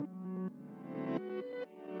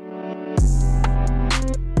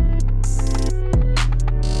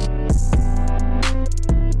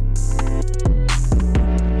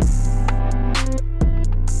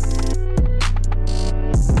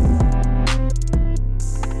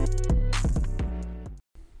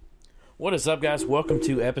What is up, guys? Welcome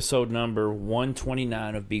to episode number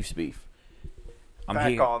 129 of Beef's Beef. I'm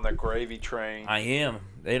Back here. on the gravy train. I am.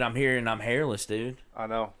 And I'm here and I'm hairless, dude. I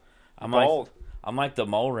know. I'm Bald. I'm like the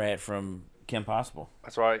mole rat from Kim Possible.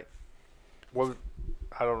 That's right. What?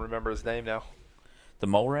 I don't remember his name now. The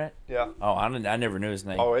mole rat? Yeah. Oh, I never knew his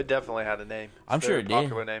name. Oh, it definitely had a name. It's I'm a sure very it did.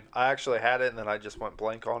 Popular name. I actually had it, and then I just went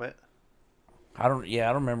blank on it. I don't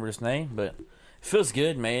remember his name, but it feels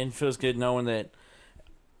good, man. It feels good knowing that,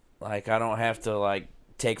 like, I don't have to, like,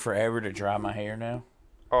 take forever to dry my hair now.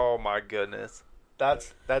 Oh my goodness,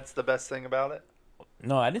 that's the best thing about it.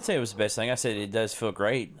 No, I didn't say it was the best thing. I said it does feel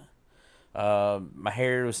great. My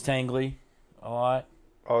hair was tangly a lot.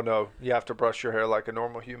 Oh no, you have to brush your hair like a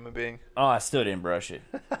normal human being. Oh, I still didn't brush it.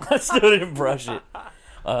 I still didn't brush it.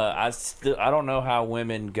 I don't know how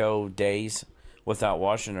women go days without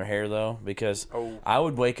washing their hair though, because I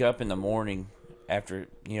would wake up in the morning after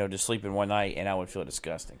just sleeping one night and I would feel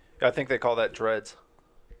disgusting. I think they call that dreads.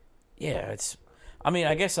 Yeah, it's. I mean,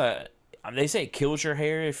 I guess they say it kills your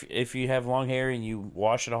hair if you have long hair and you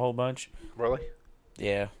wash it a whole bunch. Really?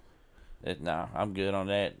 Yeah. No, I'm good on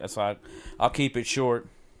that. That's why I'll keep it short.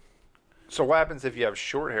 So what happens if you have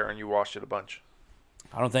short hair and you wash it a bunch?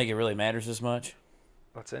 I don't think it really matters as much.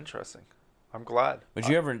 That's interesting. I'm glad. But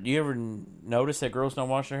you ever notice that girls don't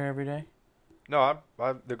wash their hair every day? No,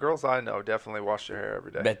 the girls I know definitely wash their hair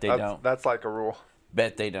every day. Bet they don't. That's like a rule.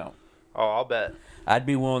 Bet they don't. Oh, I'll bet. I'd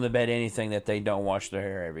be willing to bet anything that they don't wash their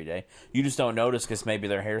hair every day. You just don't notice because maybe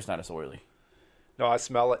their hair's not as oily. No, I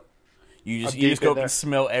smell it. You just go and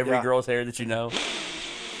smell every Yeah. girl's hair that you know.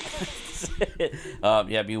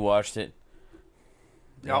 Yeah, you washed it.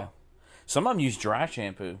 Yep. Yeah. Some of them use dry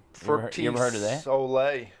shampoo. You ever heard of that?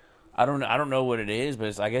 Soleil. I don't know what it is,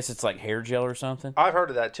 but I guess it's like hair gel or something. I've heard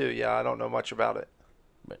of that too. Yeah, I don't know much about it.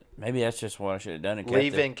 But maybe that's just what I should have done. And kept it.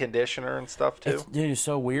 Leave-in conditioner and stuff too. Dude, it's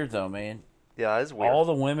so weird though, man. Yeah, it's weird. All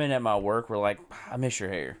the women at my work were like, "I miss your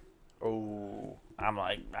hair." Oh, I'm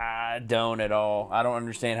like, I don't at all. I don't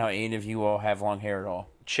understand how any of you all have long hair at all.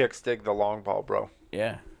 chicks dig the long ball, bro.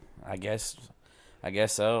 Yeah, I guess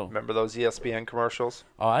so. Remember those ESPN commercials?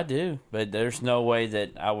 Oh, I do, but there's no way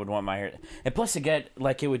that I would want my hair. And plus, it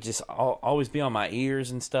would just always be on my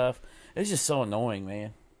ears and stuff. It's just so annoying,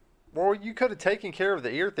 man. Well, you could have taken care of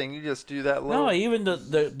the ear thing. You just do that little. No, even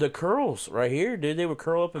the curls right here, dude. They would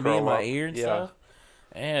curl up and be in my ear and stuff.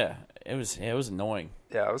 Yeah, it was annoying.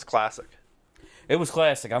 Yeah, it was classic. It was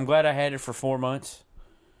classic. I'm glad I had it for 4 months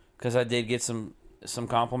because I did get some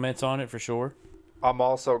compliments on it for sure. I'm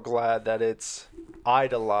also glad that it's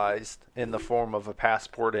idolized in the form of a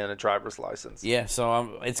passport and a driver's license. Yeah,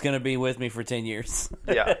 so it's going to be with me for 10 years.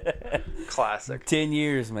 Yeah, classic. 10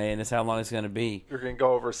 years, man. That's how long it's going to be. You're going to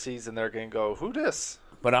go overseas and they're going to go, who this?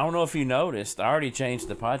 But I don't know if you noticed. I already changed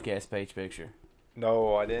the podcast page picture.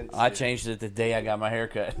 No, I didn't. I changed it the day I got my hair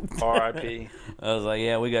cut. R.I.P. I was like,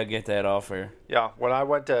 yeah, we got to get that off here. Yeah, when I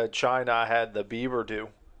went to China, I had the Bieber do.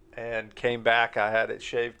 And came back, I had it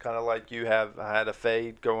shaved kind of like you have. I had a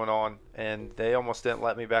fade going on, and they almost didn't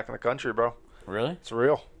let me back in the country, bro. Really? It's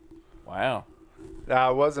real. Wow.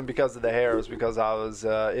 Now, it wasn't because of the hair. It was because I was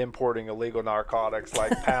importing illegal narcotics,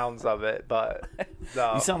 like pounds of it. But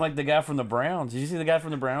no. You sound like the guy from the Browns. Did you see the guy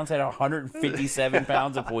from the Browns had 157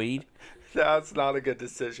 pounds of weed? That's not a good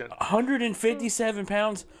decision. 157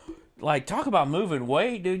 pounds? Like, talk about moving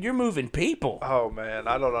weight, dude. You're moving people. Oh, man.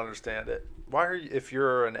 I don't understand it. Why are you, if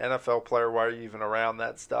you're an NFL player, why are you even around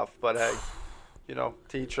that stuff? But, hey, to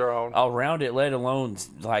each your own. Around it, let alone,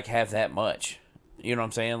 like, have that much. You know what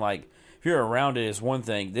I'm saying? Like, if you're around it, it's one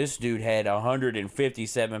thing. This dude had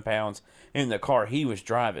 157 pounds in the car he was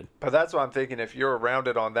driving. But that's what I'm thinking. If you're around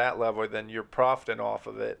it on that level, then you're profiting off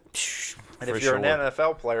of it. And if you're an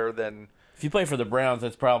NFL player, then... If you play for the Browns,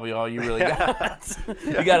 that's probably all you really got.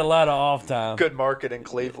 You got a lot of off time. Good market in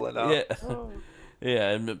Cleveland. Huh? Yeah.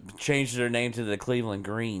 Yeah, and changed their name to the Cleveland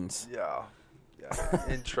Greens. Yeah.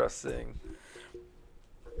 Interesting.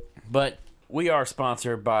 But we are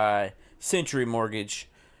sponsored by Century Mortgage.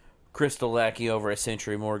 Crystal Lackey over at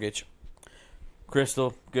Century Mortgage.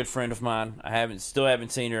 Crystal, good friend of mine. I still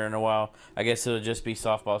haven't seen her in a while. I guess it'll just be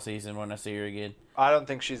softball season when I see her again. I don't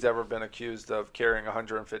think she's ever been accused of carrying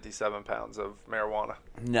 157 pounds of marijuana.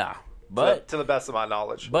 Nah. But to the best of my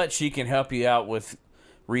knowledge. But she can help you out with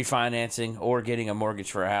refinancing or getting a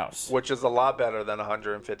mortgage for a house. Which is a lot better than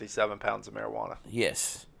 157 pounds of marijuana.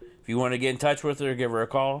 Yes. If you want to get in touch with her, give her a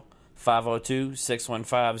call,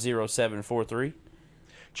 502-615-0743.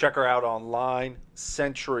 Check her out online,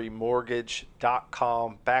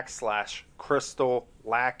 centurymortgage.com/Crystal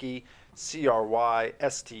Lackey,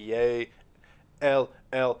 CrystalLackey.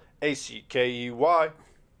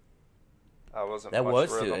 I wasn't. That much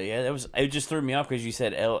was rhythm. too. Yeah, that was. It just threw me off because you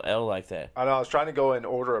said L like that. I know. I was trying to go in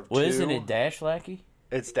order of Well, two. isn't it dash lackey?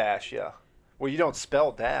 It's dash. Yeah. Well, you don't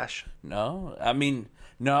spell dash. No, I mean,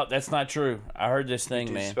 no, that's not true. I heard this thing,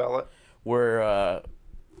 Do you man, spell it? where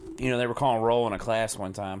they were calling roll in a class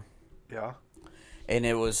one time, Yeah. and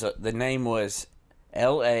it was the name was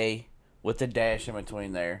L.A. with the dash in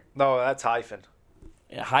between there, No, that's hyphen.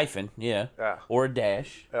 a hyphen, yeah, Yeah. or a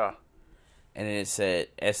dash, Yeah. and then it said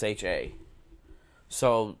S-H-A.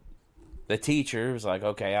 So the teacher was like,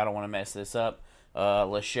 okay, I don't want to mess this up.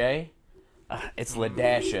 Lachey? It's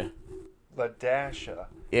Ladasha. Ladasha.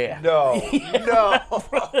 Yeah. No. No.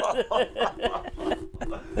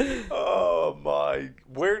 Oh my!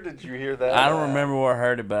 Where did you hear that? I don't remember where I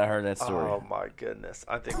heard it, but I heard that story. Oh my goodness!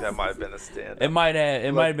 I think that might have been a stand. It might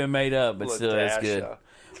have been made up, but still, that's good. I feel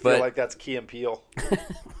But- like that's Key and Peele.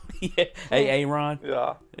 Yeah. Hey, Aaron.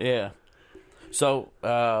 Yeah. Yeah. So,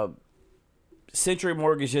 Century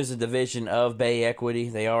Mortgage is a division of Bay Equity.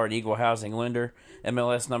 They are an equal housing lender.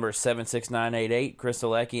 MLS number 76988.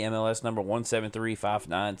 Crystal Lecky, MLS number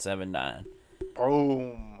 1735979.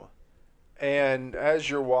 Boom. And as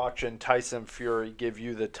you're watching Tyson Fury give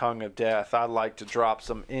you the tongue of death, I'd like to drop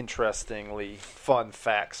some interestingly fun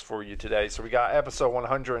facts for you today. So we got episode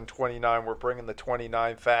 129. We're bringing the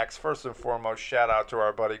 29 facts. First and foremost, shout out to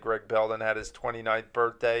our buddy Greg Belden. Had his 29th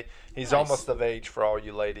birthday. He's Nice. almost of age for all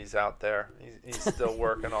you ladies out there. He's still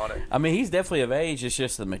working on it. I mean, he's definitely of age. It's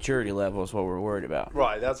just the maturity level is what we're worried about.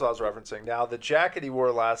 Right, that's what I was referencing. Now, the jacket he wore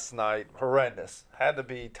last night, horrendous. Had to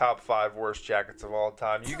be top 5 worst jackets of all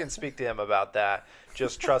time. You can speak to him about that.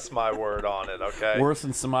 Just trust my word on it, okay? Worse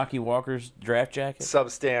than Samaki Walker's draft jacket?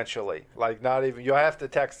 Substantially. Like, not even. You'll have to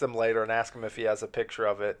text him later and ask him if he has a picture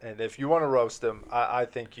of it. And if you want to roast him, I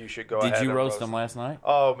think you should go ahead Did you and roast him last night?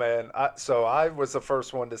 Oh, man. So I was the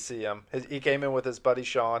first one to see him. He came in with his buddy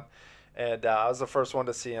Sean. And I was the first one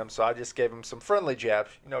to see him, so I just gave him some friendly jabs.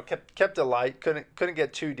 Kept it light. Couldn't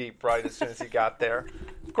get too deep right as soon as he got there.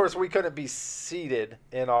 Of course, we couldn't be seated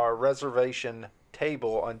in our reservation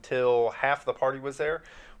table until half the party was there.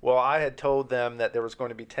 Well, I had told them that there was going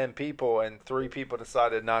to be 10 people, and 3 people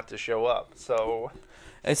decided not to show up. So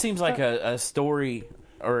It seems like a story,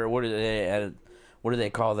 or what do they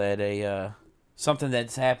call that? Something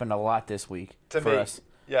that's happened a lot this week to for me, us.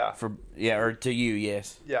 yeah. Or to you,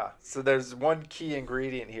 yes. Yeah, so there's one key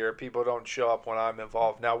ingredient here. People don't show up when I'm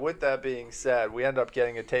involved. Now, with that being said, we end up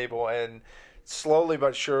getting a table, and slowly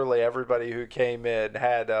but surely, everybody who came in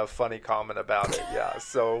had a funny comment about it. Yeah,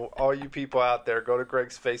 so all you people out there, go to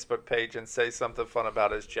Greg's Facebook page and say something fun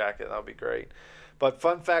about his jacket. That'll be great. But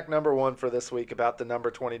fun fact number 1 for this week about the number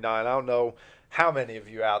 29. I don't know how many of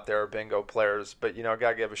you out there are bingo players, but, got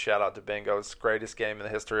to give a shout-out to bingo. It's the greatest game in the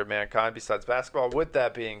history of mankind besides basketball. With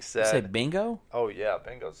that being You said... say bingo? Oh, yeah,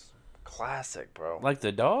 bingo's classic, bro. Like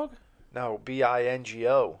the dog? No,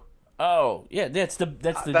 bingo. Oh, yeah, that's the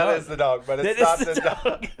dog. That is the dog, but it's That not is the the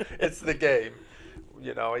dog. It's the game.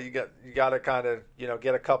 You got to kind of,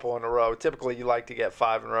 get a couple in a row. Typically, you like to get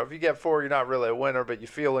 5 in a row. If you get 4, you're not really a winner, but you're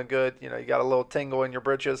feeling good. You got a little tingle in your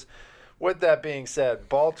britches. With that being said,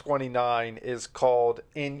 ball 29 is called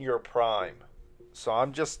In Your Prime. So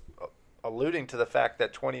I'm just alluding to the fact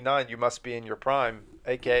that 29, you must be in your prime,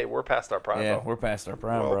 a.k.a. we're past our prime. Yeah, bro. we're past our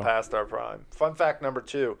prime, Well bro. past our prime. Fun fact number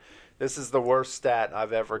 2. This is the worst stat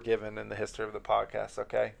I've ever given in the history of the podcast,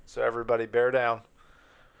 okay? So everybody bear down.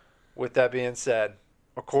 With that being said,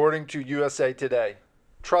 according to USA Today,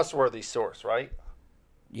 trustworthy source, right?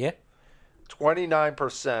 Yeah.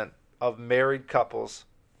 29% of married couples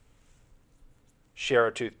share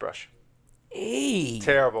a toothbrush. Hey.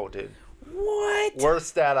 Terrible, dude. What? Worst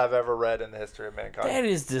stat I've ever read in the history of mankind. That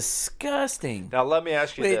is disgusting. Now, let me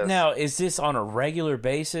ask you Wait, this. now, is this on a regular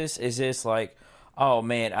basis? Is this like, oh,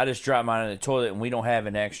 man, I just dropped mine in the toilet and we don't have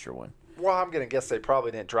an extra one? Well, I'm going to guess they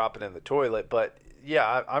probably didn't drop it in the toilet, but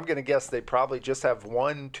yeah, I'm going to guess they probably just have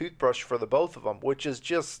one toothbrush for the both of them, which is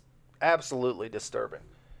just absolutely disturbing.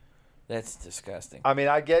 That's disgusting. I mean,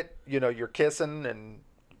 I get, you're kissing and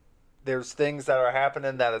there's things that are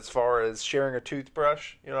happening that as far as sharing a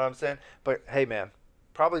toothbrush, you know what I'm saying? But hey, man,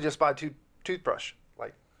 probably just buy toothbrush.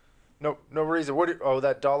 Like, no reason.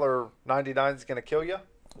 That $1.99 is going to kill you?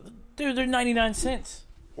 Dude, they're 99 cents.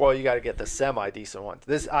 Well, you got to get the semi-decent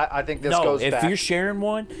ones. I think this No, goes if back. you're sharing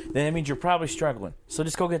one, then that means you're probably struggling. So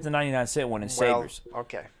just go get the 99-cent one and Savers.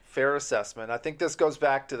 Okay, fair assessment. I think this goes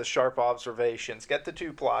back to the sharp observations. Get the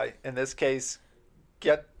 2-ply. In this case,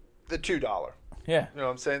 get the $2. Yeah. You know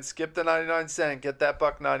what I'm saying? Skip the 99-cent. Get that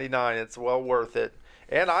 $1.99. It's well worth it.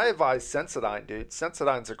 And I advise Sensodyne, dude.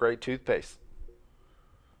 Sensodyne's a great toothpaste.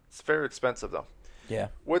 It's very expensive, though. Yeah.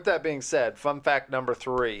 With that being said, fun fact number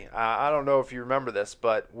 3. I don't know if you remember this,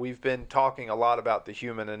 but we've been talking a lot about the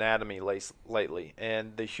human anatomy lately,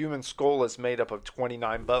 and the human skull is made up of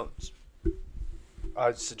 29 bones.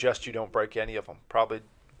 I suggest you don't break any of them. Probably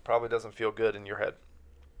doesn't feel good in your head.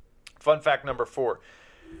 Fun fact number 4.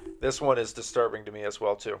 This one is disturbing to me as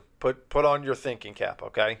well too. Put on your thinking cap,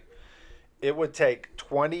 okay? It would take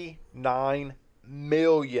 29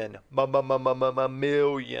 million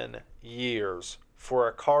years for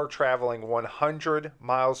a car traveling 100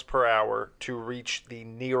 miles per hour to reach the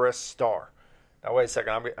nearest star. Now, wait a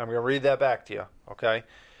second. I'm going to read that back to you, okay?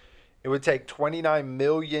 It would take 29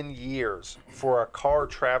 million years for a car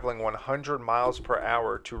traveling 100 miles per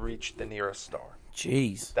hour to reach the nearest star.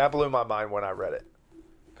 Jeez. That blew my mind when I read it.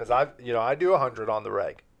 Because I do 100 on the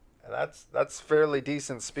reg. And that's fairly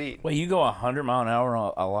decent speed. Wait, you go 100 mile an hour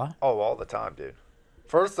a lot? Oh, all the time, dude.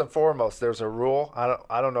 First and foremost, there's a rule.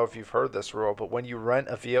 I don't know if you've heard this rule, but when you rent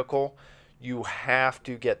a vehicle, you have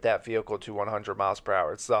to get that vehicle to 100 miles per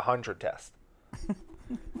hour. It's the 100 test.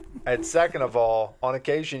 And second of all, on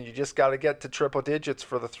occasion, you just got to get to triple digits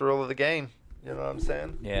for the thrill of the game. You know what I'm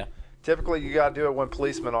saying? Yeah. Typically, you got to do it when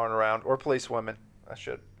policemen aren't around, or policewomen. I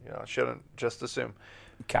shouldn't just assume.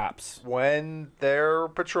 Cops. When they're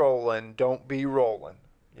patrolling, don't be rolling.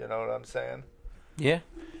 You know what I'm saying? Yeah.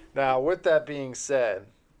 Now, with that being said,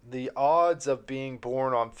 the odds of being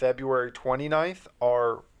born on February 29th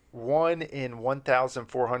are 1 in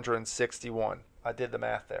 1,461. I did the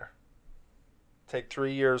math there. Take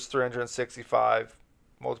 3 years, 365,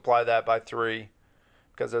 multiply that by 3,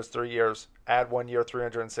 because there's 3 years. Add 1 year,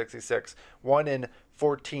 366. 1 in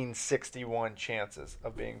 1,461 chances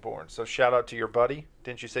of being born. So shout out to your buddy.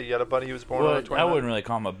 Didn't you say you had a buddy who was born on the 29th? I wouldn't really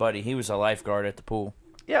call him a buddy. He was a lifeguard at the pool.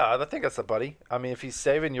 Yeah, I think that's a buddy. I mean, if he's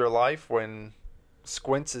saving your life when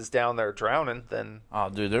Squints is down there drowning, then... Oh,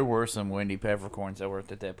 dude, there were some windy peppercorns that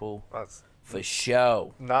worked at that pool. That's for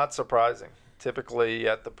sure. Not surprising. Typically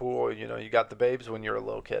at the pool, you got the babes when you're a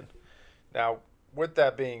little kid. Now, with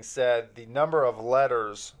that being said, the number of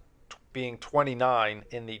letters being 29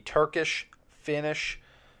 in the Turkish, Finnish,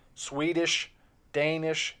 Swedish,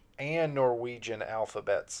 Danish, and Norwegian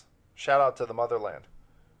alphabets. Shout out to the motherland.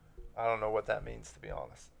 I don't know what that means, to be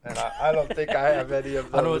honest. And I don't think I have any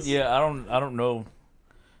of those. I don't know.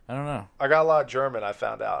 I don't know. I got a lot of German, I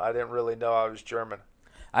found out. I didn't really know I was German.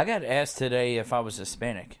 I got asked today if I was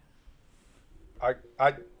Hispanic.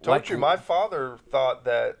 I told you, my father thought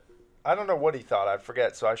that, I don't know what he thought, I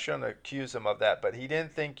forget, so I shouldn't accuse him of that, but he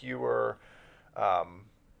didn't think you were,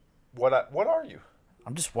 what are you?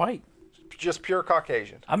 I'm just white. Just pure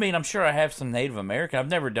Caucasian. I mean, I'm sure I have some Native American. I've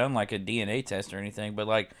never done like a DNA test or anything, but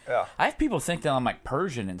I have people think that I'm like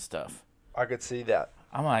Persian and stuff. I could see that.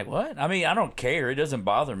 I'm like, what? I mean, I don't care. It doesn't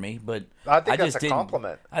bother me, but I think that's a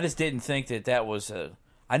compliment. I just didn't think that was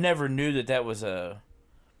I never knew that was a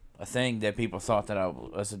thing that people thought that I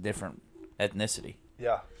was a different ethnicity.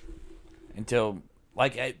 Yeah. Until,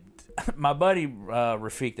 my buddy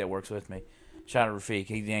Rafik that works with me, shout out Rafik,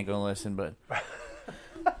 he ain't gonna listen, but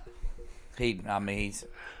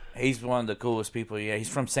he's one of the coolest people. Yeah, he's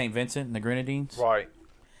from St. Vincent and the Grenadines. Right.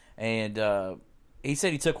 And he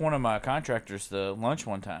said he took one of my contractors to lunch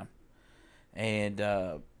one time, and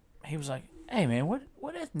he was like, "Hey man,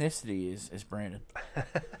 what ethnicity is Brandon?"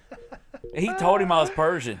 He told him I was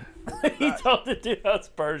Persian. He told the dude I was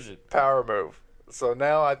Persian. Power move. So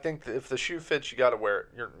now I think that if the shoe fits, you got to wear it.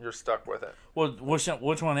 You're stuck with it. Well,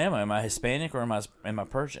 which one am I? Am I Hispanic or am I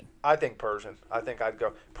Persian? I think Persian. I think I'd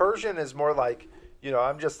go. Persian is more like,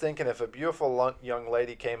 I'm just thinking if a beautiful young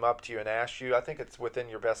lady came up to you and asked you, I think it's within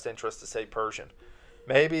your best interest to say Persian.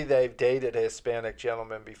 Maybe they've dated a Hispanic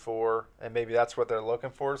gentleman before, and maybe that's what they're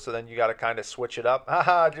looking for. So then you got to kind of switch it up.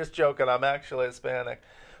 Haha, just joking. I'm actually Hispanic.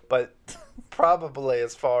 But probably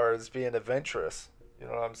as far as being adventurous, you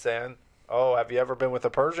know what I'm saying? Oh, have you ever been with a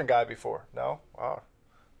Persian guy before? No? Oh,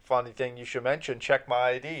 funny thing you should mention. Check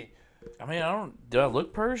my ID. I mean, do I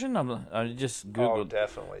look Persian? I just Googled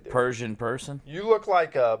definitely do. Persian person. You look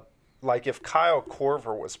like if Kyle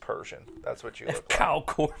Korver was Persian. That's what you look like. Kyle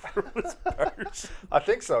Korver was Persian. I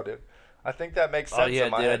think so, dude. I think that makes sense. Oh, yeah,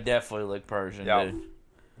 in my dude, head. I definitely look Persian, dude.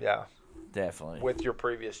 Yeah. Definitely. With your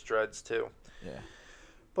previous dreads, too. Yeah.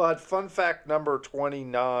 But fun fact number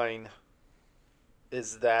 29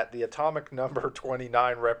 is that the atomic number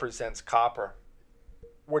 29 represents copper,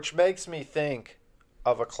 which makes me think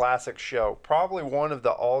of a classic show, probably one of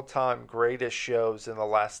the all-time greatest shows in the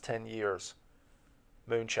last 10 years,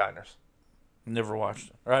 Moonshiners. Never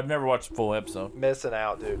watched it. Or I've never watched a full episode. Missing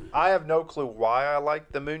out, dude. I have no clue why I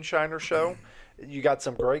like the Moonshiner show. You got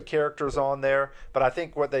some great characters on there, but I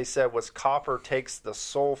think what they said was copper takes the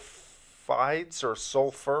sulfides or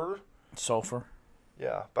sulfur. Sulfur.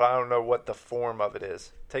 Yeah, but I don't know what the form of it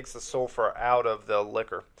is. Takes the sulfur out of the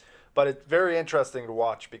liquor. But it's very interesting to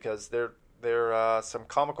watch because they're some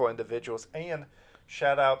comical individuals. And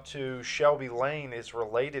shout out to Shelby Lane is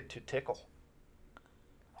related to Tickle.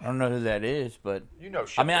 I don't know who that is, but You know I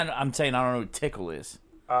Shelby. mean, I'm saying I don't know who Tickle is.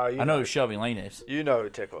 You I know who Shelby Lane is. You know who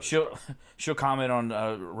Tickle is. She'll comment on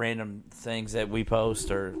random things that we post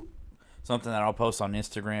or something that I'll post on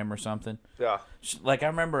Instagram or something. Yeah. Like I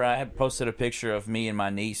remember I had posted a picture of me and my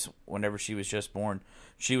niece whenever she was just born.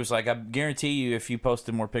 She was like, "I guarantee you, if you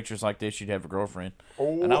posted more pictures like this, you'd have a girlfriend."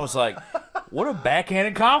 Oh. And I was like, "What a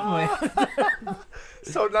backhanded compliment!"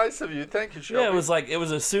 So nice of you. Thank you, Shelby. Yeah, it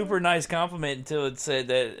was a super nice compliment until it said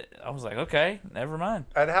that. I was like, "Okay, never mind."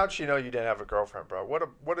 And how'd she know you didn't have a girlfriend, bro? What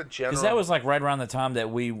a general. Because that was like right around the time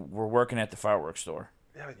that we were working at the fireworks store.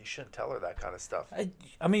 Yeah, you shouldn't tell her that kind of stuff.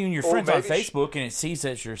 I mean, when you're Or friends on maybe Facebook and it sees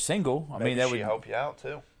that you're single, I Maybe mean, that she would help you out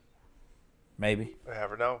too. maybe. You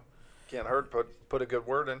never know. Can't hurt. Put a good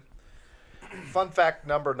word in. Fun fact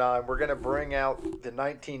number 9. We're gonna bring out the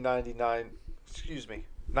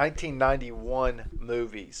 1991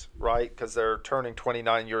 movies, right? Because they're turning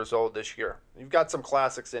 29 years old this year. You've got some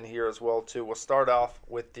classics in here as well too. We'll start off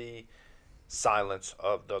with the Silence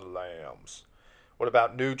of the Lambs. What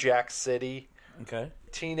about New Jack City? Okay.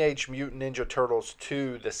 Teenage Mutant Ninja Turtles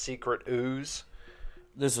 2: The Secret Ooze.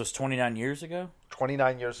 This was 29 years ago.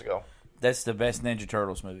 29 years ago. That's the best Ninja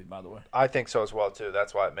Turtles movie, by the way. I think so as well, too.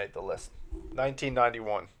 That's why it made the list.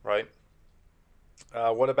 1991, right?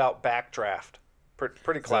 What about Backdraft?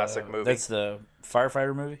 Pretty classic movie. That's the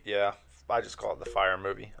firefighter movie? Yeah, I just call it the fire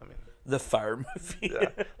movie. I mean, The fire movie. yeah,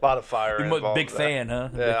 a lot of fire You're a involved. big fan, huh?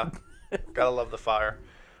 Yeah, gotta love the fire.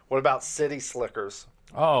 What about City Slickers?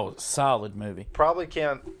 Oh, solid movie. Probably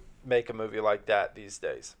can't make a movie like that these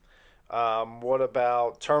days. What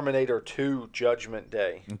about Terminator 2: Judgment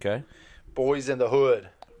Day? Okay. Boys in the Hood,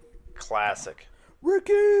 classic.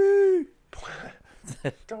 Ricky!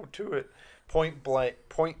 Don't do it. Point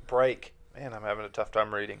Break. Man, I'm having a tough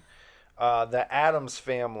time reading. The Addams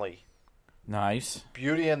Family. Nice.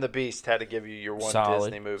 Beauty and the Beast had to give you your one Solid.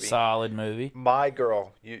 Disney movie. Solid movie. My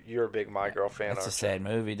Girl. You're a big My Girl fan, That's a aren't sad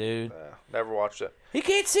movie, dude. you? Never watched it. He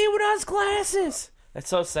can't see without his glasses. That's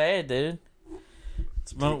so sad, dude.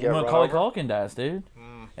 It's when get run Macaulay over? Culkin dies, dude.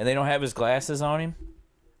 And they don't have his glasses on him.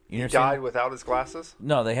 You never Died seen? without his glasses?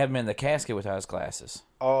 No, they have him in the casket without his glasses.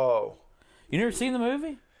 Oh. You never seen the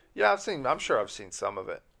movie? Yeah, I'm sure I've seen some of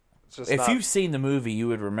it. It's just If not, you've seen the movie, you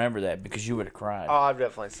would remember that because you would have cried. Oh, I've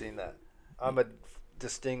definitely seen that. I'm a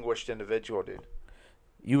distinguished individual, dude.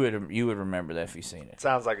 You would remember that if you've seen it.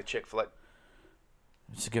 Sounds like a chick flick.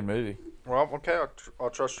 It's a good movie. Well, okay, I'll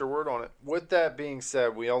trust your word on it. With that being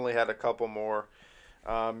said, we only had a couple more.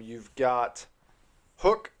 You've got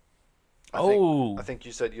Hook. I think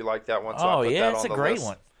you said you liked that one. So I Oh put yeah, that it's on a the great list.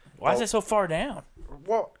 one. Why is Oh. it so far down?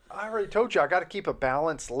 Well, I already told you I got to keep a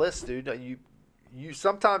balanced list, dude. You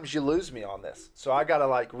sometimes you lose me on this, so I got to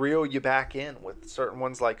like reel you back in with certain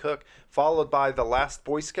ones like Hook, followed by The Last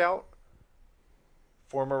Boy Scout.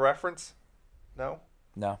 Former reference? No,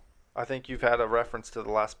 No, I think you've had a reference to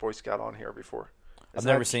The Last Boy Scout on here before. I've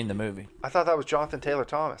never seen the movie. I thought that was Jonathan Taylor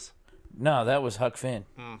Thomas. No, that was Huck Finn.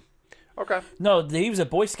 Okay. No, he was a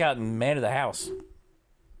Boy Scout and Man of the House.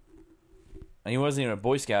 And he wasn't even a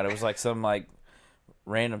Boy Scout. It was like some like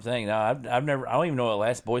random thing. No, I've never. I don't even know what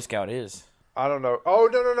Last Boy Scout is. I don't know. Oh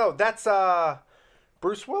no, that's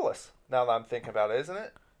Bruce Willis. Now that I'm thinking about it, isn't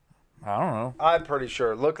it? I don't know. I'm pretty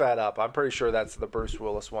sure. Look that up. I'm pretty sure that's the Bruce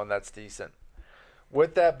Willis one. That's decent.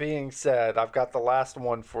 With that being said, I've got the last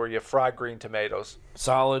one for you. Fried Green Tomatoes.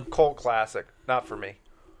 Solid. Cult classic. Not for me.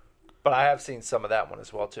 But I have seen some of that one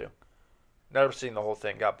as well, too. Never seen the whole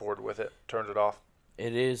thing. Got bored with it. Turned it off.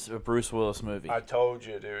 It is a Bruce Willis movie. I told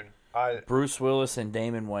you, dude. Bruce Willis and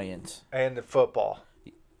Damon Wayans. And the football.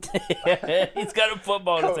 He's got a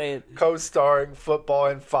football in his hand. Co-starring Football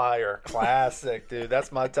and Fire. Classic, dude.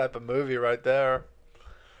 That's my type of movie right there.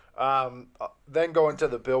 Then going to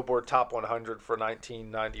the Billboard Top 100 for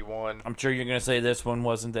 1991. I'm sure you're gonna say this one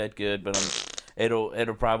wasn't that good, but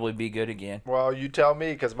it'll probably be good again. Well, you tell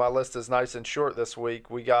me, because my list is nice and short this week.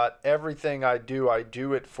 We got Everything I Do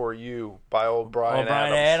It For You by old Bryan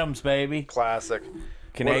Bryan Adams, baby. Classic.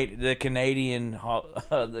 The Canadian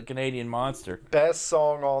monster. Best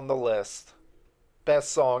song on the list.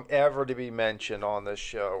 Best song ever to be mentioned on this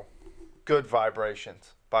show. Good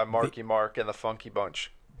Vibrations by Marky Mark and the Funky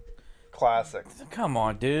Bunch. Classic. Come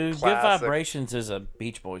on, dude. Classic. Good Vibrations is a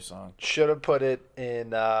Beach Boys song. Should have put it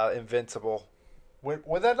in Invincible.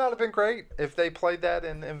 Would that not have been great if they played that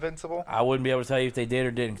in Invincible? I wouldn't be able to tell you if they did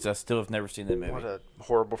or didn't because I still have never seen that movie. What a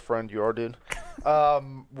horrible friend you are, dude.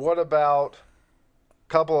 What about a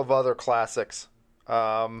couple of other classics?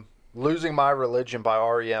 Losing My Religion by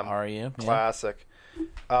REM. REM, Classic.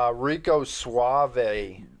 Rico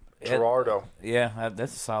Suave, Gerardo. Yeah,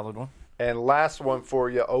 that's a solid one. And last one for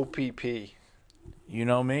you, OPP, You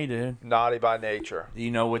know me, dude. Naughty by Nature.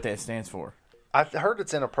 You know what that stands for. I've heard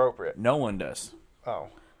it's inappropriate. No one does. Oh,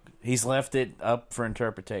 He's left it up for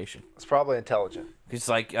interpretation. it's probably intelligent. It's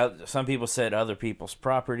like some people said other people's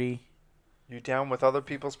property. You down with other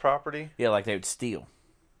people's property? Yeah, like they would steal.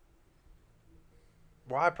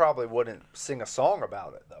 Well, I probably wouldn't sing a song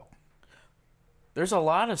about it, though. There's a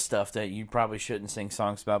lot of stuff that you probably shouldn't sing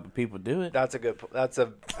songs about, but people do it. That's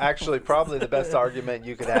actually probably the best argument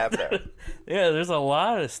you could have there. Yeah, there's a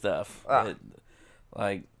lot of stuff. Ah.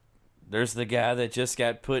 Like, there's the guy that just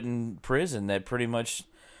got put in prison that pretty much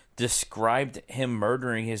described him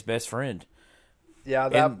murdering his best friend Yeah,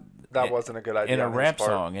 that wasn't a good idea. in a on his rap part.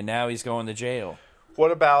 song, and now he's going to jail.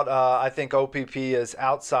 What about, I think OPP is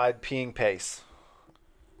Outside Peeing Pace.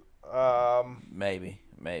 Maybe.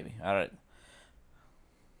 I don't.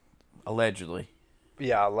 Allegedly.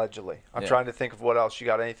 Yeah, allegedly. I'm Yeah. trying to think of what else. You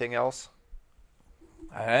got anything else?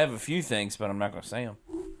 I have a few things, but I'm not going to say them.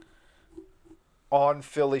 On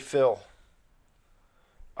Philly Phil.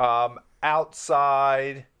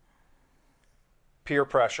 Outside Peer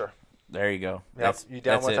Pressure. There you go. Yep. You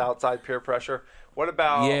down with it. Outside Peer Pressure? What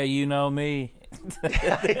about... Yeah, you know me.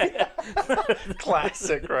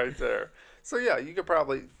 Classic right there. So, yeah, you could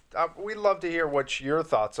probably... we'd love to hear what your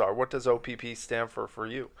thoughts are. What does OPP stand for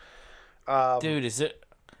you? Dude, is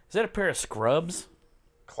that a pair of scrubs?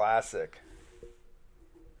 Classic.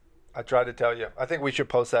 I tried to tell you. I think we should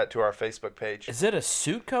post that to our Facebook page. Is it a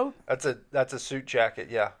suit coat? That's a suit jacket,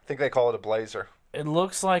 yeah. I think they call it a blazer. It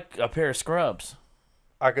looks like a pair of scrubs.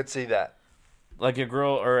 I could see that. Like a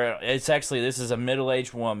girl, or this is a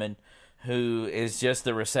middle-aged woman who is just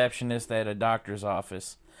the receptionist at a doctor's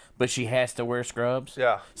office, but she has to wear scrubs.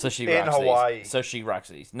 Yeah. So she In rocks Hawaii. These. So she rocks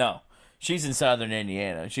these. No, she's in Southern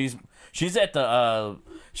Indiana. She's at the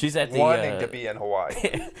Wanting to be in Hawaii.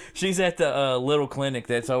 she's at the little clinic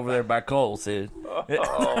that's over there by Kohl's, dude.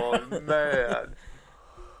 Oh, man.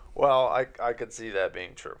 Well, I could see that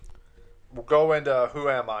being true. We'll go into Who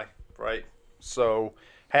Am I, right? So,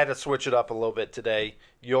 had to switch it up a little bit today.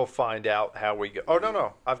 You'll find out how we go. Oh,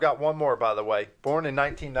 no. I've got one more, by the way. Born in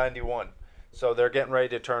 1991. So, they're getting ready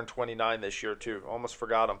to turn 29 this year, too. Almost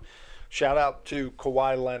forgot them. Shout out to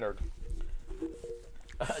Kawhi Leonard.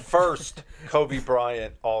 First Kobe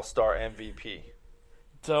Bryant All-Star MVP.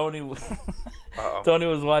 Tony was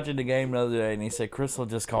watching the game the other day, and he said Crystal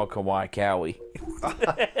just called Kawhi Cowie.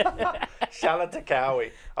 Shout out to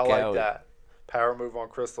Cowie. I Cowie. like that. Power move on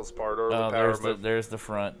Crystal's part, or the power move. There's the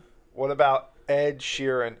front. What about Ed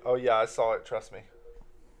Sheeran? Oh, yeah, I saw it. Trust me.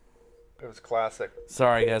 It was classic.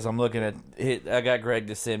 Sorry, guys. I'm looking at it. I got Greg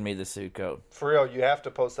to send me the suit coat. For real, you have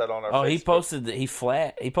to post that on our Facebook. He posted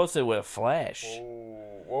he posted with a flash.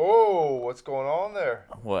 Whoa, what's going on there?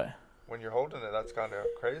 What? When you're holding it, that's kind of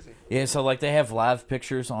crazy. Yeah, so like they have live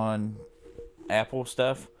pictures on Apple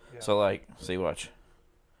stuff. Yeah. So like, see, watch.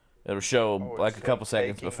 It'll show like a couple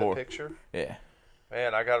seconds taking before. The picture? Yeah.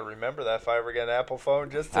 Man, I got to remember that if I ever get an Apple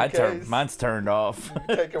phone, just in case. Mine's turned off.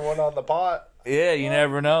 Taking one on the pot. Yeah, you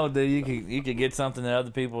never know. Dude. You could get something that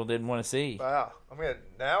other people didn't want to see. Wow. I'm gonna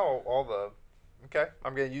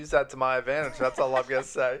use that to my advantage. That's all I'm gonna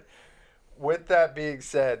say. With that being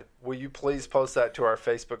said, will you please post that to our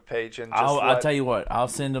Facebook page and just I'll tell you what. I'll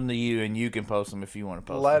send them to you, and you can post them if you want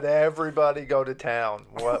to post let them. everybody go to town.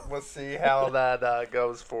 We'll see how that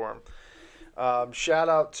goes for them. Shout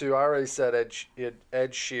out to, I already said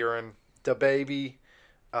Ed Sheeran, DaBaby,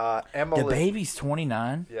 Emily. DaBaby's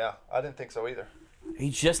 29. Yeah, I didn't think so either.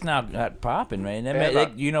 He's just now got popping,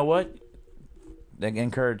 man. You know what? That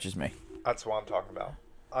encourages me. That's what I'm talking about.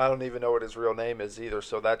 I don't even know what his real name is either,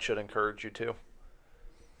 so that should encourage you too.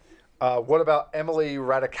 What about Emily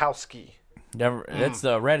Ratajkowski? That's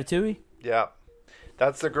the Ratatouille? Yeah.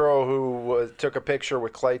 That's the girl who took a picture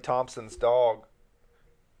with Klay Thompson's dog.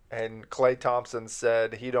 And Klay Thompson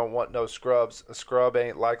said he don't want no scrubs. A scrub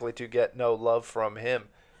ain't likely to get no love from him.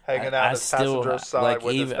 Hanging out his passenger side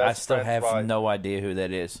with his best I still friend's have wife. no idea who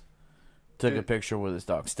that is. Took a picture with his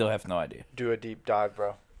dog. Still have no idea. Do a deep dive,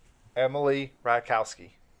 bro. Emily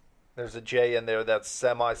Ratajkowski. There's a J in there that's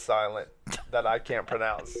semi-silent that I can't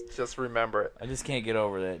pronounce. Just remember it. I just can't get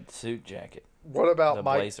over that suit jacket. What about The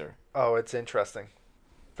Mike? blazer. Oh, it's interesting.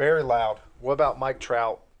 Very loud. What about Mike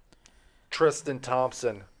Trout? Tristan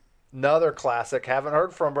Thompson. Another classic. Haven't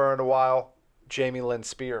heard from her in a while. Jamie Lynn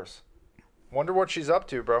Spears. Wonder what she's up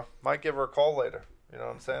to, bro. Might give her a call later. You know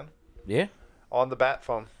what I'm saying? Yeah. On the bat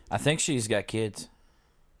phone. I think she's got kids.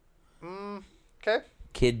 Okay.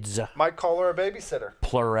 Kids. Might call her a babysitter.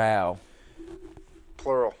 Plural.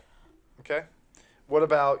 Plural. Okay. What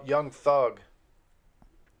about Young Thug?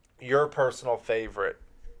 Your personal favorite.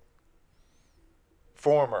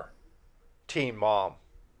 Former teen mom.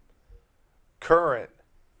 Current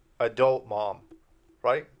adult mom.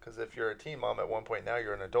 Right? Because if you're a teen mom at one point, now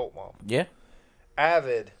you're an adult mom. Yeah.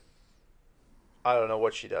 Avid. I don't know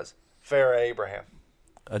what she does. Farrah Abraham.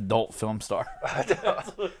 Adult film star.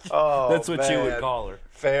 Oh, That's what you would man. call her.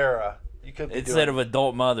 Farrah. You could be Instead doing, of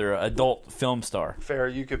adult mother, adult film star.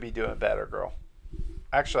 Farrah, you could be doing better, girl.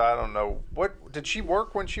 Actually, I don't know. What did she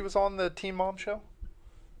work when she was on the Teen Mom show?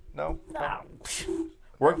 No?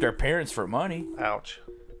 Worked her parents for money. Ouch.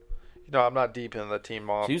 You know, I'm not deep in the Teen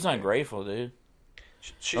Mom. She was ungrateful, dude.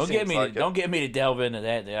 She Don't seems like it. don't get me to delve into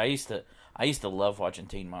that. Dude. I used to love watching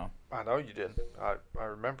Teen Mom. I know you did. I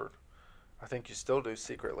remembered. I think you still do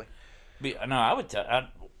secretly. No, I would tell.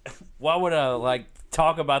 Why would I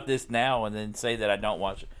talk about this now and then say that I don't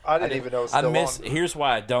watch it? I didn't even know it was still on. Here's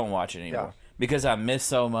why I don't watch it anymore. Yeah. Because I miss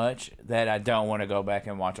so much that I don't want to go back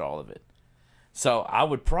and watch all of it. So I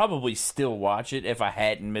would probably still watch it if I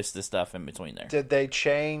hadn't missed the stuff in between there. Did they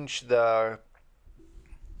change the...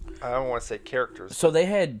 I don't want to say characters. So they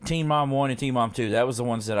had Teen Mom 1 and Teen Mom 2. That was the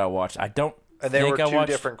ones that I watched. I don't And they think were I two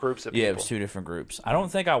watched, different groups of people. Yeah, it was two different groups. I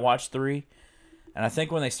don't think I watched 3. And I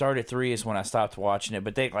think when they started 3 is when I stopped watching it.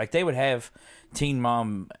 But they would have Teen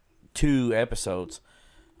Mom 2 episodes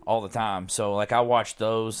all the time. So I watched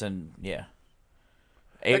those and yeah.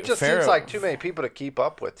 It just seems like too many people to keep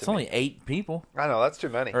up with. It's only 8 people. I know, that's too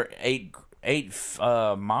many. Or eight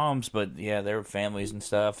moms, but yeah, their families and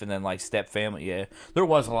stuff, and then step family. Yeah, there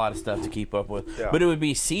was a lot of stuff to keep up with, Yeah. but it would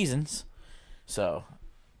be seasons. So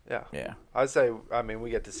Yeah. I'd say,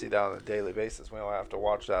 we get to see that on a daily basis. We don't have to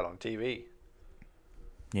watch that on TV.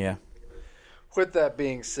 yeah. With that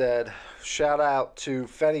being said, shout out to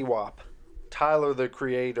Fetty Wap, Tyler the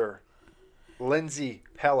Creator, Lindsay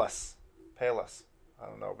Pellis. I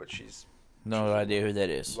don't know, but she's No idea who that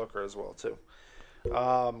is. looker as well too.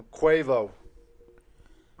 Quavo.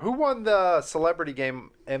 Who won the Celebrity Game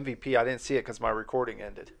MVP? I didn't see it because my recording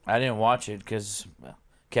ended. I didn't watch it because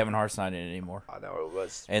Kevin Hart's not in it anymore, I know it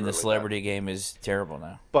was. and really the Celebrity Game is terrible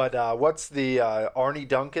now. bad. But what's the Arnie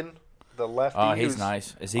Duncan, the lefty? Oh, he's who's-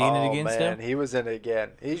 nice. Is he in it again man, still? he was in it again.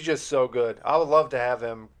 He's just so good. I would love to have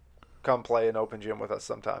him come play an open gym with us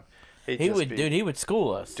sometime. He would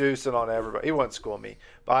school us. Deucing on everybody. He wouldn't school me,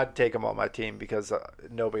 but I'd take him on my team because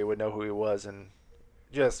nobody would know who he was. And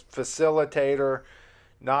just facilitator,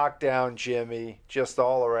 knockdown Jimmy, just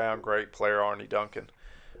all around great player, Arnie Duncan.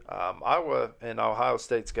 Iowa and Ohio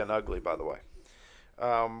State's getting ugly, by the way.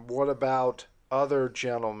 What about other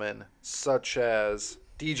gentlemen such as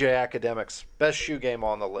DJ Academics? Best shoe game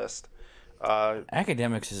on the list.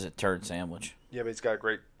 Academics is a turd sandwich. Yeah, but he's got a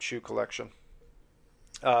great shoe collection.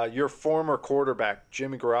 Your former quarterback,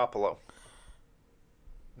 Jimmy Garoppolo.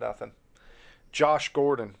 Nothing. Josh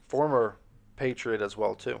Gordon, former Patriot as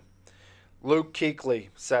well, too. Luke Kuechly,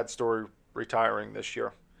 sad story, retiring this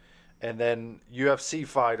year. And then UFC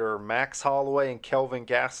fighter Max Holloway and Kelvin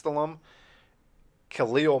Gastelum.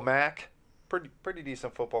 Khalil Mack, pretty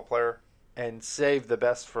decent football player. And save the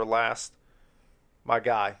best for last, my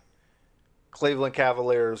guy. Cleveland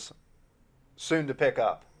Cavaliers, soon to pick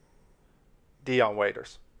up. Deion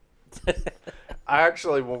Waiters. I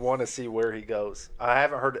actually want to see where he goes. I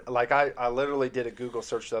haven't heard. I literally did a Google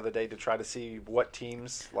search the other day to try to see what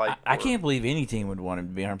teams I can't believe any team would want him,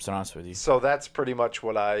 to be 100% honest with you. So that's pretty much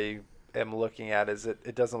what I am looking at. Is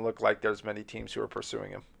it doesn't look like there's many teams who are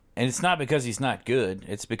pursuing him. And it's not because he's not good.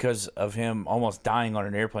 It's because of him almost dying on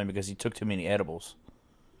an airplane because he took too many edibles.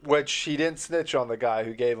 Which he didn't snitch on the guy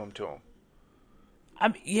who gave them to him.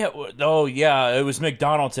 It was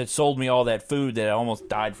McDonald's that sold me all that food that I almost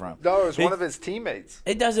died from. No, it was one of his teammates.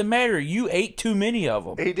 It doesn't matter. You ate too many of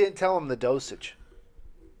them. He didn't tell him the dosage.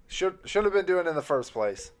 Should have been doing it in the first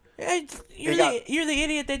place. You're the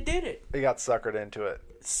idiot that did it. He got suckered into it.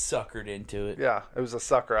 Suckered into it. Yeah, it was a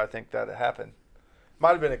sucker, I think, that it happened.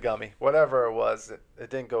 Might have been a gummy. Whatever it was, it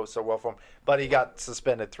didn't go so well for him. But he got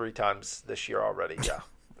suspended 3 times this year already, yeah.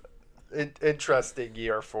 Interesting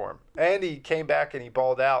year for him. And he came back and he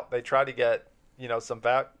balled out. They tried to get, some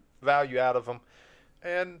value out of him.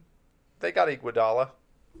 And they got Iguodala,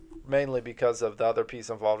 mainly because of the other piece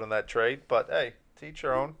involved in that trade. But, hey, to each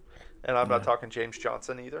your own. And I'm not talking James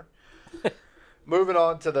Johnson either. Moving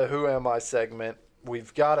on to the Who Am I segment.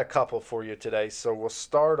 We've got a couple for you today. So we'll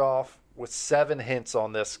start off with 7 hints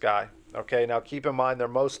on this guy. Okay, now keep in mind they're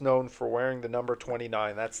most known for wearing the number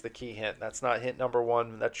 29. That's the key hint. That's not hint number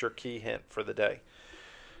one. That's your key hint for the day.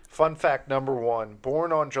 Fun fact number one.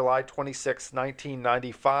 Born on July 26,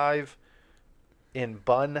 1995 in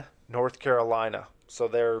Bunn, North Carolina. So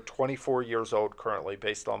they're 24 years old currently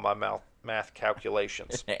based on my math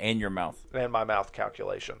calculations. And your mouth. And my mouth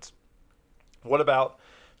calculations. What about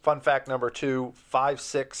fun fact number two?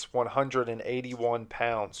 5'6", 181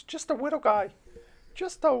 pounds. Just a little guy.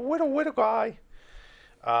 Just a little guy.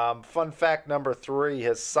 Fun fact number three,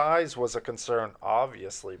 his size was a concern,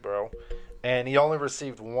 obviously, bro. And he only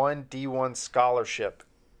received one D1 scholarship.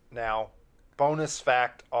 Now, bonus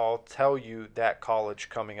fact, I'll tell you that college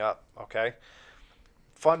coming up, okay?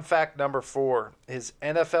 Fun fact number four, his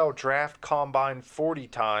NFL draft combine 40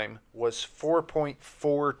 time was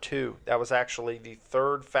 4.42. That was actually the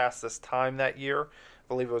third fastest time that year. I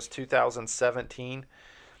believe it was 2017.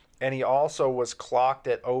 And he also was clocked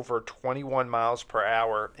at over 21 miles per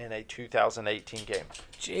hour in a 2018 game.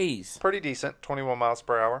 Jeez. Pretty decent, 21 miles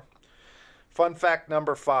per hour. Fun fact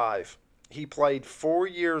number five. He played 4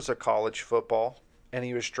 years of college football, and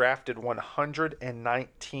he was drafted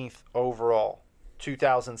 119th overall,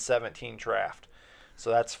 2017 draft.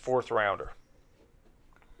 So that's fourth rounder.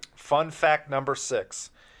 Fun fact number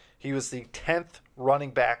six. He was the 10th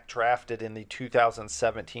running back drafted in the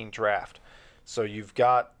 2017 draft. So you've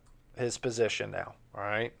got his position now, all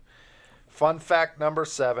right? Fun fact number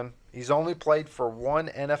seven, he's only played for one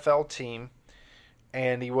NFL team,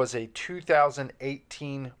 and he was a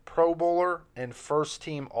 2018 Pro Bowler and first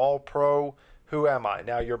team All-Pro. Who am I?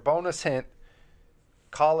 Now, your bonus hint,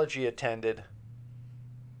 college he attended,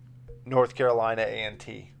 North Carolina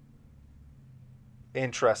A&T.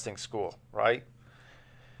 Interesting school, right?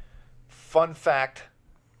 Fun fact,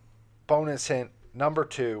 bonus hint number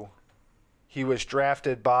two, he was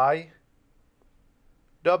drafted by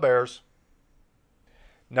the Bears.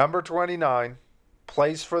 Number 29,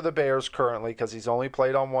 plays for the Bears currently because he's only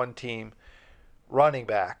played on one team. Running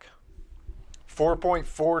back,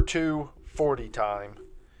 4.42 40 time,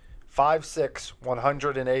 5'6",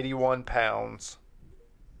 181 pounds.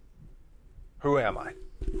 Who am I?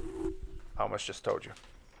 I almost just told you.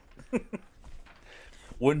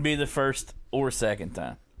 Wouldn't be the first or second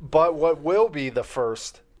time. But what will be the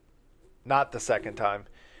first, not the second time,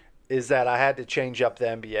 is that I had to change up the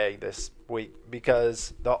NBA this week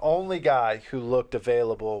because the only guy who looked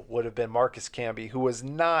available would have been Marcus Camby, who was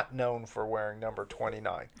not known for wearing number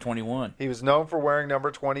 29. 21. He was known for wearing number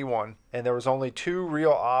 21, and there was only two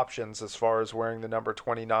real options as far as wearing the number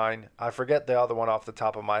 29. I forget the other one off the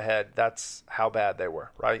top of my head. That's how bad they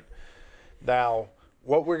were, right? Now,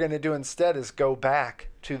 what we're going to do instead is go back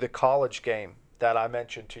to the college game that I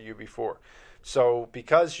mentioned to you before. So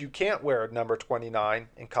because you can't wear number 29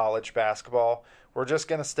 in college basketball, we're just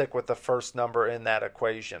going to stick with the first number in that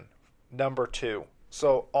equation, number 2.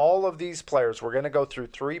 So all of these players, we're going to go through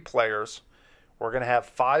 3 players. We're going to have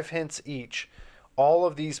 5 hints each. All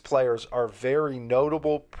of these players are very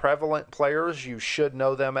notable, prevalent players. You should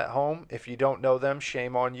know them at home. If you don't know them,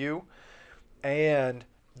 shame on you. And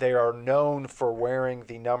they are known for wearing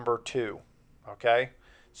the number 2. Okay?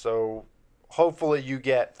 So hopefully you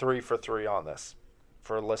get 3 for 3 on this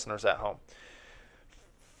for listeners at home.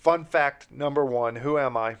 Fun fact number 1, who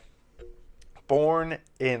am I? Born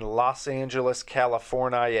in Los Angeles,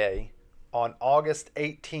 California on August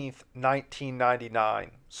 18th,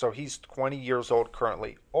 1999. So he's 20 years old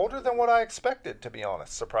currently. Older than what I expected, to be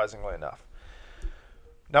honest, surprisingly enough.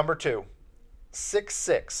 Number 2,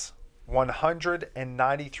 6'6",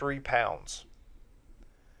 193 pounds.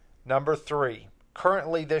 Number 3,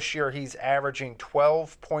 currently this year he's averaging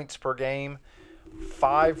 12 points per game,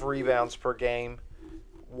 5 rebounds per game,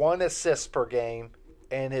 1 assist per game,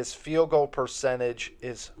 and his field goal percentage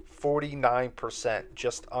is 49%,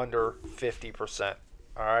 just under 50%.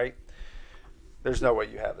 All right? There's no way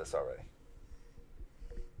you have this already.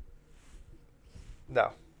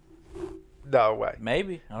 No. No way.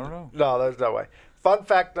 Maybe. I don't know. No, there's no way. Fun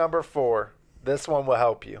fact number 4. This one will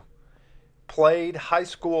help you. Played high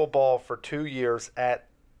school ball for 2 years at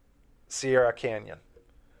Sierra Canyon.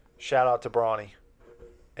 Shout out to Bronny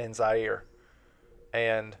and Zaire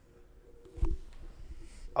and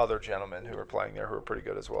other gentlemen who are playing there who are pretty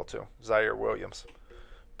good as well too. Zaire Williams,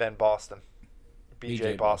 Ben Boston,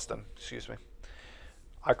 BJ Boston. Excuse me.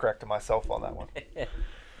 I corrected myself on that one.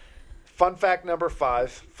 Fun fact number 5,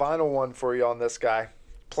 final one for you on this guy.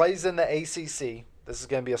 Plays in the ACC. This is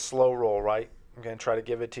going to be a slow roll, right? I'm going to try to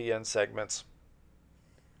give it to you in segments.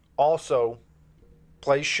 Also,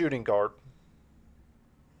 plays shooting guard.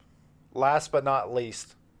 Last but not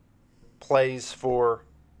least, plays for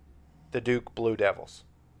the Duke Blue Devils.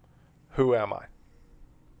 Who am I?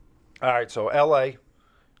 All right, so L.A.,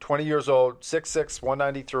 20 years old, 6'6",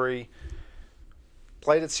 193,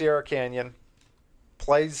 played at Sierra Canyon,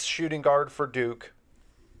 plays shooting guard for Duke.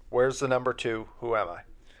 Where's the number 2? Who am I?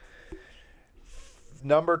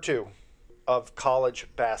 Number 2 of college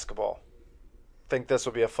basketball. Think this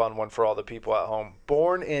will be a fun one for all the people at home.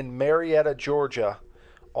 Born in Marietta, Georgia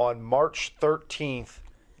on March 13th,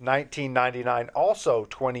 1999. Also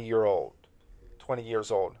 20 years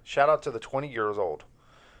old. Shout out to the 20 years old.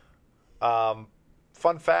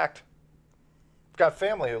 Fun fact. Got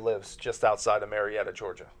family who lives just outside of Marietta,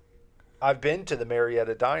 Georgia. I've been to the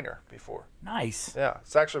Marietta Diner before. Nice. Yeah,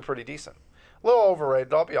 it's actually pretty decent. A little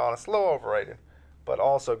overrated, I'll be honest. A little overrated, but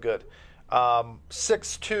also good.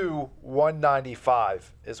 6'2",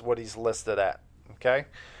 195 is what he's listed at. Okay?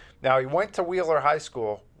 Now, he went to Wheeler High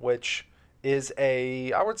School, which is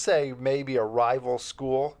I would say maybe a rival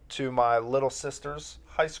school to my little sister's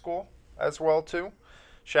high school as well, too.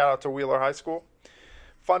 Shout out to Wheeler High School.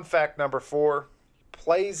 Fun fact number 4,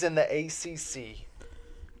 plays in the ACC,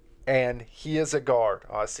 and he is a guard.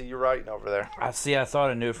 Oh, I see you writing over there. I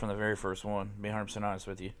thought I knew it from the very first one, to be 100% honest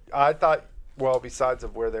with you. I thought, well, besides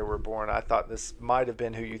of where they were born, I thought this might have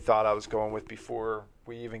been who you thought I was going with before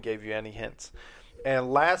we even gave you any hints.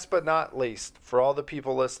 And last but not least, for all the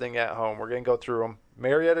people listening at home, we're going to go through them.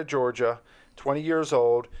 Marietta, Georgia, 20 years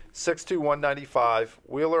old, 6'2", 195,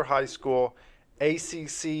 Wheeler High School,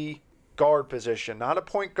 ACC guard position. Not a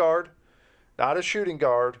point guard, not a shooting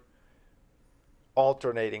guard,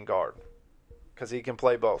 alternating guard, because he can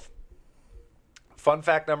play both. Fun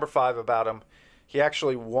fact number 5 about him. He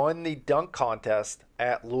actually won the dunk contest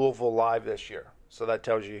at Louisville Live this year. So that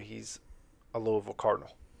tells you he's a Louisville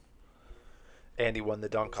Cardinal. And he won the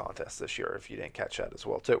dunk contest this year, if you didn't catch that as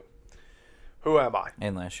well, too. Who am I?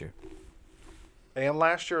 And last year. And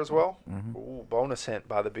last year as well? Mm-hmm. Ooh, bonus hint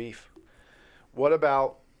by the beef. What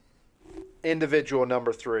about individual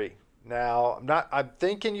number 3? Now, I'm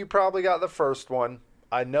thinking you probably got the first one.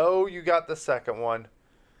 I know you got the second one.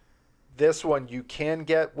 This one you can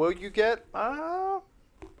get. Will you get? I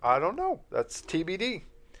don't know. That's TBD.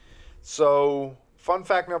 So, fun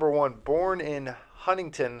fact number 1. Born in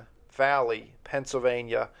Huntington Valley,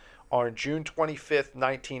 Pennsylvania on June 25th,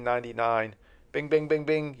 1999. Bing, bing, bing,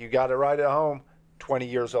 bing. You got it right at home. 20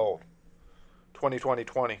 years old.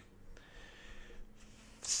 2020.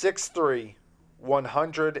 6'3",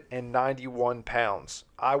 191 pounds.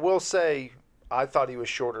 I will say I thought he was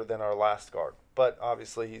shorter than our last guard, but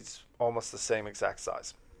obviously he's almost the same exact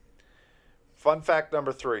size. Fun fact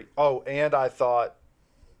number 3. Oh, and I thought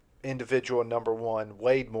individual number 1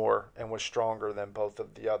 weighed more and was stronger than both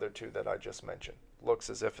of the other 2 that I just mentioned. Looks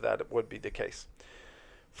as if that would be the case.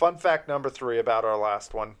 Fun fact number 3 about our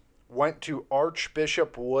last one. Went to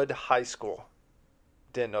Archbishop Wood High School.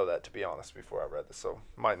 Didn't know that, to be honest, before I read this, so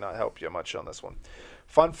might not help you much on this one.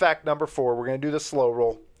 Fun fact number 4. We're going to do the slow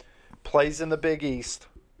roll. Plays in the Big East.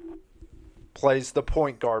 Plays the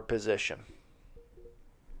point guard position.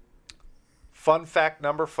 Fun fact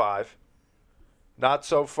number 5. Not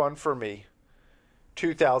so fun for me.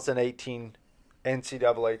 2018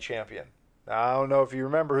 NCAA champion. Now, I don't know if you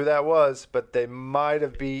remember who that was, but they might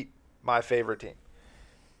have beat my favorite team.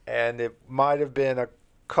 And it might have been a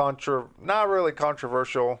not really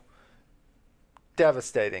controversial,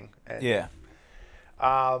 devastating. And, yeah.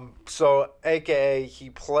 So, a.k.a. he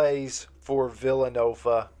plays for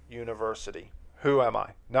Villanova University. Who am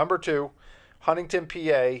I? Number 2, Huntington,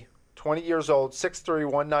 PA, 20 years old, 6'3",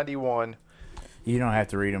 191. You don't have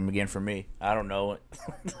to read them again for me. I don't know it.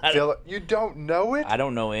 You don't know it? I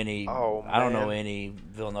don't know any. Oh, man. I don't know any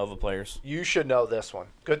Villanova players. You should know this one.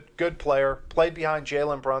 Good player. Played behind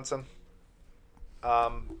Jalen Brunson.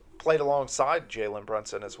 Played alongside Jalen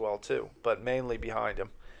Brunson as well, too, but mainly behind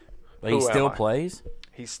him. But he still plays?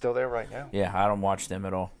 He's still there right now. Yeah, I don't watch them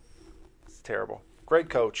at all. It's terrible. Great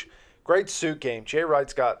coach. Great suit game. Jay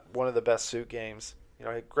Wright's got one of the best suit games. You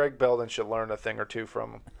know, Greg Belden should learn a thing or two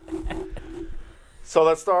from him. So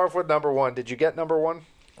let's start off with number 1. Did you get number 1?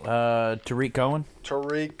 Tariq Cohen.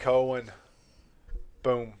 Tariq Cohen.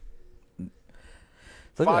 Boom.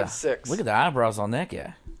 Look 5'6". Look at the eyebrows on that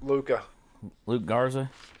guy. Luka. Luke Garza.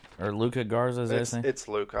 Or Luka Garza, is that his name? It's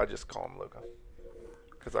Luke. I just call him Luka.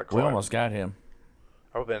 We almost got him.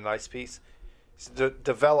 That would have been a nice piece. He's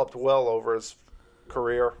developed well over his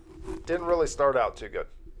career. Didn't really start out too good.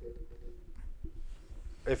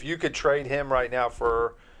 If you could trade him right now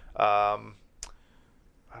for, I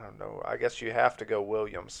don't know, I guess you have to go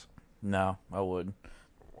Williams. No, I wouldn't.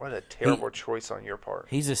 What a terrible choice on your part.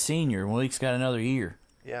 He's a senior. Malik's got another year.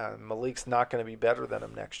 Yeah, Malik's not going to be better than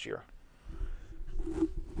him next year.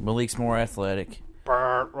 Malik's more athletic.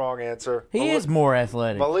 Wrong answer. He is more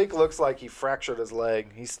athletic. Malik looks like he fractured his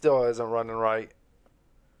leg. He still isn't running right.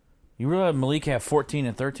 You realize Malik had 14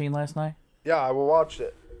 and 13 last night? Yeah, I watched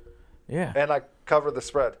it. Yeah. And I covered the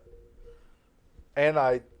spread. And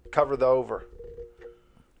I covered the over.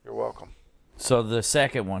 You're welcome. So the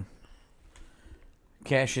second one,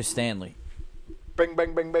 Cassius Stanley. Bing,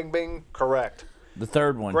 bing, bing, bing, bing. Correct. The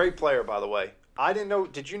third one. Great player, by the way. I didn't know.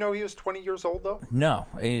 Did you know he was 20 years old, though? No,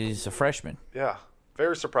 he's a freshman. Yeah.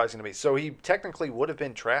 Very surprising to me. So he technically would have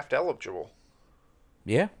been draft eligible.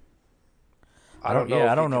 Yeah. I don't know if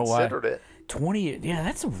I don't he know why. considered it. 20. Yeah,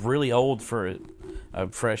 that's really old for a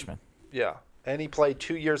freshman. Yeah. And he played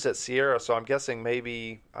 2 years at Sierra, so I'm guessing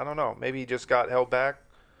maybe, I don't know, maybe he just got held back.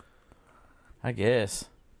 I guess.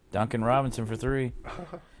 Duncan Robinson for 3.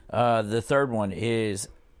 The third one is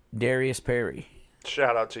Darius Perry.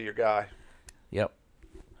 Shout out to your guy. Yep.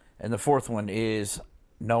 And the fourth one is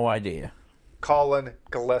no idea. Colin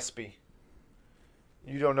Gillespie.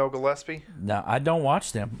 You don't know Gillespie? No, I don't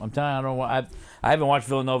watch them. I'm telling you, I haven't watched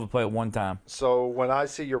Villanova play at one time. So when I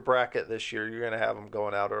see your bracket this year, you're going to have them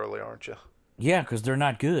going out early, aren't you? Yeah, because they're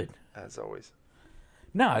not good. As always.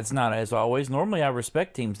 No, it's not as always. Normally I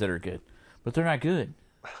respect teams that are good, but they're not good.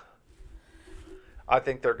 I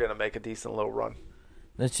think they're going to make a decent little run.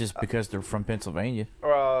 That's just because they're from Pennsylvania.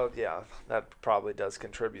 Yeah, that probably does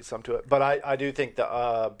contribute some to it. But I do think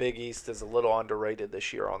the Big East is a little underrated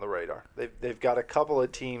this year on the radar. They've got a couple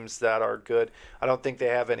of teams that are good. I don't think they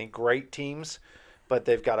have any great teams, but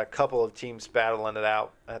they've got a couple of teams battling it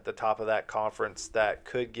out at the top of that conference that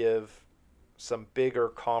could give some bigger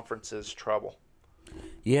conferences trouble.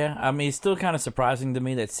 Yeah, I mean, it's still kind of surprising to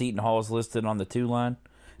me that Seton Hall is listed on the 2 line,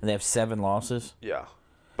 and they have 7 losses. Yeah.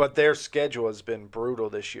 But their schedule has been brutal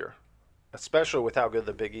this year, especially with how good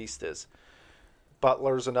the Big East is.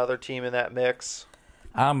 Butler's another team in that mix.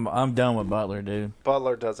 I'm done with Butler, dude.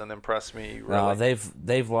 Butler doesn't impress me, really. No,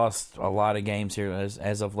 they've lost a lot of games here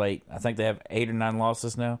as of late. I think they have 8 or 9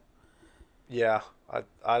 losses now. Yeah,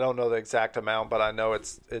 I don't know the exact amount, but I know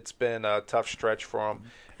it's been a tough stretch for them.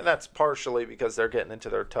 And that's partially because they're getting into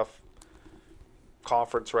their tough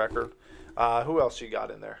conference record. Who else you got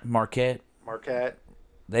in there? Marquette.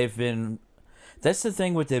 They've been. That's the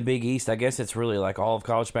thing with the Big East. I guess it's really like all of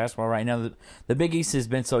college basketball right now. The Big East has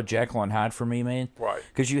been so Jekyll and Hyde for me, man. Right.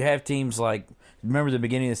 Because you have teams like, remember the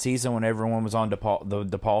beginning of the season when everyone was on the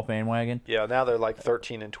DePaul bandwagon? Yeah, now they're like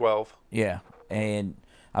 13 and 12. Yeah, and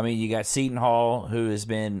I mean you got Seton Hall who has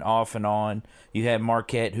been off and on. You have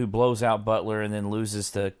Marquette who blows out Butler and then loses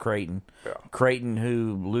to Creighton. Yeah. Creighton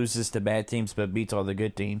who loses to bad teams but beats all the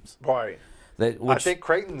good teams. Right. I think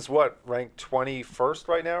Creighton's ranked 21st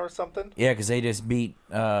right now or something? Yeah, because they just beat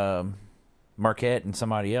Marquette and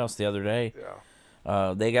somebody else the other day.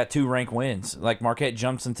 Yeah. They got 2 ranked wins. Like Marquette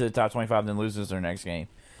jumps into the top 25 then loses their next game.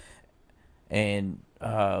 And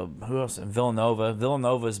who else? Villanova.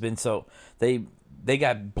 Villanova's been so they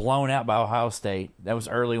got blown out by Ohio State. That was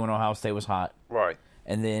early when Ohio State was hot. Right.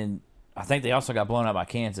 And then I think they also got blown out by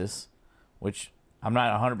Kansas, which I'm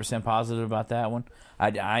not 100% positive about that one.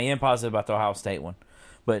 I am positive about the Ohio State one.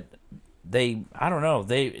 But I don't know.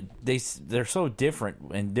 They're so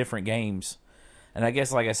different in different games. And I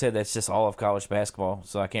guess, like I said, that's just all of college basketball.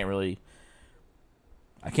 So I can't really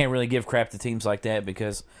give crap to teams like that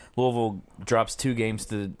because Louisville drops 2 games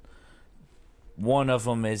to one of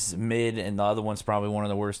them is mid and the other one's probably one of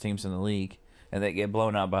the worst teams in the league, and they get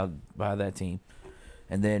blown out by that team,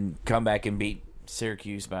 and then come back and beat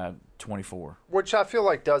Syracuse by 24. Which I feel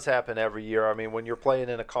like does happen every year. I mean, when you're playing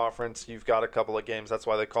in a conference, you've got a couple of games. That's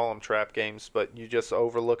why they call them trap games. But you just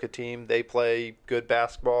overlook a team. They play good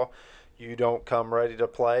basketball. You don't come ready to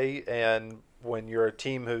play. And when you're a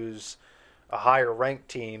team who's a higher-ranked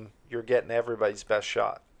team, you're getting everybody's best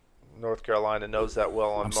shot. North Carolina knows that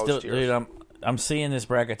well on most years. Dude, I'm seeing this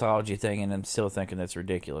bracketology thing, and I'm still thinking that's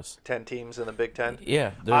ridiculous. 10 teams in the Big Ten?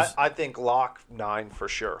 Yeah. I think lock 9 for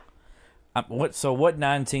sure. What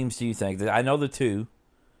 9 teams do you think? I know the 2.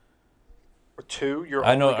 2?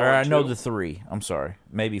 I know the 3. I'm sorry.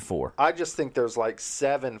 Maybe 4. I just think there's like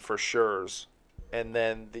 7 for sures, and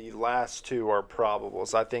then the last 2 are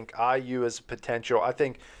probables. I think IU is potential. I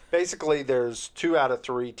think basically there's 2 out of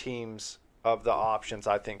 3 teams of the options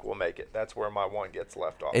I think will make it. That's where my one gets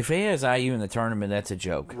left off. If he has IU in the tournament, that's a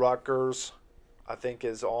joke. Rutgers, I think,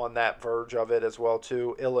 is on that verge of it as well,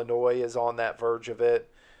 too. Illinois is on that verge of it.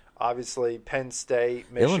 Obviously, Penn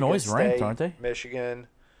State, Michigan Illinois is ranked, State, aren't they? Michigan.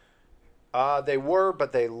 They were,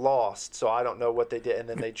 but they lost, so I don't know what they did. And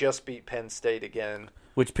then they just beat Penn State again.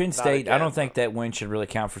 Which Penn State, I don't think that win should really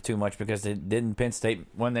count for too much because didn't Penn State,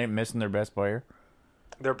 when they're missing their best player?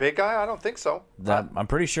 Their big guy? I don't think so. I'm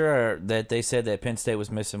pretty sure that they said that Penn State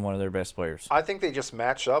was missing one of their best players. I think they just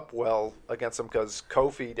matched up well against them because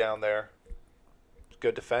Kofi down there,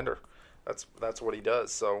 good defender. That's what he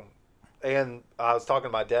does. So, and I was talking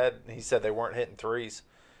to my dad, and he said they weren't hitting threes,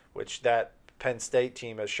 which that Penn State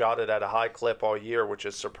team has shot it at a high clip all year, which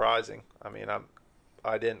is surprising. I mean,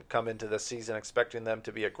 I didn't come into the season expecting them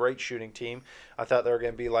to be a great shooting team. I thought they were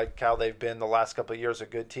going to be like how they've been the last couple of years, a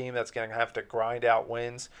good team that's going to have to grind out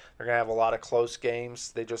wins. They're going to have a lot of close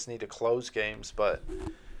games. They just need to close games, but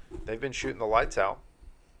they've been shooting the lights out.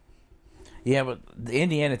 Yeah, but the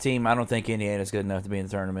Indiana team, I don't think Indiana's good enough to be in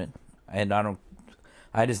the tournament. And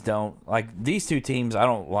I just don't. Like, these two teams, I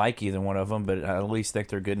don't like either one of them, but I at least think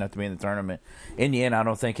they're good enough to be in the tournament. Indiana, I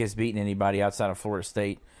don't think has beaten anybody outside of Florida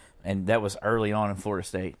State. And that was early on in Florida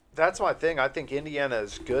State. That's my thing. I think Indiana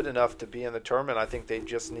is good enough to be in the tournament. I think they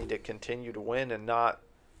just need to continue to win and not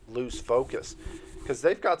lose focus because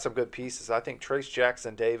they've got some good pieces. I think Trace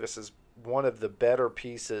Jackson Davis is one of the better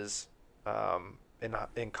pieces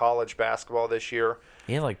in college basketball this year.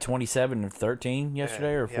 He had like 27 and 13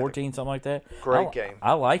 yesterday or 14, something like that. Great game.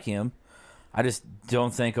 I like him. I just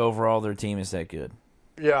don't think overall their team is that good.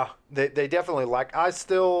 Yeah, they definitely like. I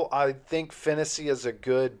think Finney is a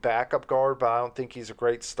good backup guard, but I don't think he's a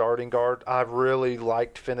great starting guard. I really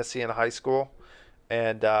liked Finney in high school,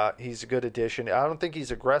 and he's a good addition. I don't think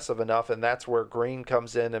he's aggressive enough, and that's where Green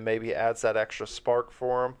comes in and maybe adds that extra spark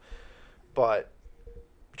for him. But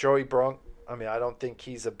Joey Brunk, I mean, I don't think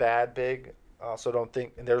he's a bad big. I also don't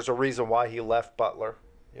think and there's a reason why he left Butler.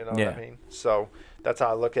 You know what I mean? So that's how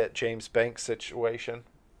I look at James Banks' situation.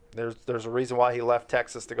 There's a reason why he left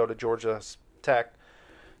Texas to go to Georgia Tech.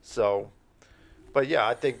 So, but yeah,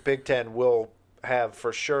 I think Big Ten will have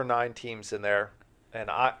for sure 9 teams in there,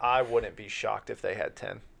 and I wouldn't be shocked if they had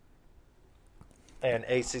 10. And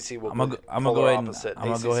ACC will. I'm gonna go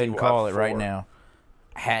ahead and call it right now.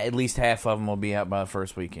 At least half of them will be out by the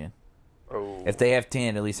first weekend. Oh. If they have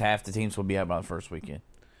 10, at least half the teams will be out by the first weekend.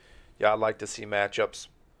 Yeah, I'd like to see matchups,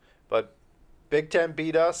 but Big Ten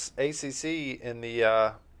beat us ACC in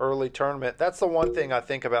the early tournament. That's the one thing I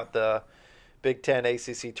think about the Big Ten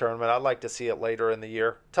ACC tournament. I'd like to see it later in the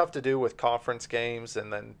year. Tough to do with conference games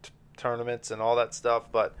and then tournaments and all that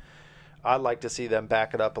stuff, but I'd like to see them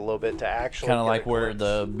back it up a little bit to actually kind of like where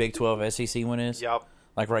the Big 12 SEC one is. Yep.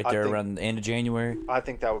 Like right there around the end of January. I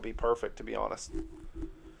think that would be perfect, to be honest.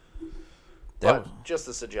 But just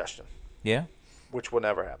a suggestion. Yeah. Which will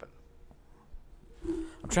never happen.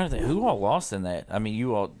 I'm trying to think who all lost in that. I mean,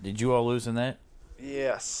 did you all lose in that?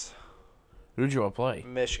 Yes. Who did you all play?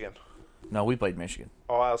 Michigan. No, we played Michigan.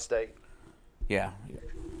 Ohio State. Yeah.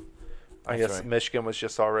 I guess right. Michigan was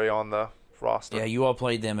just already on the roster. Yeah, you all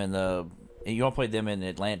played them in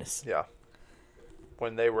Atlantis. Yeah.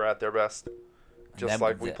 When they were at their best. Just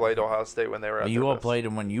like we played Ohio State when they were at their best. You all played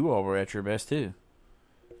them when you all were at your best too.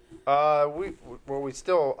 We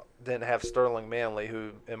still didn't have Sterling Manley,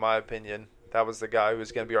 who, in my opinion, that was the guy who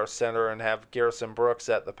was going to be our center, and have Garrison Brooks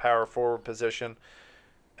at the power forward position,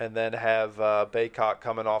 and then have Baycott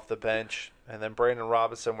coming off the bench, and then Brandon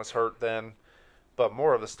Robinson was hurt then. But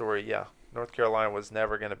more of the story, yeah, North Carolina was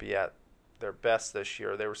never going to be at their best this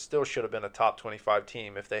year. They still should have been a top 25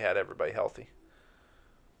 team if they had everybody healthy.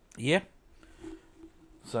 Yeah.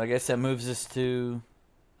 So I guess that moves us to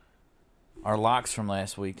our locks from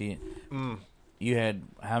last week. You had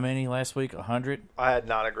how many last week? 100? I had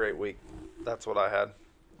not a great week. That's what I had.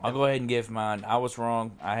 I'll go ahead and give mine. I was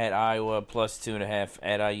wrong. I had Iowa plus 2.5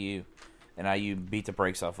 at IU, and IU beat the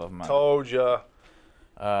brakes off of mine. Told ya.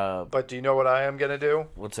 But do you know what I am going to do?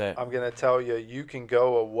 What's that? I'm going to tell you, you can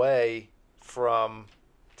go away from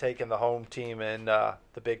taking the home team in the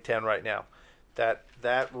Big Ten right now.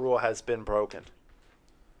 That rule has been broken.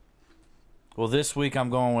 Well, this week I'm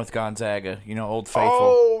going with Gonzaga. Old Faithful.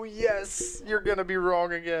 Oh, yes. You're going to be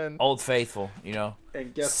wrong again. Old Faithful,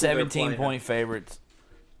 And guess 17-point favorites.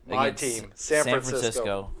 My team, San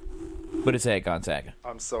Francisco. But it's at Gonzaga.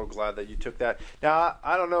 I'm so glad that you took that. Now,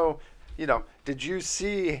 I don't know, did you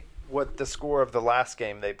see what the score of the last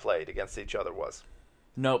game they played against each other was?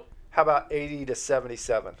 Nope. How about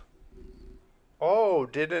 80-77? Oh,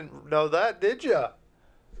 didn't know that, did you?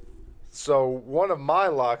 So one of my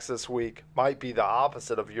locks this week might be the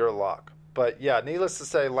opposite of your lock. But, yeah, needless to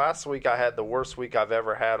say, last week I had the worst week I've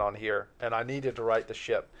ever had on here, and I needed to right the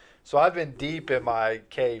ship. So I've been deep in my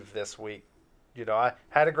cave this week. I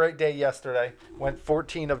had a great day yesterday, went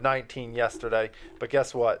 14 of 19 yesterday, but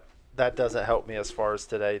guess what? That doesn't help me as far as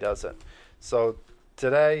today, does it? So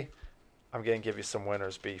today I'm going to give you some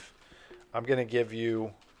winner's beef. I'm going to give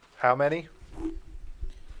you how many?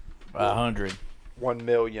 100. 1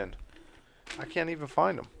 million. I can't even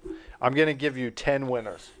find them. I'm going to give you 10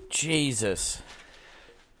 winners. Jesus.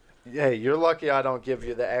 Hey, you're lucky I don't give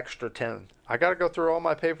you the extra 10. I got to go through all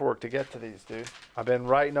my paperwork to get to these, dude. I've been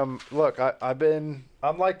writing them. Look,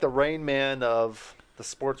 I'm like the Rain Man of the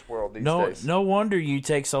sports world these days. No wonder you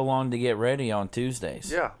take so long to get ready on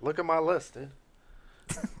Tuesdays. Yeah, look at my list, dude.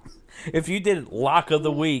 If you did lock of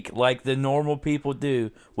the week like the normal people do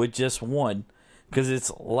with just one, because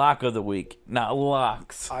it's lock of the week, not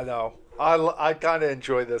locks. I know. I kind of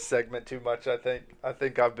enjoy this segment too much, I think. I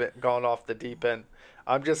think I've gone off the deep end.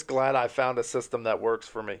 I'm just glad I found a system that works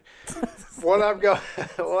for me. What I'm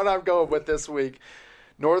going with this week,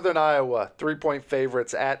 Northern Iowa, 3-point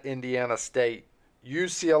favorites at Indiana State.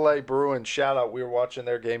 UCLA Bruins, shout out, we were watching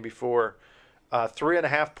their game before.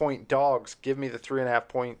 3.5-point dogs. Give me the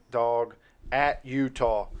 3.5-point dog at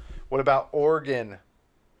Utah. What about Oregon?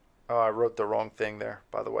 Oh, I wrote the wrong thing there,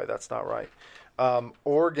 by the way. That's not right.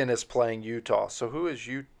 Oregon is playing Utah. So who is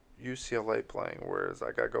UCLA playing? Where is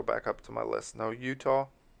I got to go back up to my list. No, Utah.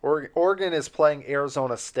 Oregon is playing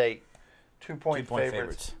Arizona State. 2-point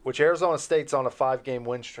favorites. Which Arizona State's on a 5-game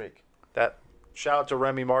win streak. Shout out to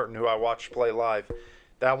Remy Martin, who I watched play live.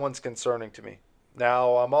 That one's concerning to me.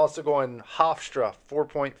 Now, I'm also going Hofstra,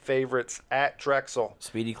 4-point favorites at Drexel.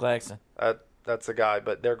 Speedy Claxton. That's a guy,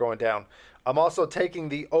 but they're going down. I'm also taking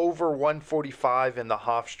the over 145 in the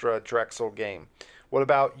Hofstra-Drexel game. What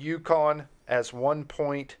about UConn as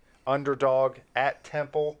 1-point underdog at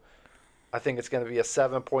Temple? I think it's going to be a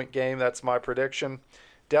 7-point game. That's my prediction.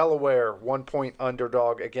 Delaware, 1-point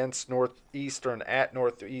underdog against Northeastern at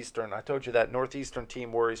Northeastern. I told you that Northeastern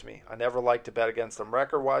team worries me. I never like to bet against them.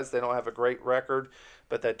 Record-wise, they don't have a great record,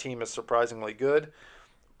 but that team is surprisingly good.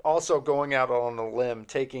 Also going out on a limb,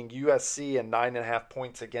 taking USC and 9.5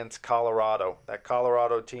 points against Colorado. That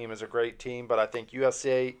Colorado team is a great team, but I think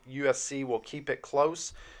USC will keep it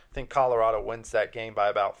close. I think Colorado wins that game by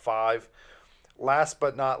about 5. Last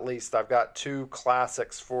but not least, I've got 2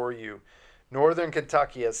 classics for you. Northern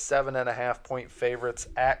Kentucky has 7.5-point favorites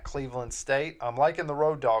at Cleveland State. I'm liking the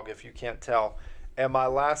road dog, if you can't tell. And my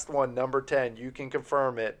last one, number 10, you can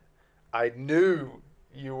confirm it. I knew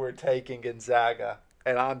you were taking Gonzaga,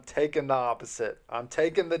 and I'm taking the opposite. I'm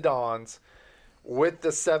taking the Dons with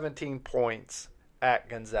the 17 points at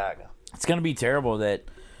Gonzaga. It's going to be terrible that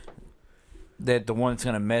the one that's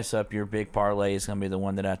going to mess up your big parlay is going to be the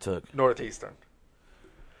one that I took. Northeastern.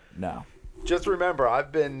 No. Just remember,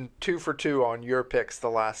 I've been 2 for 2 on your picks the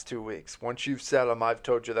last 2 weeks. Once you've said them, I've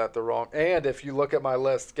told you that they're wrong. And if you look at my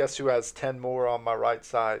list, guess who has 10 more on my right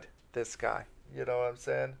side? This guy. You know what I'm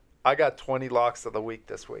saying? I got 20 locks of the week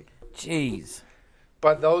this week. Jeez.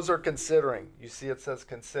 But those are considering. You see it says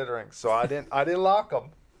considering. So I didn't lock them.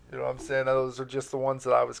 You know what I'm saying? Those are just the ones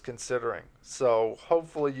that I was considering. So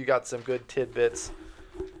hopefully you got some good tidbits.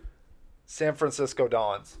 San Francisco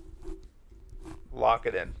Dons. Lock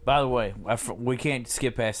it in. By the way, we can't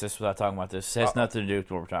skip past this without talking about this. It has nothing to do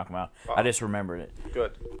with what we're talking about. I just remembered it.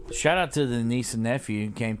 Good. Shout out to the niece and nephew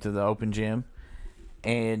who came to the open gym.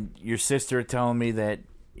 And your sister telling me that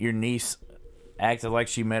your niece acted like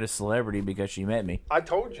she met a celebrity because she met me. I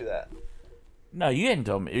told you that. No, you hadn't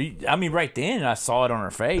told me. I mean, right then I saw it on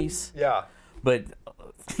her face. Yeah. But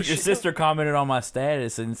your sister commented on my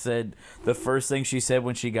status and said the first thing she said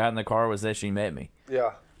when she got in the car was that she met me.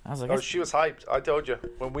 Yeah. I was like, oh, she was hyped. I told you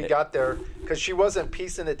when we got there because she wasn't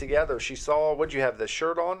piecing it together. She saw, what'd you have, the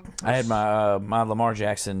shirt on? I had my my Lamar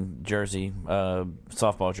Jackson jersey,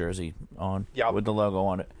 softball jersey on with the logo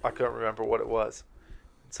on it. I couldn't remember what it was.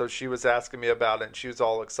 So she was asking me about it, and she was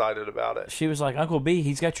all excited about it. She was like, Uncle B,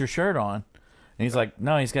 he's got your shirt on. And he's like,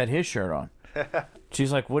 no, he's got his shirt on.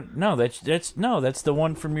 She's like, what? No, that's the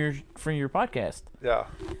one from your podcast. Yeah.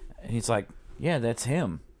 And he's like, yeah, that's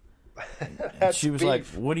him. That's she was beef. like,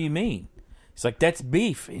 what do you mean? He's like, that's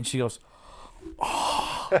beef. And she goes,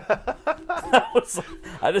 oh.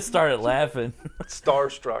 I just started laughing.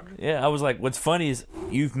 Starstruck. Yeah, I was like, what's funny is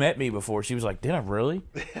you've met me before. She was like, did I really?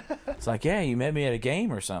 It's like, yeah, you met me at a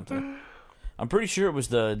game or something. I'm pretty sure it was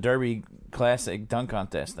the Derby Classic dunk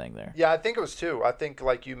contest thing there. Yeah, I think it was 2. I think,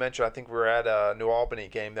 like you mentioned, I think we were at a New Albany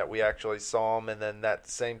game that we actually saw him, and then that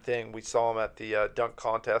same thing, we saw him at the dunk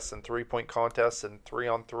contest and 3-point contest and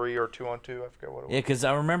 3-on-3 or 2-on-2. I forget what it was. Yeah, because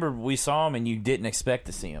I remember we saw him and you didn't expect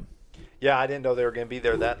to see him. Yeah, I didn't know they were going to be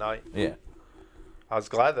there that night. Yeah. I was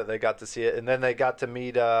glad that they got to see it. And then they got to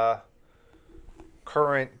meet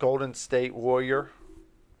current Golden State Warrior,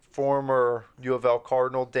 former U of L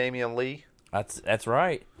Cardinal, Damian Lee. That's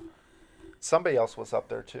right. Somebody else was up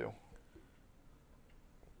there, too.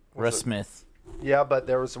 Russ Smith. Yeah, but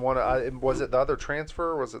there was one. Was it the other transfer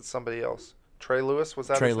or was it somebody else? Trey Lewis? Was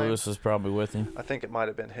that Trey his name? Lewis was probably with him. I think it might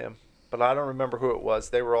have been him. but I don't remember who it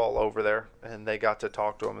was. They were all over there, and they got to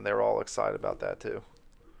talk to him, and they were all excited about that too.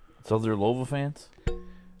 So they're Louisville fans?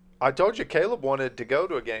 I told you Caleb wanted to go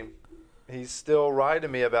to a game. He's still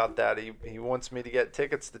writing me about that. He wants me to get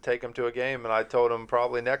tickets to take him to a game, and I told him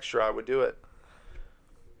probably next year I would do it.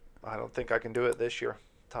 I don't think I can do it this year,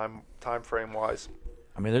 time frame wise.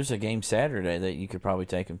 I mean, there's a game Saturday that you could probably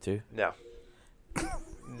take him to. No.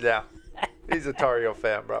 No. He's a Tar Heel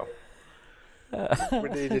fan, bro. We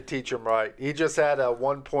need to teach him right. He just had a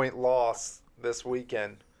 1-point loss this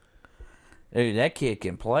weekend. Dude, that kid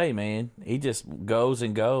can play, man. He just goes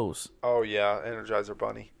and goes. Oh, yeah, Energizer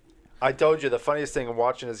Bunny. I told you the funniest thing in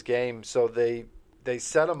watching his game, so they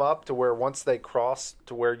set him up to where once they cross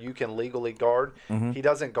to where you can legally guard, he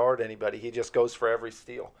doesn't guard anybody. He just goes for every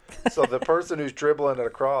steal. So the person who's dribbling it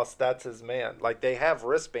across, that's his man. Like, they have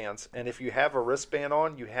wristbands, and if you have a wristband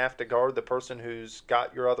on, you have to guard the person who's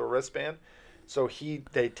got your other wristband. So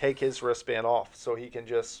they take his wristband off so he can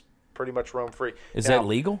just pretty much roam free. Is that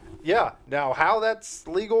legal? Yeah. Now, how that's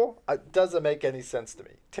legal doesn't make any sense to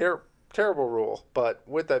me. Terrible rule. But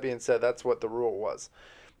with that being said, that's what the rule was.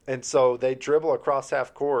 And so they dribble across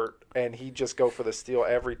half court, and he just go for the steal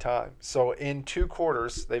every time. So in 2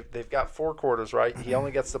 quarters, they've got 4 quarters, right? He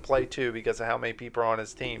only gets to play 2 because of how many people are on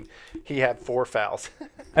his team. He had 4 fouls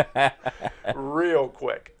real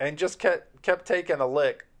quick and just kept taking a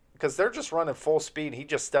lick because they're just running full speed. He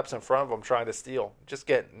just steps in front of them trying to steal, just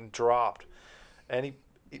getting dropped. And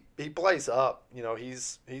he plays up. You know,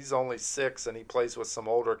 he's only 6, and he plays with some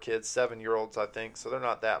older kids, 7-year-olds, I think. So they're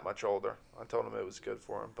not that much older. I told him it was good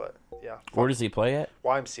for him, but yeah. Where does he play at?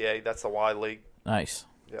 YMCA. That's the Y League. Nice.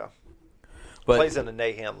 Yeah. But Plays in the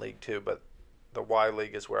Nahan League too, but the Y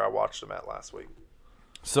League is where I watched him at last week.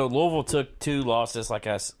 so Louisville took 2 losses, like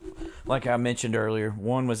I mentioned earlier.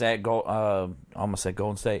 One was at almost at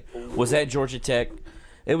Golden State. Was at Georgia Tech.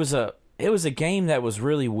 It was a game that was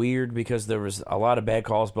really weird because there was a lot of bad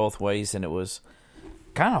calls both ways, and it was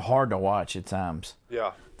kind of hard to watch at times.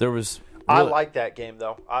 Yeah. There was. I like that game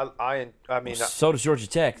though. I mean. So does Georgia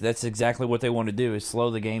Tech. That's exactly what they want to do: is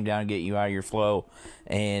slow the game down, get you out of your flow,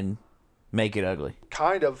 and make it ugly.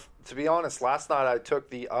 Kind of. To be honest, last night I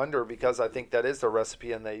took the under because I think that is the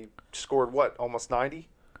recipe, and they scored almost 90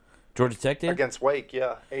 Georgia Tech did against Wake.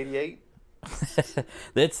 Yeah, 88.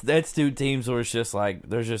 That's 2 teams where it's just like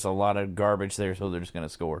there's just a lot of garbage there, so they're just going to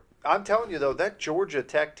score. I'm telling you though, that Georgia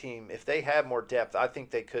Tech team, if they had more depth, I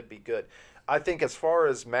think they could be good. I think as far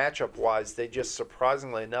as matchup wise, they just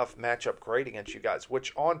surprisingly enough match up great against you guys,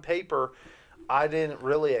 which on paper I didn't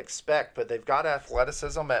really expect, but they've got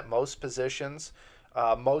athleticism at most positions.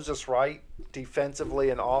 Moses Wright,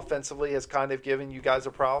 defensively and offensively, has kind of given you guys a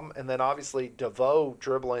problem. And then obviously DeVoe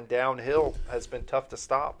dribbling downhill has been tough to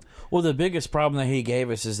stop. Well, the biggest problem that he gave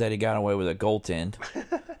us is that he got away with a goaltend.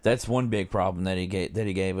 That's one big problem that he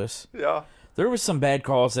gave us. Yeah. There was some bad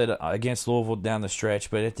calls against Louisville down the stretch,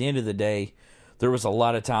 but at the end of the day, there was a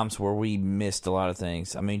lot of times where we missed a lot of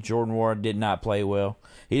things. I mean, Jordan Ward did not play well.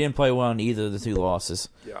 He didn't play well in either of the 2 losses.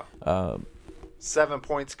 Yeah. 7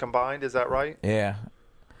 points combined, is that right? Yeah.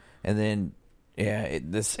 And then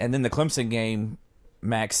and then the Clemson game,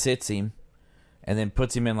 Max sits him and then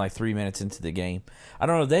puts him in like 3 minutes into the game. I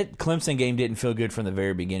don't know, that Clemson game didn't feel good from the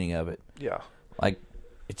very beginning of it. Yeah. Like,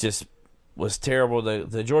 it just was terrible.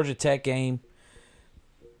 The Georgia Tech game,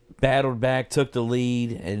 battled back, took the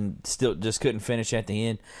lead, and still just couldn't finish at the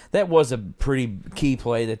end. That was a pretty key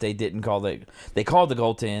play that they didn't call. They called the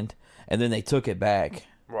goaltend, and then they took it back.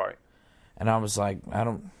 Right. And I was like,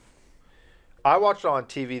 I watched it on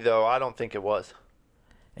TV, though. I don't think it was.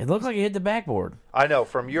 It looked like it hit the backboard. I know.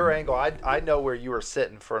 From your angle, I know where you were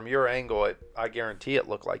sitting. From your angle, I guarantee it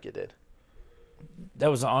looked like it did. I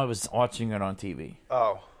was watching it on TV.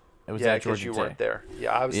 Oh. It was yeah, at Georgia because you Tech. weren't there.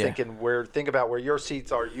 Yeah, I was thinking think about where your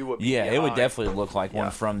seats are. You would be Yeah, behind. it would definitely look like one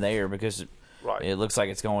from there because right. It looks like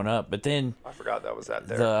it's going up. But then I forgot that was that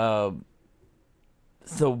there.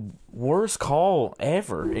 The worst call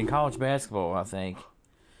ever in college basketball, I think.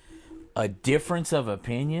 A difference of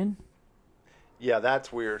opinion. Yeah,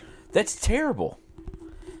 that's weird. That's terrible.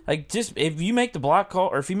 Like, just if you make the block call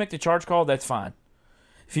or if you make the charge call, that's fine.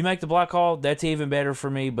 If you make the block call, that's even better for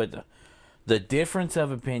me. But the difference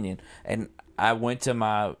of opinion, and I went to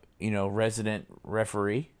my resident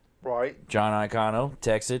referee, right, John Icono,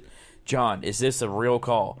 texted, John, is this a real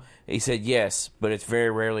call? He said yes, but it's very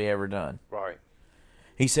rarely ever done. Right.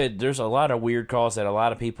 He said there's a lot of weird calls that a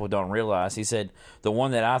lot of people don't realize. He said the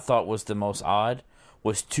one that I thought was the most odd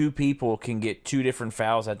was 2 people can get 2 different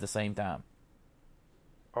fouls at the same time.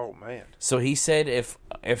 Oh, man. So he said if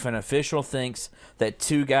an official thinks that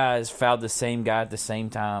 2 guys fouled the same guy at the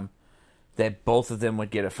same time, that both of them would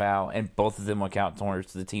get a foul and both of them would count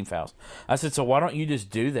towards the team fouls. I said, so why don't you just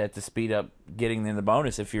do that to speed up getting them the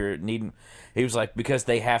bonus if you're needing? He was like, because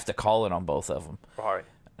they have to call it on both of them. Right.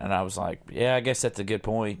 And I was like, yeah, I guess that's a good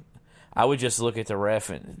point. I would just look at the ref,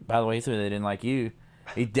 and by the way, he threw that in like you.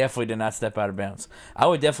 He definitely did not step out of bounds. I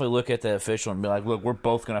would definitely look at the official and be like, look, we're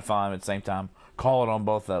both going to foul him at the same time. Call it on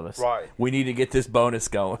both of us. Right. We need to get this bonus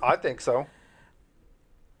going. I think so.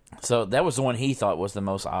 So that was the one he thought was the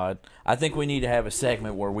most odd. I think we need to have a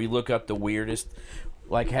segment where we look up the weirdest,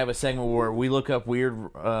 like have a segment where we look up weird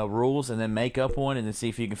rules and then make up one and then see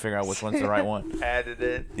if you can figure out which one's the right one. Added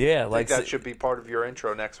it. Yeah, I think that should be part of your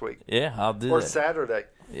intro next week. Yeah, I'll do or that. Or Saturday.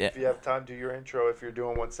 Yeah. If you have time, do your intro if you're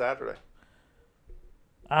doing one Saturday.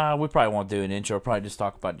 We probably won't do an intro. Probably just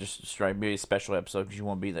talk about just straight, be a special episode because you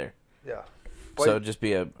won't be there. Yeah. So just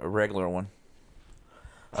be a regular one.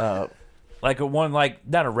 Like a one, like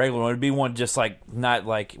not a regular one. It'd be one just like not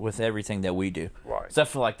like with everything that we do. Right. So I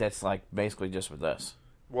feel like that's like basically just with us.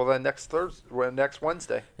 Well, then next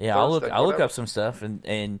Wednesday. Yeah, Thursday, I'll look up some stuff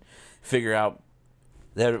and figure out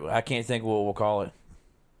that I can't think what we'll call it.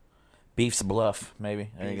 Beef's Bluff, maybe.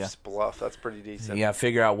 There Beef's you go. Bluff. That's pretty decent. Yeah,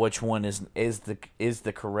 figure out which one is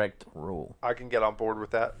the correct rule. I can get on board with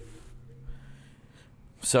that.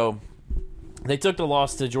 So they took the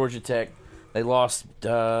loss to Georgia Tech. They lost,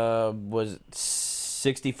 was it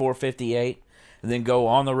 64-58, and then go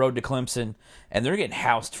on the road to Clemson, and they're getting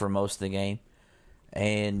housed for most of the game,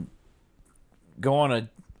 and go on a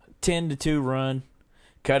 10-2 run,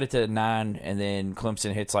 cut it to 9, and then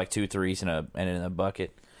Clemson hits like 2 threes in a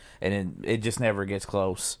bucket, and then it just never gets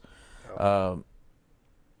close.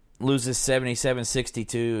 Loses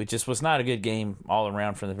 77-62. It just was not a good game all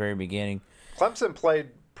around from the very beginning. Clemson played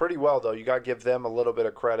pretty well, though. You got to give them a little bit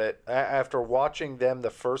of credit. After watching them the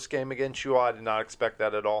first game against you, I did not expect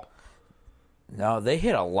that at all. No, they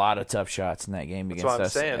hit a lot of tough shots in that game against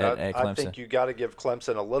us. That's what I'm saying. At Clemson. I think you got to give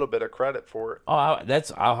Clemson a little bit of credit for it. Oh,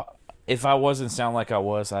 if I wasn't sound like I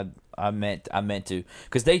was, I meant to,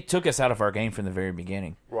 because they took us out of our game from the very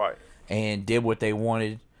beginning, right? And did what they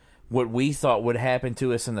wanted, what we thought would happen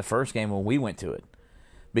to us in the first game when we went to it,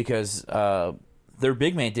 because their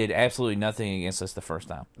big man did absolutely nothing against us the first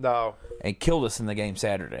time. No. And killed us in the game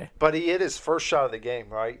Saturday. But he hit his first shot of the game,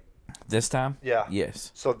 right? This time? Yeah.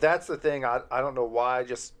 Yes. So that's the thing. I don't know why. I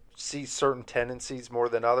just see certain tendencies more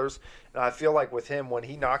than others. And I feel like with him, when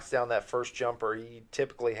he knocks down that first jumper, he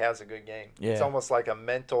typically has a good game. Yeah. It's almost like a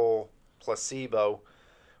mental placebo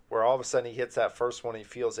where all of a sudden he hits that first one, he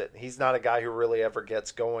feels it. He's not a guy who really ever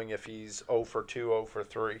gets going if he's 0 for 2, 0 for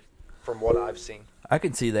 3, from what I've seen. I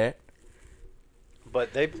can see that.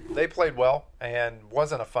 But they played well, and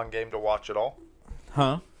wasn't a fun game to watch at all.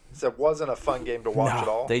 Huh? So it wasn't a fun game to watch at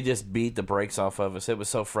all. They just beat the brakes off of us. It was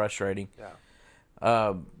so frustrating.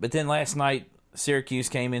 Yeah. But then last night, Syracuse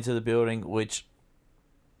came into the building, which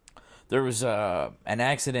there was an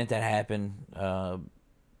accident that happened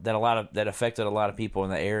that affected a lot of people in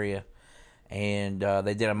the area, and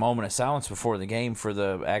they did a moment of silence before the game for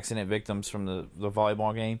the accident victims from the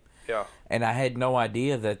volleyball game. Yeah. And I had no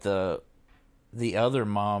idea that the other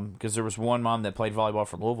mom, because there was one mom that played volleyball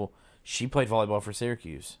for Louisville, she played volleyball for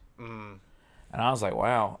Syracuse. Mm. And I was like,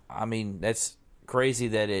 wow. I mean, that's crazy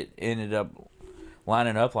that it ended up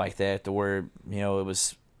lining up like that, to where, it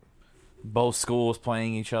was both schools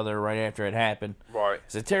playing each other right after it happened. Right.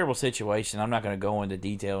 It's a terrible situation. I'm not going to go into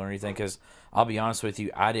detail or anything, because I'll be honest with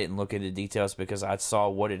you, I didn't look into details because I saw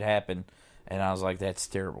what had happened, and I was like, that's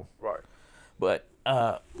terrible. Right. But,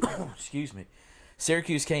 excuse me.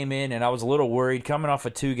 Syracuse came in, and I was a little worried coming off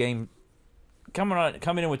a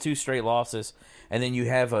coming in with 2 straight losses, and then you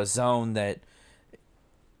have a zone that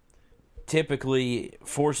typically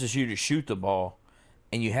forces you to shoot the ball,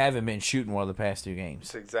 and you haven't been shooting well the past 2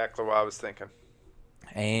 games. That's exactly what I was thinking.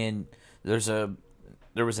 And there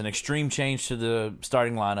was an extreme change to the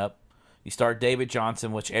starting lineup. You start David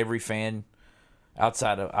Johnson, which every fan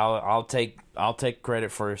outside of I'll take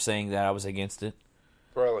credit for saying that I was against it.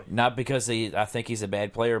 Really? Not because I think he's a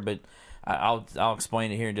bad player, but I'll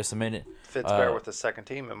explain it here in just a minute. Fits better with the second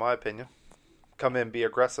team, in my opinion. Come in, be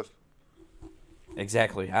aggressive.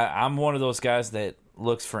 Exactly. I'm one of those guys that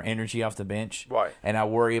looks for energy off the bench. Right. And I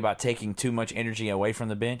worry about taking too much energy away from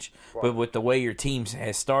the bench. Right. But with the way your team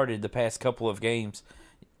has started the past couple of games,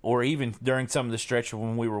 or even during some of the stretch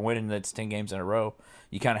when we were winning that's 10 games in a row,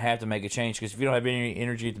 you kind of have to make a change, because if you don't have any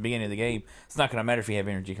energy at the beginning of the game, it's not going to matter if you have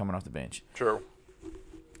energy coming off the bench. True.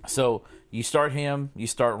 So you start him, you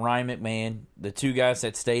start Ryan McMahon. The two guys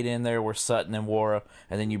that stayed in there were Sutton and Wara,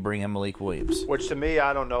 and then you bring in Malik Williams. Which to me,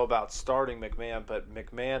 I don't know about starting McMahon, but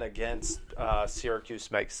McMahon against Syracuse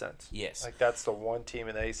makes sense. Yes. Like that's the one team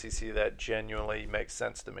in the ACC that genuinely makes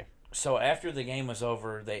sense to me. So after the game was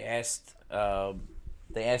over, they asked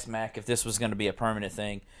Mac if this was going to be a permanent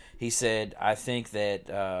thing. He said, "I think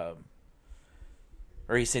that."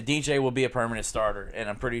 Or he said DJ will be a permanent starter, and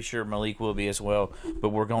I'm pretty sure Malik will be as well. But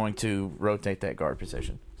we're going to rotate that guard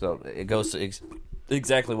position, so it goes to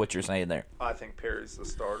exactly what you're saying there. I think Perry's the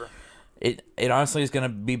starter. It honestly is going to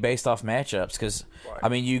be based off matchups because I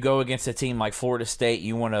mean you go against a team like Florida State,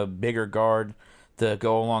 you want a bigger guard to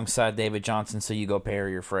go alongside David Johnson, so you go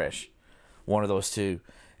Perry or Fresh, one of those two,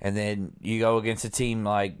 and then you go against a team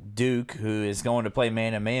like Duke who is going to play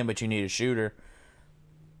man to man, but you need a shooter.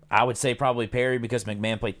 I would say probably Perry because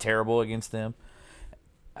McMahon played terrible against them.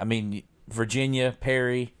 I mean, Virginia,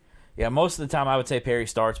 Perry. Yeah, most of the time I would say Perry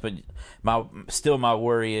starts, but my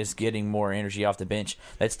worry is getting more energy off the bench.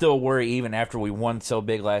 That's still a worry even after we won so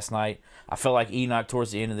big last night. I felt like Enoch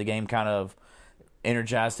towards the end of the game kind of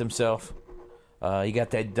energized himself. He got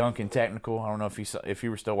that dunk and technical. I don't know if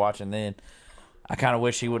you were still watching then. I kind of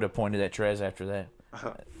wish he would have pointed at Trez after that.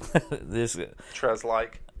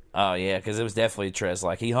 Trez-like. Oh, yeah, because it was definitely Trez.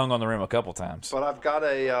 Like, he hung on the rim a couple times. But I've got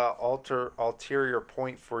a ulterior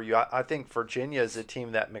point for you. I think Virginia is a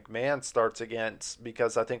team that McMahon starts against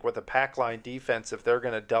because I think with a pack line defense, if they're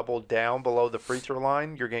going to double down below the free throw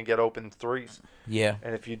line, you're going to get open threes. Yeah.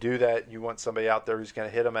 And if you do that, you want somebody out there who's going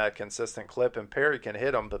to hit them at a consistent clip. And Perry can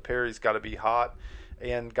hit them, but Perry's got to be hot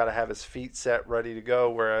and got to have his feet set, ready to go,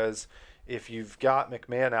 whereas if you've got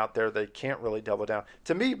McMahon out there, they can't really double down.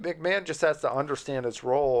 To me, McMahon just has to understand his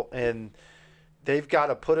role, and they've got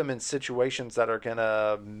to put him in situations that are going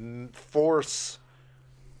to force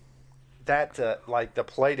that the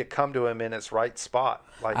play to come to him in its right spot.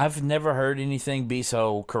 Like I've never heard anything be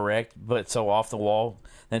so correct, but so off the wall.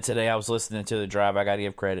 Then today I was listening to The Drive. I got to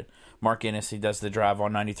give credit. Mark Ennis, he does The Drive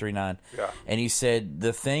on 93.9. Yeah. And he said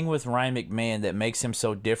the thing with Ryan McMahon that makes him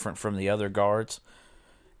so different from the other guards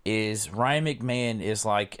is Ryan McMahon is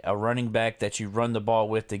like a running back that you run the ball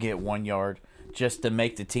with to get 1 yard just to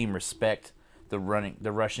make the team respect the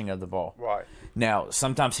rushing of the ball. Right. Now,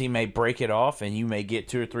 sometimes he may break it off and you may get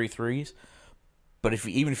 2 or 3 threes, but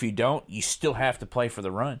even if you don't, you still have to play for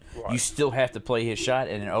the run. Right. You still have to play his shot,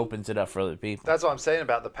 and it opens it up for other people. That's what I'm saying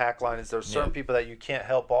about the pack line is there's certain people that you can't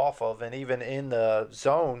help off of, and even in the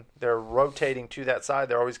zone, they're rotating to that side.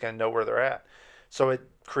 They're always going to know where they're at. So it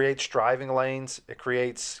creates driving lanes. It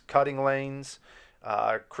creates cutting lanes.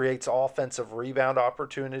 Creates offensive rebound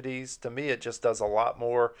opportunities. To me, it just does a lot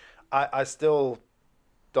more. I still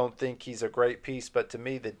don't think he's a great piece, but to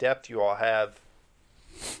me, the depth you all have,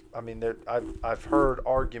 I mean, I've heard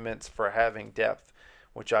arguments for having depth,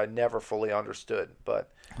 which I never fully understood.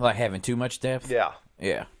 But like having too much depth? Yeah.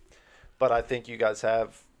 Yeah. But I think you guys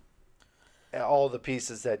have all the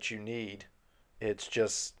pieces that you need. It's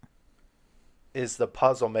just, is the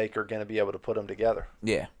puzzle maker going to be able to put them together?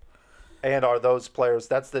 Yeah. And are those players,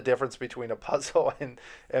 that's the difference between a puzzle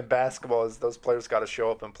and basketball, is those players got to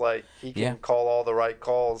show up and play. He can call all the right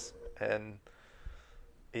calls, and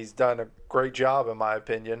he's done a great job in my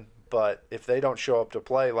opinion. But if they don't show up to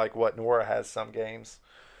play, like what Nora has some games,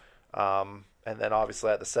 and then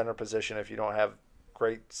obviously at the center position, if you don't have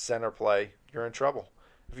great center play, you're in trouble.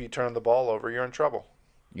 If you turn the ball over, you're in trouble.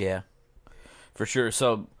 Yeah, for sure.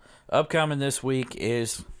 So upcoming this week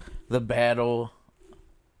is the Battle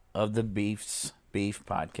of the Beef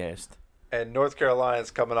podcast. And North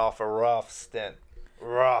Carolina's coming off a rough stint.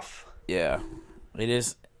 Rough. Yeah, it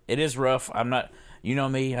is. It is rough. I'm not. You know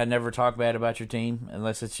me. I never talk bad about your team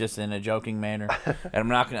unless it's just in a joking manner.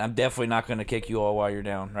 And I'm definitely not going to kick you all while you're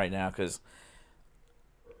down right now because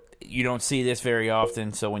you don't see this very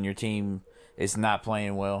often. So when your team is not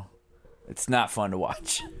playing well, it's not fun to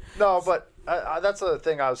watch. No, but that's the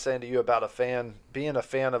thing I was saying to you about being a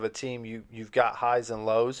fan of a team. You've got highs and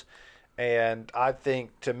lows. And I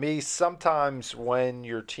think, to me, sometimes when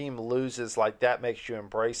your team loses like that makes you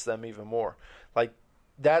embrace them even more. Like,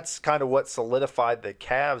 that's kind of what solidified the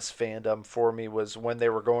Cavs fandom for me, was when they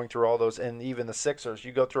were going through all those, and even the Sixers,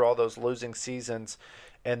 you go through all those losing seasons,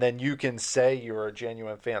 and then you can say you're a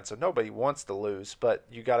genuine fan. So nobody wants to lose, but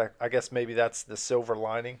you got to, I guess maybe that's the silver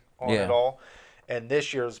lining on it all. And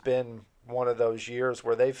this year's been one of those years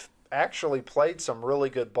where they've actually played some really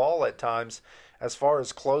good ball at times. As far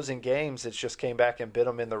as closing games, it just came back and bit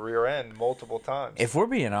them in the rear end multiple times. If we're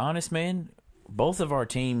being honest, man, both of our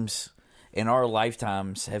teams in our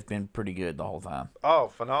lifetimes have been pretty good the whole time. Oh,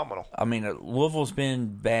 phenomenal. I mean, Louisville's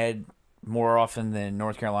been bad more often than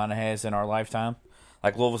North Carolina has in our lifetime.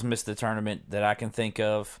 Like, Louisville's missed the tournament that I can think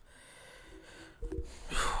of.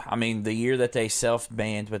 I mean, the year that they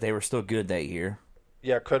self-banned, but they were still good that year.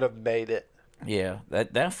 Yeah, could have made it. Yeah,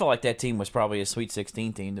 that I felt like that team was probably a Sweet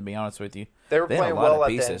 16 team, to be honest with you. They were had a playing lot well of at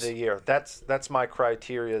the end of pieces. the year. That's my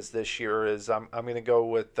criteria this year. Is I'm going to go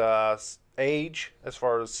with age as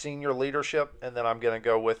far as senior leadership, and then I'm going to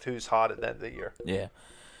go with who's hot at the end of the year. Yeah.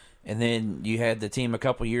 And then you had the team a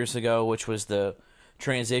couple years ago, which was the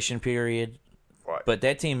transition period. Right. But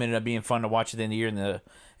that team ended up being fun to watch at the end of the year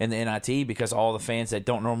in the NIT because all the fans that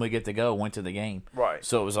don't normally get to go went to the game. Right.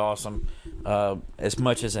 So it was awesome. As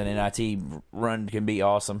much as an NIT run can be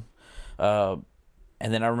awesome. And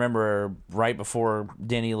then I remember right before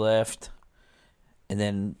Denny left, and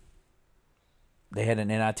then they had an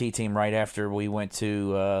NIT team right after we went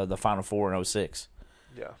to the Final Four in 06.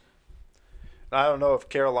 Yeah. I don't know if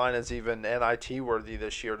Carolina's even NIT worthy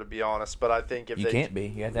this year, to be honest. But I think if You can't be.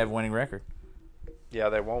 You have to have a winning record. Yeah,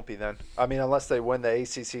 they won't be then. I mean, unless they win the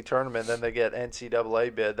ACC tournament, then they get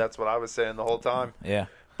NCAA bid. That's what I was saying the whole time. Yeah.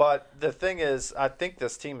 But the thing is, I think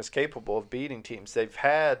this team is capable of beating teams. They've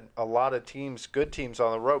had a lot of teams, good teams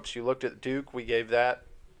on the ropes. You looked at Duke. We gave that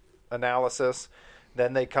analysis.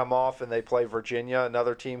 Then they come off and they play Virginia,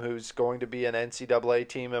 another team who's going to be an NCAA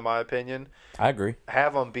team, in my opinion. I agree.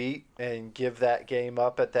 Have them beat and give that game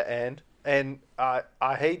up at the end. And I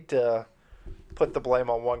hate to put the blame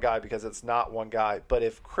on one guy because it's not one guy. But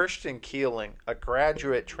if Christian Keeling, a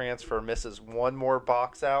graduate transfer, misses one more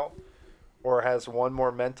box out or has one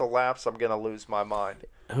more mental lapse, I'm going to lose my mind.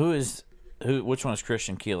 Which one is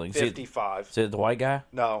Christian Keeling? 55. Is it the white guy?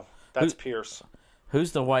 No, that's Pierce.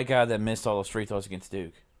 Who's the white guy that missed all those free throws against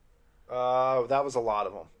Duke? That was a lot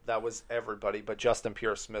of them. That was everybody, but Justin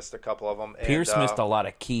Pierce missed a couple of them. Pierce missed a lot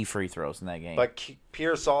of key free throws in that game. But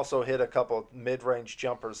Pierce also hit a couple of mid-range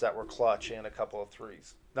jumpers that were clutch and a couple of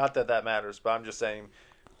threes. Not that that matters, but I'm just saying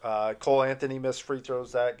Cole Anthony missed free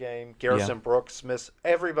throws that game. Garrison Brooks missed.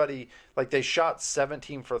 Everybody, like, they shot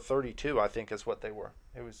 17 for 32, I think is what they were.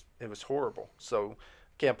 It was horrible. So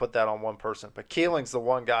can't put that on one person. But Keeling's the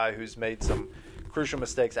one guy who's made some crucial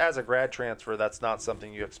mistakes. As a grad transfer, that's not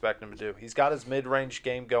something you expect him to do. He's got his mid-range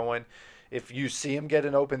game going. If you see him get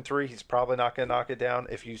an open three, he's probably not going to knock it down.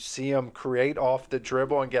 If you see him create off the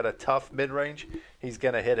dribble and get a tough mid-range, he's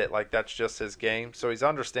going to hit it. Like, that's just his game. So he's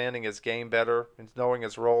understanding his game better and knowing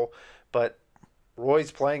his role. But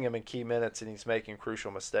Roy's playing him in key minutes, and he's making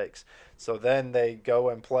crucial mistakes. So then they go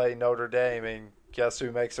and play Notre Dame, and guess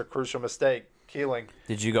who makes a crucial mistake? Keeling.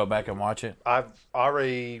 Did you go back and watch it? I've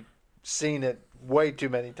already seen it way too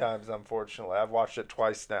many times, unfortunately. I've watched it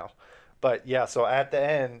twice now. But, yeah, so at the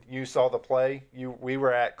end, you saw the play. We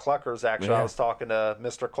were at Clucker's, actually. Yeah. I was talking to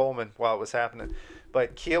Mr. Coleman while it was happening.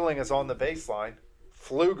 But Keeling is on the baseline.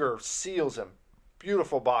 Pfluger seals him.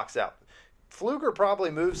 Beautiful box out. Pfluger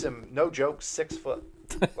probably moves him, no joke, 6 foot.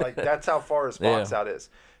 Like, that's how far his box out is.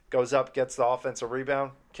 Goes up, gets the offensive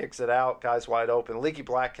rebound, kicks it out, guy's wide open. Leaky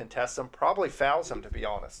Black contests him, probably fouls him, to be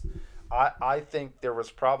honest. I think there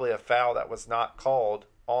was probably a foul that was not called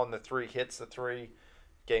on the three, hits the three,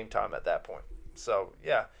 game time at that point. So,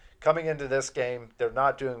 yeah, coming into this game, they're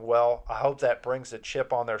not doing well. I hope that brings a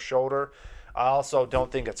chip on their shoulder. I also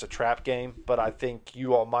don't think it's a trap game, but I think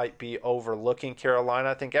you all might be overlooking Carolina.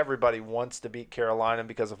 I think everybody wants to beat Carolina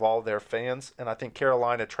because of all their fans, and I think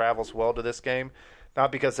Carolina travels well to this game.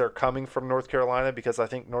 Not because they're coming from North Carolina, because I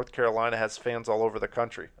think North Carolina has fans all over the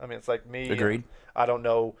country. I mean, it's like me. Agreed. I don't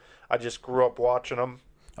know. I just grew up watching them.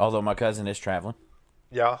 Although my cousin is traveling.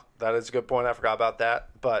 Yeah, that is a good point. I forgot about that.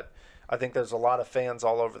 But I think there's a lot of fans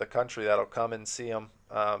all over the country that'll come and see them,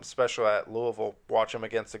 especially at Louisville, watch them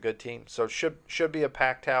against a good team. So it should be a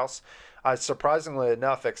packed house. I, surprisingly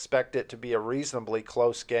enough, expect it to be a reasonably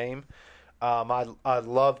close game. I'd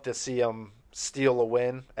love to see them steal a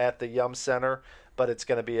win at the Yum Center, but it's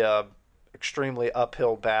going to be a extremely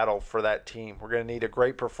uphill battle for that team. We're going to need a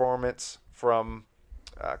great performance from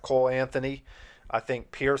Cole Anthony. I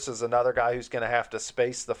think Pierce is another guy who's going to have to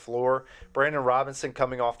space the floor. Brandon Robinson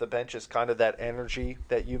coming off the bench is kind of that energy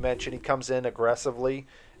that you mentioned. He comes in aggressively,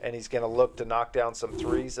 and he's going to look to knock down some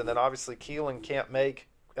threes. And then obviously Keeling can't make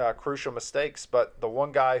crucial mistakes, but the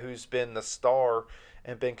one guy who's been the star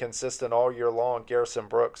and been consistent all year long, Garrison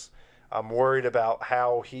Brooks, I'm worried about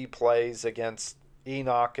how he plays against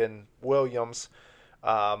Enoch and Williams.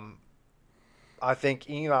 I think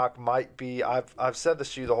Enoch might be. I've said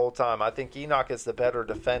this to you the whole time. I think Enoch is the better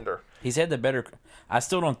defender. He's had the better. I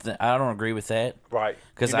still don't. I don't agree with that. Right.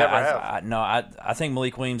 Because You never have. I think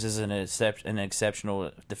Malik Williams is an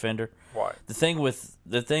exceptional defender. Right. The thing with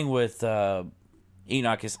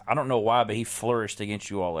Enoch is, I don't know why, but he flourished against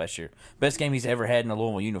you all last year. Best game he's ever had in a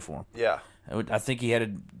Louisville uniform. Yeah. I think he had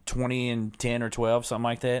a 20 and 10 or 12, something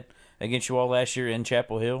like that, against you all last year in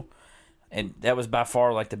Chapel Hill. And that was by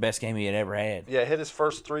far like the best game he had ever had. Yeah, hit his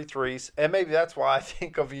first 3 threes. And maybe that's why I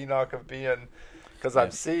think of Enoch of being, because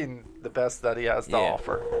I've seen the best that he has to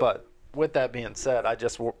offer. But with that being said,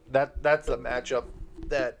 that's the matchup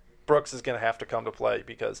that Brooks is going to have to come to play,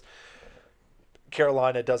 because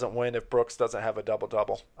Carolina doesn't win if Brooks doesn't have a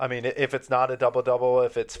double-double. I mean, if it's not a double-double,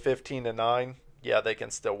 if it's 15-9, yeah, they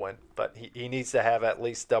can still win. But he needs to have at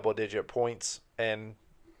least double-digit points and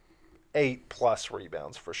 8+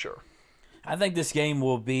 rebounds for sure. I think this game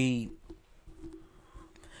will be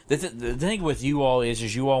the thing with you all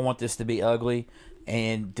is you all want this to be ugly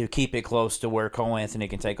and to keep it close to where Cole Anthony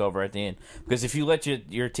can take over at the end. Because if you let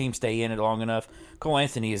your team stay in it long enough, Cole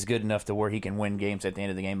Anthony is good enough to where he can win games at the end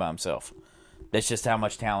of the game by himself. That's just how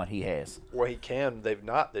much talent he has. Well, he can. They've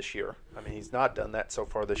not this year. I mean, he's not done that so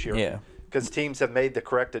far this year. Yeah. Because teams have made the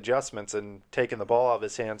correct adjustments and taken the ball out of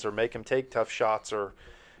his hands or make him take tough shots, or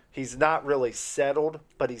he's not really settled,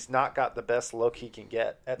 but he's not got the best look he can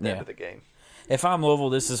get at the end of the game. If I'm Louisville,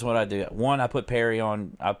 this is what I do. One, I put Perry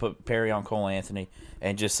on Cole Anthony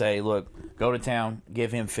and just say, look, go to town,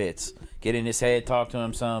 give him fits. Get in his head, talk to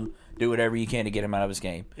him some, do whatever you can to get him out of his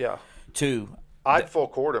game. Yeah. Two, I'd full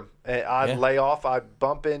court him. I'd lay off. I'd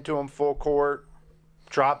bump into him full court,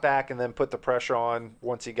 drop back, and then put the pressure on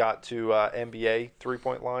once he got to NBA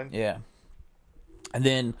three-point line. Yeah. And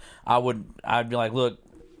then I'd be like, look,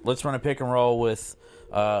 let's run a pick and roll with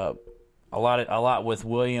a lot with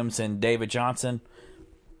Williams and David Johnson.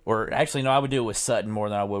 Or actually, no, I would do it with Sutton more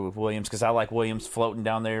than I would with Williams, because I like Williams floating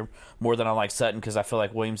down there more than I like Sutton, because I feel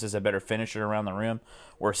like Williams is a better finisher around the rim,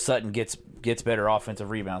 where Sutton gets better offensive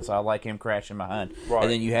rebounds. So I like him crashing behind. Right.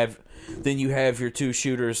 And then you have your two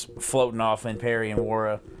shooters floating off in Perry and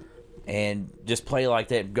Wara, and just play like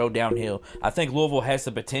that and go downhill. I think Louisville has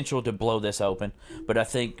the potential to blow this open, but I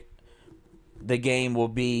think the game will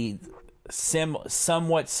be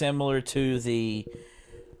somewhat similar to the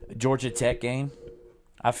Georgia Tech game.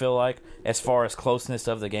 I feel like, as far as closeness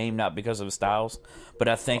of the game, not because of styles, but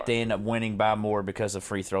I think they end up winning by more because of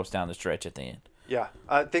free throws down the stretch at the end. Yeah,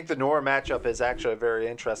 I think the Nora matchup is actually a very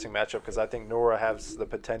interesting matchup, because I think Nora has the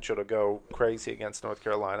potential to go crazy against North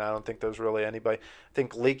Carolina. I don't think there's really anybody. I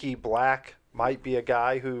think Leaky Black might be a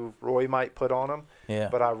guy who Roy might put on him. Yeah.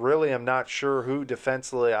 But I really am not sure who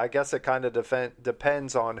defensively. I guess it kind of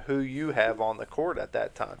depends on who you have on the court at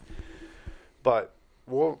that time. But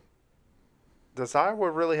does Iowa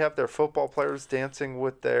really have their football players dancing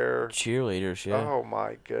with their cheerleaders? Yeah. Oh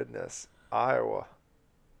my goodness, Iowa.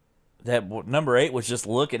 That number 8 was just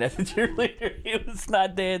looking at the cheerleader. He was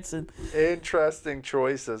not dancing. Interesting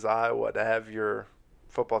choices, Iowa, to have your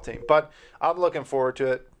football team. But I'm looking forward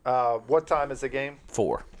to it. What time is the game?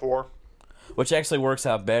 4. 4. Which actually works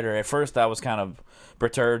out better. At first, I was kind of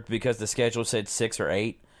perturbed because the schedule said 6 or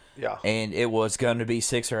 8. Yeah. And it was going to be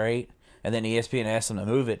 6 or 8. And then ESPN asked them to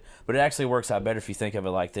move it. But it actually works out better if you think of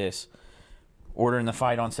it like this. Ordering the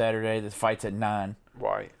fight on Saturday, the fight's at 9.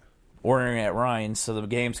 Right. Ordering at Ryan's, so the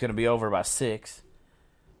game's going to be over by 6.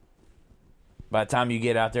 By the time you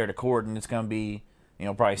get out there to court, and it's going to be,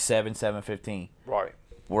 probably 7:15. Right.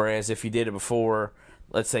 Whereas if you did it before,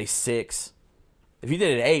 let's say 6. If you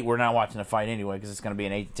did it at 8, we're not watching the fight anyway, because it's going to be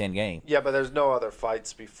an 8-10 game. Yeah, but there's no other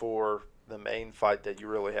fights before the main fight that you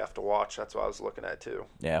really have to watch. That's what I was looking at, too.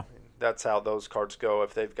 Yeah. That's how those cards go.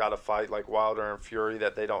 If they've got a fight like Wilder and Fury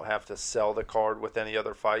that they don't have to sell the card with any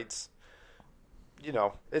other fights,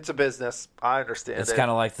 it's a business. I understand. It's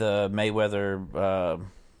kind of like the Mayweather, both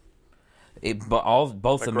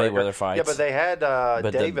the Mayweather fights. Yeah, but they had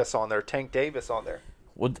Davis on there, Tank Davis on there.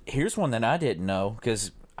 Well, here's one that I didn't know,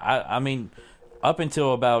 because I mean, up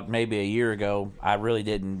until about maybe a year ago, I really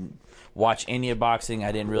didn't watch any of boxing.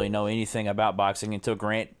 I didn't really know anything about boxing until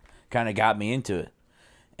Grant kind of got me into it.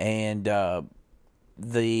 And the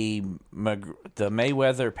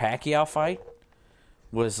Mayweather Pacquiao fight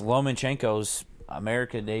was Lomachenko's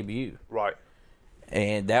American debut. Right.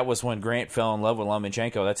 And that was when Grant fell in love with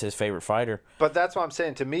Lomachenko. That's his favorite fighter. But that's what I'm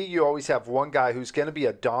saying. To me, you always have one guy who's going to be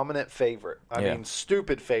a dominant favorite. I mean,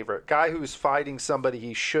 stupid favorite. Guy who's fighting somebody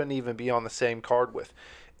he shouldn't even be on the same card with.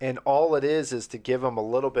 And all it is to give him a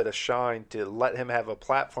little bit of shine, to let him have a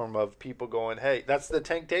platform of people going, hey, that's the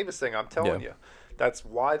Tank Davis thing, I'm telling you. That's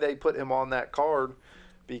why they put him on that card,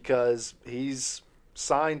 because he's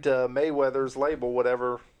signed to Mayweather's label,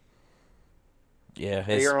 whatever. Yeah,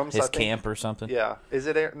 his camp or something. Yeah. Is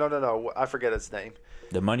it No. I forget his name.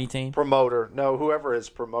 The money team? Promoter. No, whoever his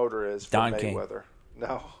promoter is for Don Mayweather. King.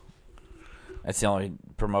 No. That's the only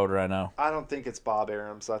promoter I know. I don't think it's Bob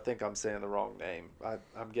Arams. I think I'm saying the wrong name.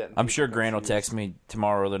 I'm getting. I'm sure people Grant will confused. text me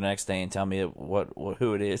tomorrow or the next day and tell me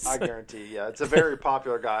who it is. I guarantee. Yeah, it's a very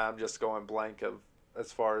popular guy. I'm just going blank of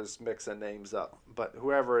as far as mixing names up. But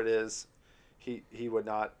whoever it is, he would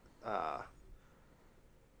not.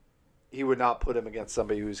 He would not put him against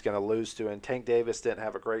somebody who's going to lose to. And Tank Davis didn't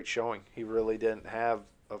have a great showing. He really didn't have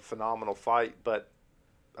a phenomenal fight. But,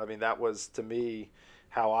 I mean, that was, to me,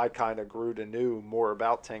 how I kind of grew to know more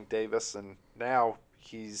about Tank Davis. And now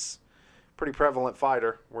he's a pretty prevalent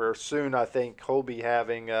fighter, where soon I think he'll be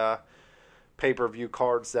having pay-per-view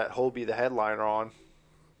cards that he'll be the headliner on.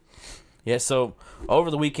 Yeah, so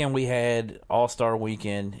over the weekend we had All-Star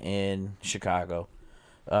Weekend in Chicago.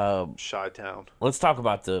 Chi-Town. Let's talk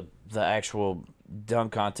about the actual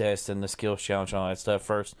dunk contest and the skills challenge and all that stuff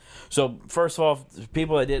first. So, first of all,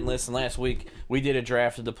 people that didn't listen last week, we did a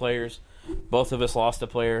draft of the players. Both of us lost a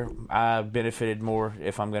player. I benefited more,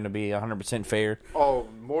 if I'm going to be 100% fair. Oh,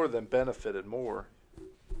 more than benefited, more.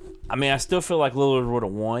 I mean, I still feel like Lillard would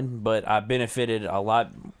have won, but I benefited a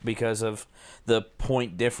lot because of the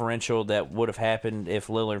point differential that would have happened if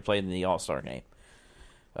Lillard played in the All-Star game.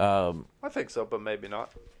 I think so, but maybe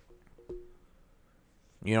not.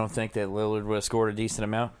 You don't think that Lillard would have scored a decent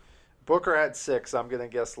amount? Booker had 6. I'm going to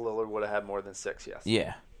guess Lillard would have had more than 6, yes.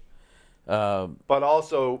 Yeah. But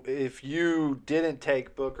also, if you didn't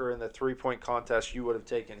take Booker in the three-point contest, you would have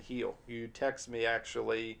taken Heel. You text me,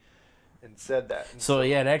 actually, and said that. And So,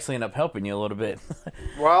 yeah, it actually ended up helping you a little bit.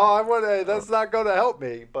 well, I would. That's not going to help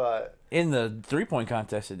me, but... In the three-point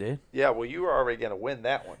contest, it did. Yeah, well, you were already going to win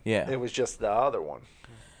that one. Yeah. It was just the other one.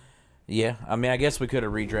 Yeah, I mean, I guess we could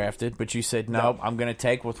have redrafted, but you said, no, I'm going to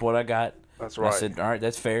take with what I got. That's And right. I said, all right,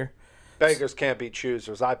 that's fair. Beggars can't be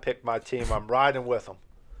choosers. I picked my team. I'm riding with them.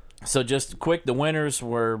 So just quick, the winners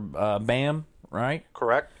were Bam, right?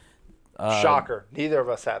 Correct? Shocker. Neither of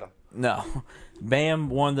us had them. No. Bam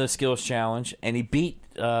won the skills challenge, and he beat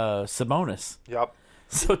Sabonis. Yep.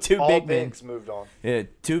 So two All big men. bigs moved on. Yeah,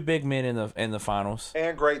 two big men in the finals.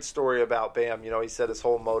 And great story about Bam. You know, he said his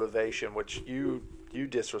whole motivation, which you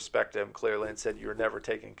disrespected him clearly and said you were never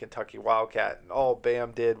taking Kentucky Wildcat. And all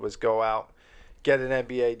Bam did was go out, get an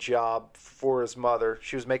NBA job for his mother.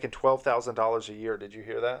 She was making $12,000 a year. Did you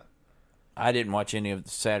hear that? I didn't watch any of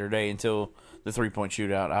Saturday until the three-point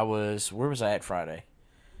shootout. Where was I at Friday?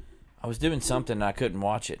 I was doing something and I couldn't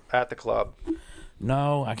watch it. At the club.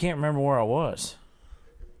 No, I can't remember where I was.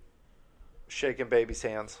 Shaking baby's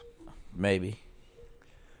hands. Maybe.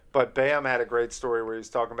 But Bam had a great story where he was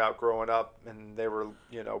talking about growing up and they were,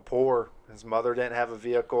 poor. His mother didn't have a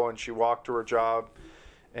vehicle and she walked to her job.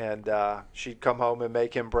 And she'd come home and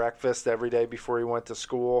make him breakfast every day before he went to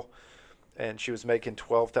school. And she was making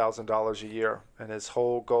 $12,000 a year. And his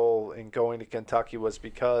whole goal in going to Kentucky was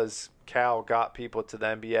because Cal got people to the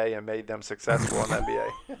NBA and made them successful in the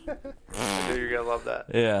NBA. I knew you were going to love that.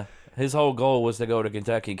 Yeah. His whole goal was to go to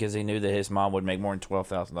Kentucky because he knew that his mom would make more than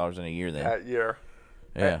 $12,000 in a year then. That year.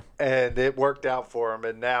 Yeah. And it worked out for him.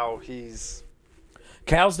 And now he's...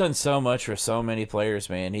 Cal's done so much for so many players,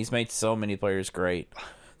 man. He's made so many players great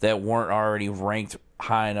that weren't already ranked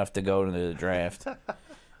high enough to go to the draft.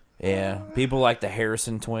 Yeah, people like the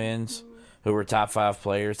Harrison twins, who were top 5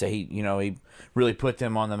 players. That he really put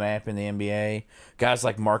them on the map in the NBA. Guys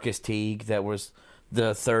like Marcus Teague, that was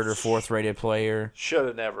the 3rd or 4th rated player. Should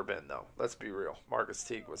have never been, though. Let's be real. Marcus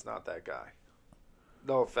Teague was not that guy.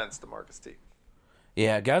 No offense to Marcus Teague.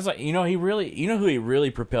 Yeah, guys like who he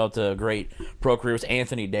really propelled to a great pro career was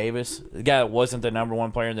Anthony Davis, the guy that wasn't the number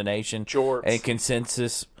 1 player in the nation. Jorts. And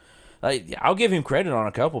consensus. I'll give him credit on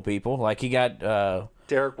a couple people. Like he got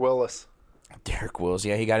Derek Willis. Derek Wills,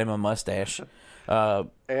 yeah, he got him a mustache. And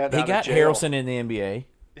He out got of jail. Harrelson in the NBA.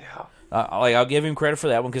 Yeah. I'll give him credit for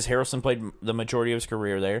that one because Harrelson played the majority of his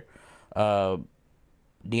career there.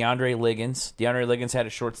 DeAndre Liggins had a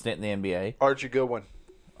short stint in the NBA. Archie Goodwin.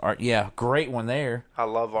 Yeah, great one there. I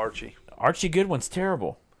love Archie. Archie Goodwin's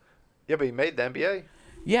terrible. Yeah, but he made the NBA.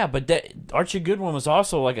 Yeah, but Archie Goodwin was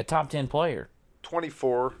also like a top 10 player.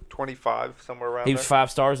 24, 25, somewhere around He there. was 5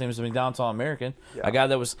 stars and he was a McDonald's All-American. Yeah. A guy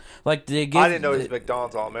that was like I didn't know he was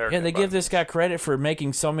McDonald's All-American. Yeah, they give this guy credit for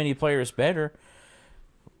making so many players better.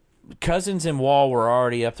 Cousins and Wall were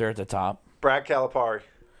already up there at the top. Brad Calipari.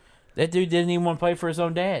 That dude didn't even want to play for his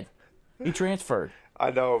own dad. He transferred. I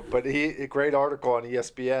know, but a great article on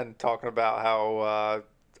ESPN talking about how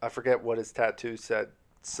I forget what his tattoo said.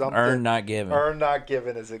 Something Earn, not given. Earn not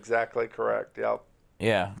given is exactly correct. Yep.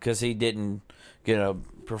 Yeah, because he didn't get a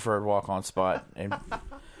preferred walk-on spot and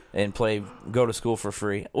go to school for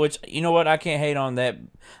free. Which, you know what? I can't hate on that.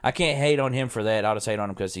 I can't hate on him for that. I'll just hate on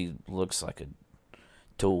him because he looks like a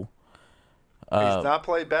tool. He's not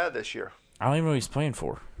played bad this year. I don't even know who he's playing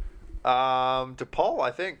for. DePaul,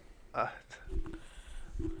 I think.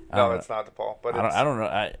 No, it's not DePaul. But I don't know.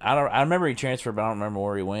 I remember he transferred, but I don't remember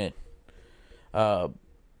where he went.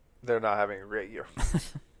 They're not having a great year.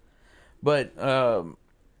 But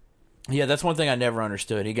yeah, that's one thing I never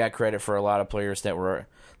understood. He got credit for a lot of players that were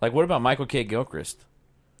like, what about Michael Kidd-Gilchrist?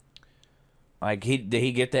 Like, did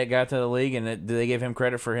he get that guy to the league, and did they give him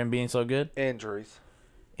credit for him being so good? Injuries.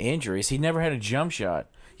 He never had a jump shot.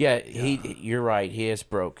 Yeah, you're right. He is a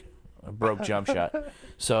broke jump shot.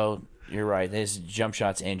 So you're right. His jump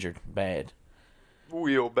shot's injured bad.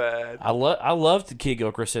 Real bad. I loved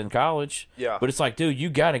Kidd-Gilchrist in college. Yeah. But it's like, dude, you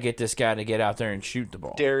got to get this guy to get out there and shoot the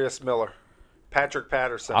ball. Darius Miller. Patrick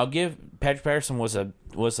Patterson. I'll give Patrick Patterson was a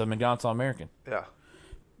McDonald's All-American. Yeah.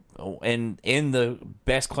 And in the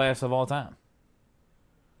best class of all time.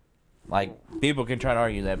 Like, people can try to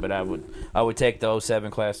argue that, but I would take the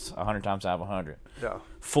 07 class 100 times out of 100. Yeah.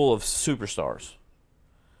 Full of superstars.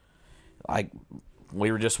 Like,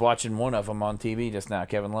 we were just watching one of them on TV just now,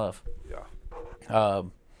 Kevin Love. Yeah.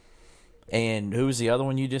 And who was the other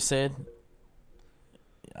one you just said?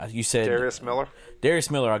 You said Darius Miller. Darius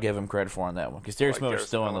Miller, I'll give him credit for on that one because Darius Miller's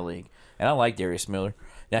still in the league, and I like Darius Miller.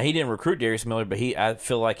 Now, he didn't recruit Darius Miller, but I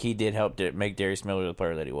feel like he did help to make Darius Miller the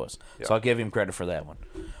player that he was. Yeah. So I'll give him credit for that one.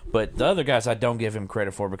 But the other guys I don't give him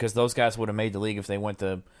credit for because those guys would have made the league if they went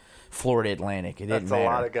to Florida Atlantic. That's a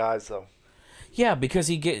lot of guys, though. Yeah, because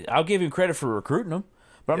I'll give him credit for recruiting them,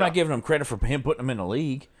 but I'm not giving him credit for him putting them in the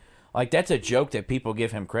league. Like, that's a joke that people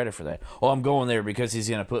give him credit for that. Oh, I'm going there because he's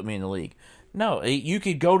going to put me in the league. No, you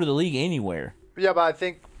could go to the league anywhere. Yeah, but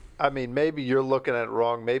I mean, maybe you're looking at it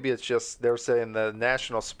wrong. Maybe it's just they're saying the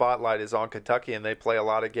national spotlight is on Kentucky and they play a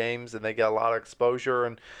lot of games and they get a lot of exposure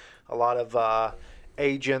and a lot of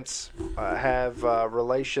agents have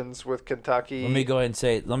relations with Kentucky. Let me go ahead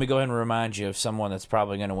and remind you of someone that's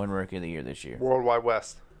probably going to win Rookie of the Year this year. Worldwide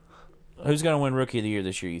West. Who's going to win Rookie of the Year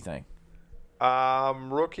this year, you think?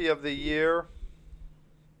 Rookie of the Year.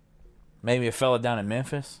 Maybe a fella down in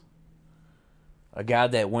Memphis. A guy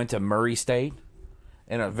that went to Murray State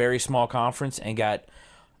in a very small conference and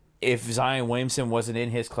if Zion Williamson wasn't in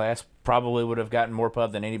his class, probably would have gotten more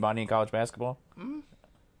pub than anybody in college basketball. Mm-hmm.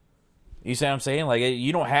 You see what I'm saying? Like,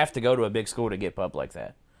 you don't have to go to a big school to get pub like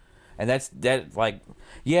that. And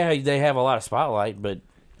they have a lot of spotlight, but...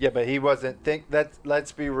 Yeah, but he wasn't...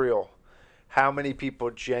 Let's be real. How many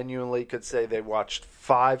people genuinely could say they watched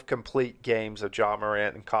 5 complete games of Ja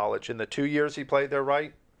Morant in college? In the 2 years he played there,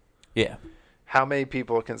 right? Yeah. How many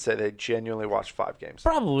people can say they genuinely watched 5 games?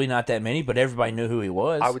 Probably not that many, but everybody knew who he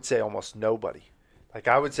was. I would say almost nobody. Like,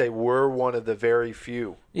 I would say we're one of the very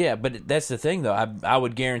few. Yeah, but that's the thing, though. I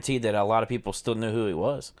would guarantee that a lot of people still knew who he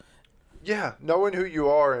was. Yeah, knowing who you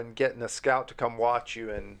are and getting a scout to come watch you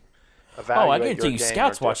and evaluate I guarantee you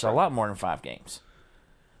scouts watched a lot more than 5 games.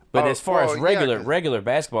 But as far as regular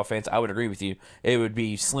basketball fans, I would agree with you. It would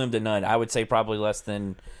be slim to none. I would say probably less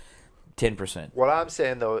than 10%. What I'm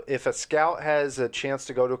saying, though, if a scout has a chance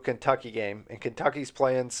to go to a Kentucky game and Kentucky's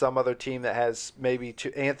playing some other team that has maybe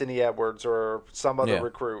Anthony Edwards or some other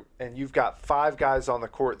recruit, and you've got 5 guys on the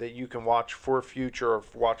court that you can watch for future or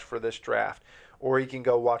watch for this draft, or he can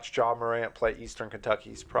go watch Ja Morant play Eastern Kentucky,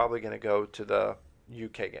 he's probably going to go to the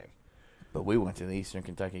UK game. But we went to the Eastern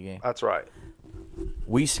Kentucky game. That's right.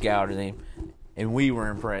 We scouted him, and we were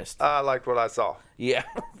impressed. I liked what I saw. Yeah.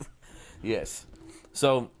 Yes.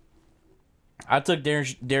 So, I took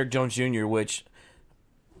Derek Jones Jr., which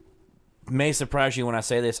may surprise you when I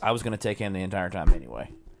say this. I was going to take him the entire time anyway.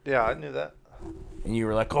 Yeah, I knew that. And you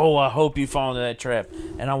were like, oh, I hope you fall into that trap.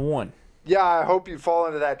 And I won. Yeah, I hope you fall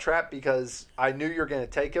into that trap because I knew you were going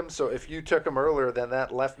to take him. So if you took him earlier, then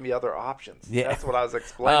that left me other options. Yeah. That's what I was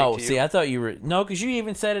explaining to you. Oh, see, I thought you were... No, because you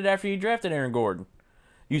even said it after you drafted Aaron Gordon.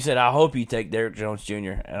 You said, I hope you take Derek Jones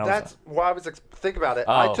Jr. And that's why I was... Think about it.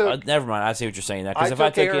 Oh, never mind. I see what you're saying now. Because if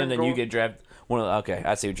I took him, then you get drafted... Okay,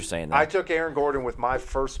 I see what you're saying now. I took Aaron Gordon with my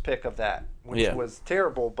first pick of that, which was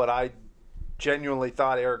terrible, but I genuinely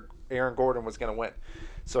thought Aaron Gordon was going to win.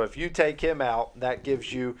 So if you take him out, that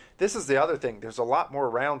gives you – this is the other thing. There's a lot more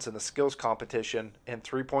rounds in the skills competition and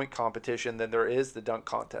three-point competition than there is the dunk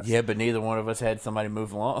contest. Yeah, but neither one of us had somebody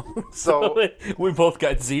move along. So we both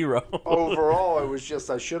got 0. Overall, it was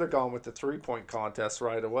just I should have gone with the three-point contest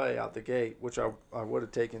right away out the gate, which I would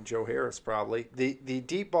have taken Joe Harris probably. The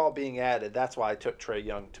deep ball being added, that's why I took Trae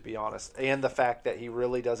Young, to be honest, and the fact that he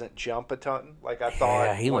really doesn't jump a ton like I thought.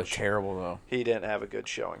 Yeah, he looked terrible, though. He didn't have a good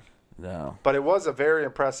showing. No. But it was a very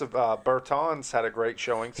impressive. Bertans had a great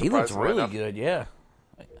showing. He looked really good, yeah.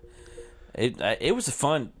 It was a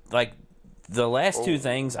fun, like, the last 2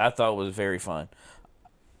 things I thought was very fun.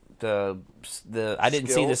 The I didn't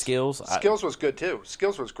see the skills. Skills was good too.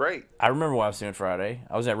 Skills was great. I remember what I was doing Friday.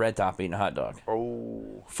 I was at Red Top eating a hot dog.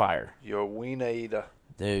 Oh, Fire, you're a wiener eater.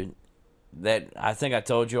 dude. That I think I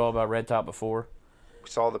told you all about Red Top before. We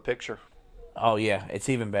saw the picture. Oh yeah, it's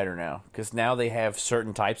even better now because now they have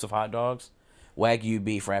certain types of hot dogs, Wagyu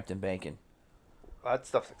beef wrapped in bacon. That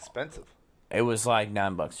stuff's expensive, It was like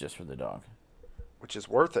 $9 just for the dog. which is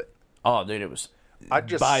worth it. Oh, dude, it was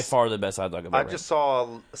by far the best hot dog I've ever I just saw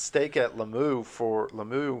a steak at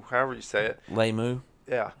Lemieux, however you say it. had. Les Moo.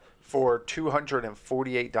 Yeah, for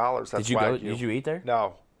 $248. That's Did you Wagyu. go? Did you eat there?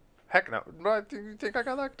 No, heck no. You think I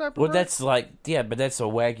got that type of Well, bread? that's like but that's a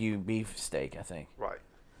Wagyu beef steak, I think. right.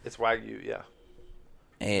 It's Wagyu. Yeah,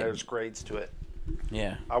 And there's grades to it.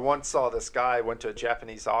 yeah, I once saw this guy went to a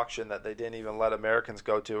Japanese auction that they didn't even let Americans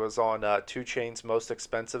go to. It was on 2 Chainz Most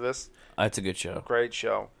Expensivest. that's a good show. Great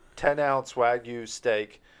show. 10-ounce Wagyu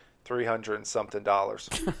steak, $300 and something.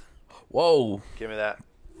 Whoa. Give me that.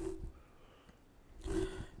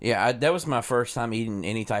 Yeah, that was my first time eating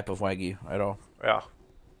any type of Wagyu at all. Yeah.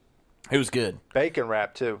 It was good. Bacon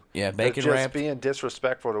wrap too. Yeah, bacon Just wrapped. being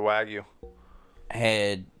disrespectful to Wagyu.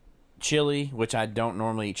 Had chili, which I don't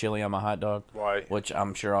normally eat chili on my hot dog. Right. Which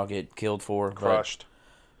I'm sure I'll get killed for. but, Crushed.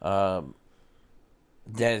 that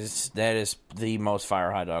is the most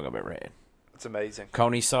fire hot dog I've ever had. It's amazing.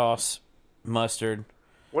 Coney sauce, mustard.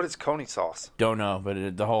 What is Coney sauce? Don't know,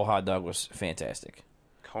 but the whole hot dog was fantastic.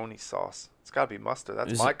 Coney sauce. It's got to be mustard.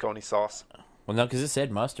 That's Is my it- Coney sauce. Well, no, because it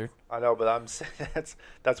said mustard. I know, but I'm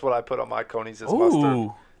that's what I put on my Coney's is Ooh.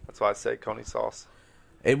 mustard. That's why I say Coney sauce.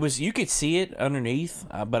 It was, you could see it underneath,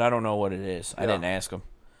 but I don't know what it is. I Yeah. didn't ask them.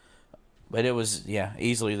 But it was,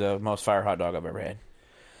 easily the most fire hot dog I've ever had.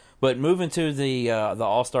 But moving to the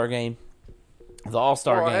All-Star game. The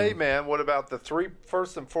All-Star Well, game. hey man, what about the three?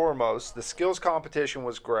 First and foremost, the skills competition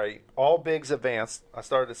was great. All bigs advanced. I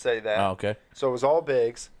started to say that. Oh, okay. So it was all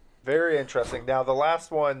bigs. Very interesting. Now the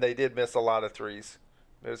last one, they did miss a lot of threes.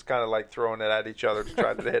 It was kind of like throwing it at each other to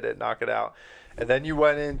try to hit it, knock it out. And then you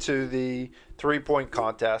went into the 3-point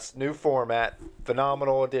contest, new format,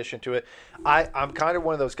 phenomenal addition to it. I'm kind of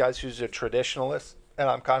one of those guys who's a traditionalist, and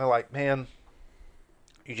I'm kind of like, man,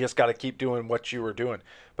 you just got to keep doing what you were doing.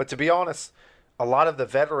 But to be honest, a lot of the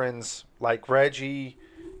veterans like Reggie,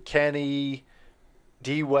 Kenny,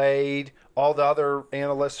 D Wade, all the other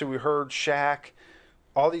analysts who we heard, Shaq,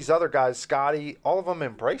 all these other guys, Scotty, all of them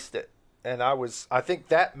embraced it. And I think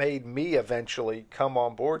that made me eventually come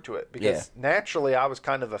on board to it because naturally I was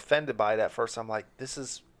kind of offended by it at first. I'm like, this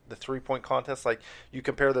is the 3-point contest. Like, you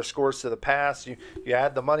compare their scores to the past, you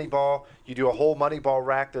add the money ball, you do a whole money ball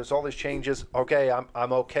rack. There's all these changes. Okay,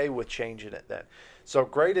 I'm okay with changing it then. So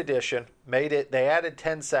great addition. Made it. They added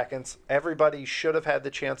 10 seconds. Everybody should have had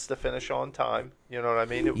the chance to finish on time. You know what I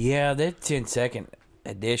mean? Yeah, that 10-second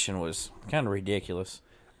addition was kind of ridiculous.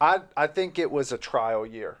 I think it was a trial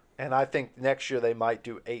year, and I think next year they might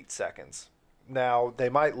do 8 seconds. Now, they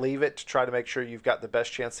might leave it to try to make sure you've got the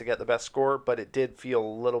best chance to get the best score, but it did feel a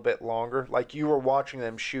little bit longer. Like you were watching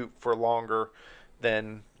them shoot for longer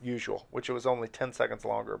than usual, which it was only 10 seconds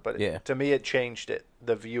longer. But to me, it changed it,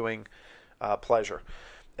 the viewing pleasure.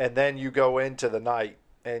 And then you go into the night,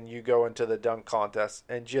 and you go into the dunk contest,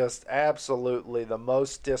 and just absolutely the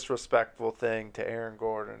most disrespectful thing to Aaron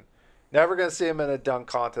Gordon. Never going to see him in a dunk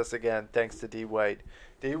contest again, thanks to D Wade.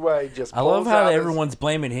 D Wade just. I love how everyone's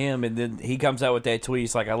blaming him, and then he comes out with that tweet.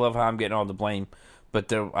 He's like, "I love how I'm getting all the blame,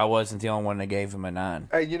 but I wasn't the only one that gave him a 9."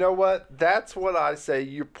 Hey, you know what? That's what I say.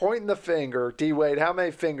 You're pointing the finger, D Wade. How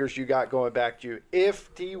many fingers you got going back to you?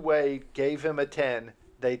 If D Wade gave him a 10,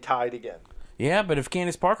 they tied again. Yeah, but if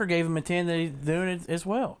Candace Parker gave him a 10, they're doing it as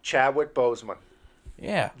well. Chadwick Boseman.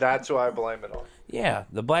 Yeah. That's who I blame it on. Yeah,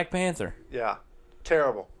 the Black Panther. Yeah.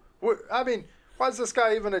 Terrible. I mean, why is this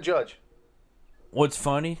guy even a judge? What's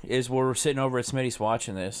funny is we're sitting over at Smitty's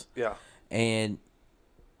watching this. Yeah. And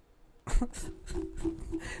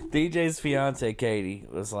DJ's fiance, Katie,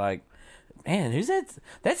 was like, "Man, who's that?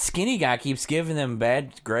 That skinny guy keeps giving them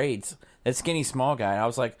bad grades. That skinny small guy." And I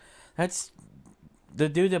was like, "That's the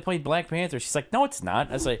dude that played Black Panther." She's like, "No, it's not."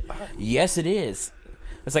 I was like, "Yes, it is."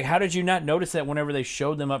 It's like, how did you not notice that whenever they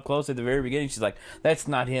showed them up close at the very beginning? She's like, "That's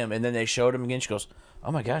not him." And then they showed him again. She goes,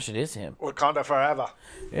 "Oh my gosh, it is him." Wakanda forever.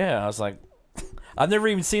 Yeah, I was like, I've never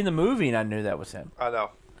even seen the movie, and I knew that was him. I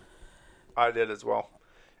know. I did as well.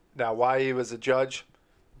 Now, why he was a judge,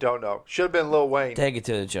 don't know. Should have been Lil Wayne. Take it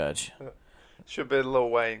to the judge. Should have been Lil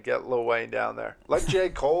Wayne. Get Lil Wayne down there. Let J.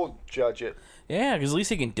 Cole judge it. Yeah, because at least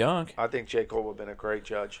he can dunk. I think J. Cole would have been a great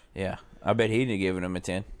judge. Yeah, I bet he'd have given him a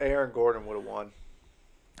 10. Aaron Gordon would have won.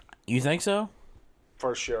 You think so?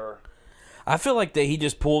 For sure. I feel like that he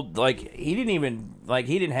just pulled, like, he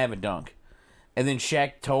didn't have a dunk. And then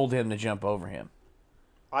Shaq told him to jump over him.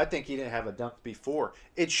 I think he didn't have a dunk before.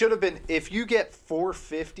 It should have been, if you get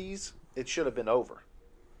 450s, it should have been over.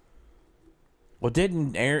 Well,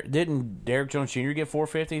 didn't Derek Jones Jr. get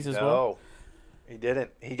 450s as well? No, he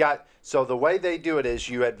didn't. He got, so the way they do it is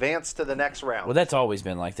you advance to the next round. Well, that's always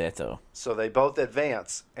been like that, though. So they both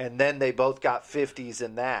advance, and then they both got 50s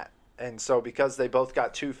in that. And so because they both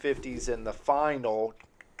got 250s in the final,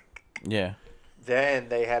 Yeah. then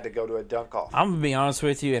they had to go to a dunk off. I'm going to be honest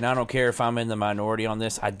with you, and I don't care if I'm in the minority on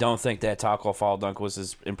this. I don't think that taco fall dunk was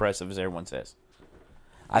as impressive as everyone says.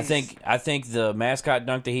 I think the mascot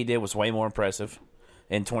dunk that he did was way more impressive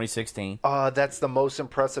in 2016. That's the most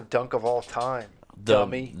impressive dunk of all time,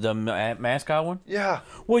 dummy. The mascot one? Yeah.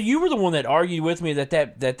 Well, you were the one that argued with me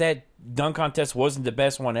that dunk contest wasn't the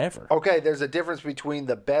best one ever. Okay, there's a difference between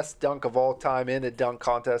the best dunk of all time in a dunk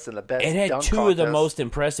contest and the best It had dunk two contest. of the most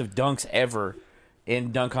impressive dunks ever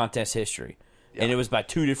in dunk contest history. Yeah. And it was by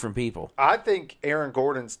two different people. I think Aaron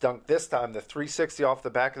Gordon's dunk this time, the 360 off the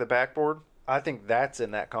back of the backboard, I think that's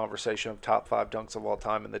in that conversation of top 5 dunks of all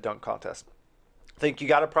time in the dunk contest. I think you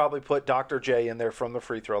got to probably put Dr. J in there from the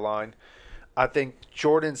free throw line. I think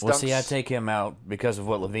Jordan's dunks... See, I take him out because of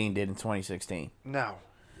what Levine did in 2016. No.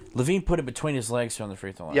 Levine put it between his legs from the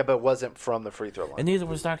free throw line. Yeah, but it wasn't from the free throw line. And neither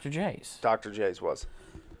was Dr. J's. Dr. J's was.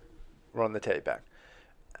 Run the tape back.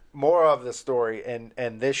 More of the story,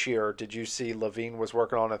 and this year, did you see Levine was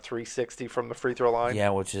working on a 360 from the free throw line? Yeah,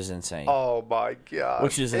 which is insane. Oh, my God.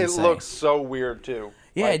 Which is insane. It looks so weird, too.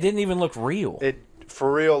 Yeah, it didn't even look real. It,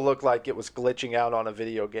 for real, looked like it was glitching out on a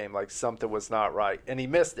video game, like something was not right. And he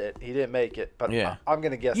missed it. He didn't make it. But yeah. I'm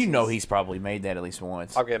going to guess he's probably made that at least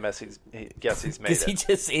once. I'm going to guess he's made it.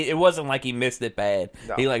 Because it wasn't like he missed it bad.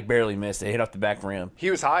 No. He, barely missed it. Hit off the back rim.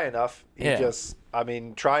 He was high enough.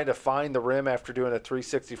 Trying to find the rim after doing a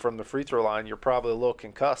 360 from the free throw line, you're probably a little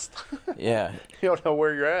concussed. Yeah. You don't know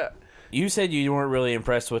where you're at. You said you weren't really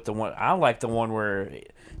impressed with the one. I like the one where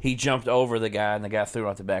he jumped over the guy and the guy threw it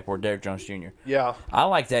off the backboard, Derek Jones Jr. Yeah. I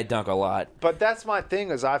like that dunk a lot. But that's my thing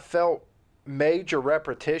is I felt major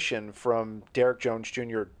repetition from Derek Jones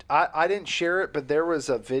Jr. I didn't share it, but there was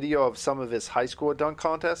a video of some of his high school dunk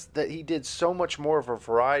contests that he did so much more of a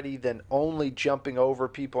variety than only jumping over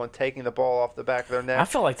people and taking the ball off the back of their neck. I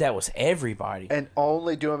felt like that was everybody. And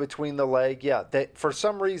only doing between the leg. Yeah, for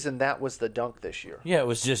some reason that was the dunk this year. Yeah, it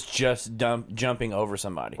was just jumping over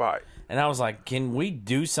somebody. Right. And I was like, can we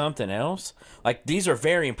do something else? Like, these are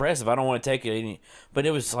very impressive. I don't want to take it any. But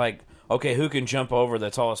it was like, okay, who can jump over the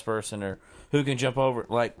tallest person or who can jump over,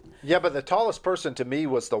 Yeah, but the tallest person to me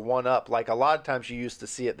was the one up. Like, a lot of times you used to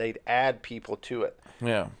see it, they'd add people to it.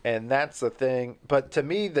 Yeah. And that's the thing. But to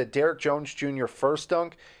me, the Derek Jones Jr. first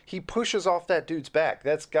dunk, he pushes off that dude's back.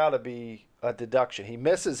 That's got to be a deduction. He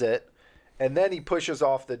misses it, and then he pushes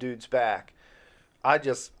off the dude's back. I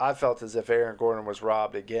felt as if Aaron Gordon was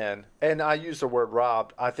robbed again. And I use the word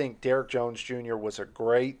robbed. I think Derek Jones Jr. was a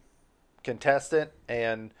great contestant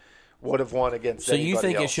and would have won against anybody else. So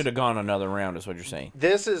you think it should have gone another round is what you're saying?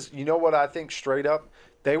 This is, you know what I think straight up?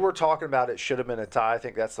 They were talking about it should have been a tie. I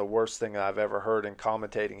think that's the worst thing I've ever heard in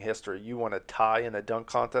commentating history. You want a tie in a dunk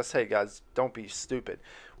contest? Hey, guys, don't be stupid.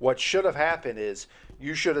 What should have happened is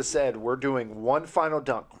you should have said, we're doing one final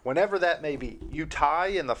dunk, whenever that may be. You tie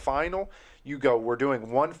in the final, you go, we're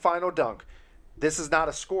doing one final dunk. This is not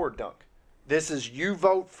a scored dunk. This is you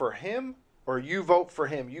vote for him or you vote for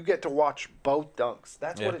him. You get to watch both dunks.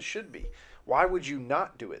 That's what it should be. Why would you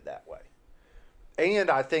not do it that way? And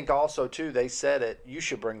I think also, too, they said it, you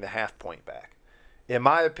should bring the half point back. In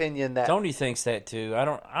my opinion, that Tony thinks that too. I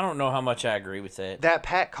don't know how much I agree with that. That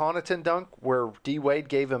Pat Connaughton dunk where D Wade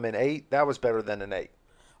gave him an 8, that was better than an 8.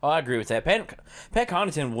 Oh, I agree with that. Pat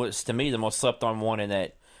Connaughton was, to me, the most slept on one in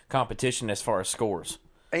that competition as far as scores.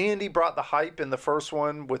 And he brought the hype in the first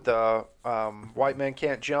one with the white man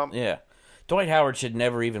can't jump. Yeah. Dwight Howard should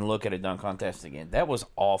never even look at a dunk contest again. That was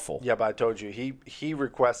awful. Yeah, but I told you, he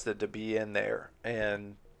requested to be in there,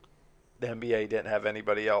 and the NBA didn't have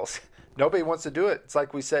anybody else. Nobody wants to do it. It's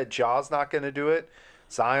like we said, Ja's not going to do it.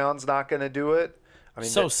 Zion's not going to do it. I mean,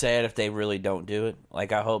 sad if they really don't do it.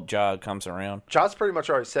 Like, I hope Ja comes around. Ja's pretty much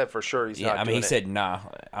already said for sure he's not doing it. Yeah, I mean, he said, nah,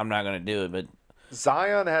 I'm not going to do it, but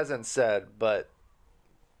Zion hasn't said, but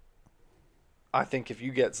I think if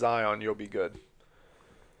you get Zion, you'll be good.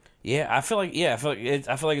 Yeah, I feel like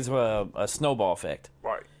it's a snowball effect.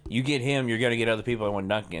 Right. You get him, you're going to get other people that want to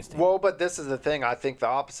dunk against him. Well, but this is the thing. I think the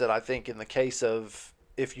opposite. I think in the case of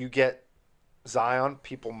if you get Zion,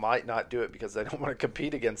 people might not do it because they don't want to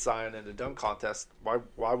compete against Zion in a dunk contest.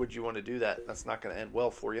 Why would you want to do that? That's not going to end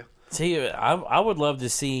well for you. See, I would love to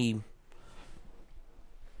see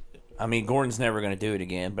I mean, Gordon's never going to do it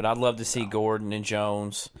again, but I'd love to see Gordon and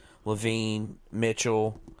Jones, Levine,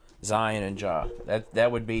 Mitchell, Zion, and Ja.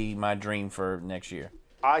 That would be my dream for next year.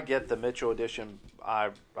 I get the Mitchell addition. I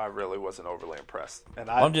really wasn't overly impressed. And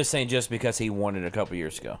I'm just saying just because he won it a couple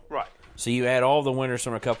years ago. Right. So you add all the winners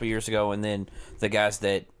from a couple years ago and then the guys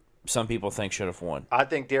that some people think should have won. I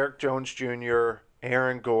think Derek Jones Jr.,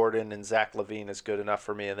 Aaron Gordon, and Zach LaVine is good enough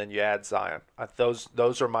for me, and then you add Zion.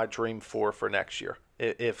 Those are my dream four for next year.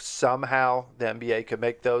 If somehow the NBA could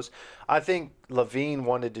make those. I think LaVine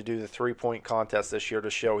wanted to do the three-point contest this year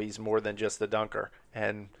to show he's more than just a dunker,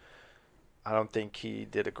 and I don't think he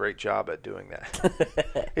did a great job at doing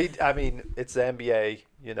that. It's the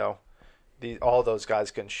NBA, all those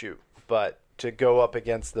guys can shoot. But to go up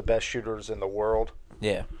against the best shooters in the world,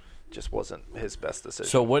 just wasn't his best decision.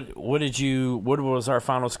 So what was our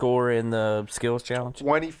final score in the skills challenge?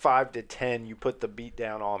 25-10, you put the beat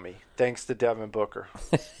down on me. Thanks to Devin Booker.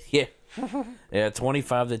 Yeah. Yeah,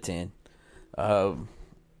 25-10. So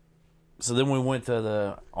then we went to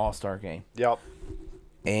the All-Star game. Yep.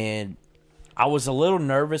 And I was a little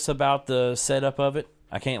nervous about the setup of it.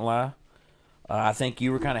 I can't lie. I think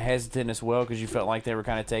you were kind of hesitant as well because you felt like they were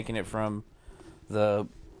kind of taking it from the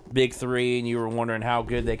Big Three, and you were wondering how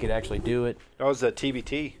good they could actually do it. That was the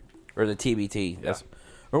TBT. Or the TBT. Yeah.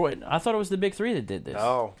 Or wait, I thought it was the Big Three that did this.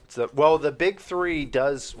 No. The Big Three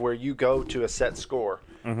does where you go to a set score,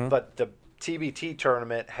 but the TBT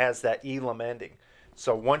tournament has that Elam ending.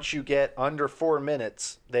 So once you get under 4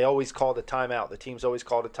 minutes, they always called a timeout. The teams always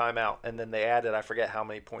called a timeout, and then they added, I forget how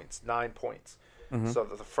many points, 9 points. So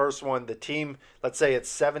the first one, the team, let's say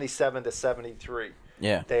it's 77-73.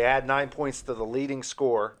 Yeah. They add 9 points to the leading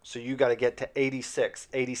score, so you got to get to 86.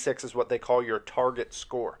 86 is what they call your target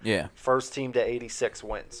score. Yeah. First team to 86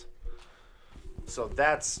 wins. So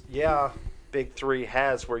that's, Big Three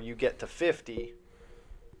has where you get to 50,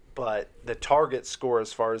 but the target score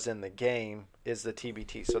as far as in the game is the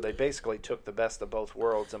TBT. So they basically took the best of both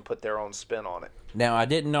worlds and put their own spin on it. Now, I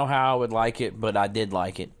didn't know how I would like it, but I did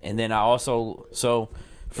like it. And then I also,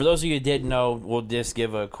 for those of you who didn't know, we'll just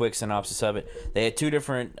give a quick synopsis of it. They had two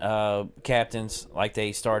different captains, like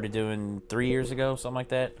they started doing 3 years ago, something like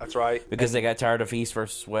that. That's right. Because they got tired of East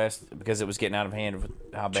versus West because it was getting out of hand with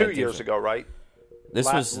how bad 2 years ago, right? This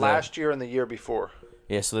was last year and the year before.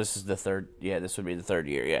 Yeah, so this is the third. Yeah, this would be the third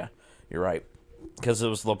year. Yeah, you're right. Because it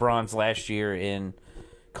was LeBron's last year in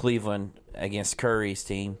Cleveland against Curry's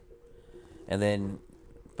team, and then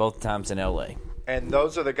both times in L.A. And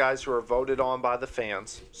those are the guys who are voted on by the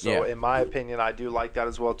fans. So in my opinion, I do like that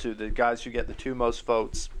as well, too. The guys who get the two most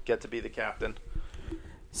votes get to be the captain.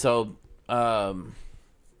 So the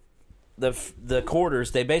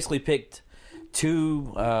quarters, they basically picked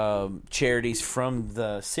two charities from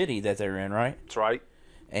the city that they're in, right? That's right.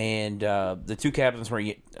 And the two captains were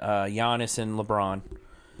Giannis and LeBron.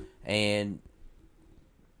 And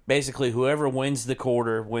basically, whoever wins the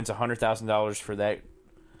quarter wins $100,000 for that.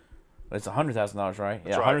 It's $100,000, right?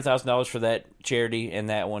 Yeah, right. $100,000 for that charity and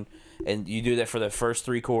that one. And you do that for the first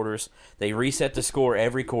three quarters. They reset the score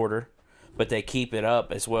every quarter, but they keep it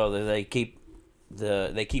up as well. They keep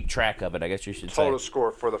track of it, I guess you should say. Total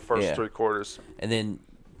score for the first three quarters. And then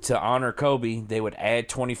to honor Kobe, they would add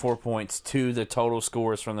 24 points to the total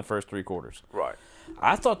scores from the first three quarters. Right.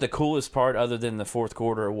 I thought the coolest part, other than the fourth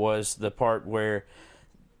quarter, was the part where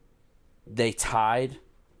they tied,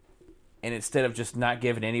 and instead of just not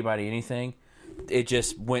giving anybody anything, it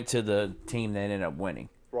just went to the team that ended up winning.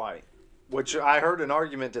 Right. Which I heard an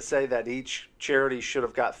argument to say that each charity should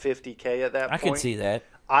have got $50K at that point. I could see that.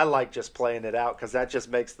 I like just playing it out because that just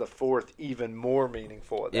makes the fourth even more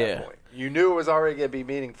meaningful at that point. You knew it was already going to be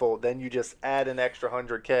meaningful. Then you just add an extra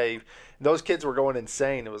 $100K. Those kids were going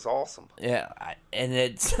insane. It was awesome. Yeah, and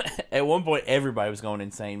it's at one point everybody was going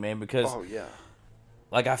insane, man, because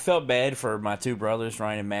like I felt bad for my two brothers,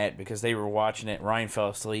 Ryan and Matt, because they were watching it. Ryan fell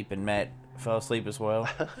asleep and Matt fell asleep as well.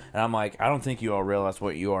 And I'm like, I don't think you all realize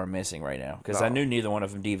what you are missing right now because I knew neither one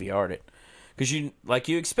of them DVR'd it. Because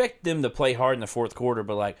you expect them to play hard in the fourth quarter,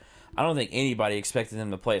 but like I don't think anybody expected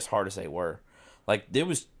them to play as hard as they were. Like there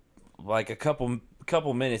was like a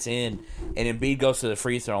couple minutes in, and Embiid goes to the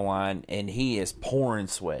free throw line, and he is pouring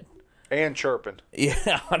sweat and chirping.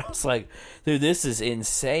 Yeah, I was like, dude, this is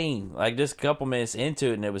insane. Like just a couple minutes into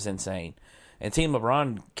it, and it was insane. And Team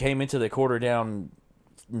LeBron came into the quarter down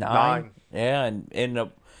 9. Yeah, and ended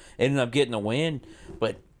up getting the win,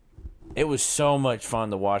 but. It was so much fun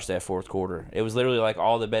to watch that fourth quarter. It was literally like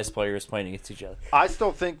all the best players playing against each other. I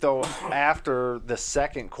still think, though, after the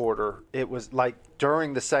second quarter, it was like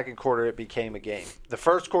during the second quarter it became a game. The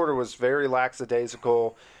first quarter was very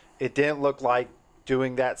lackadaisical. It didn't look like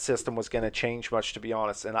doing that system was going to change much, to be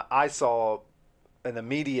honest. And I saw an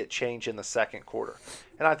immediate change in the second quarter.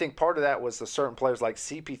 And I think part of that was the certain players like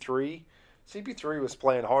CP3. CP3 was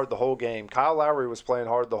playing hard the whole game. Kyle Lowry was playing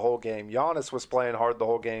hard the whole game. Giannis was playing hard the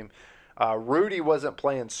whole game. Rudy wasn't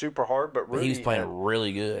playing super hard, but Rudy he was playing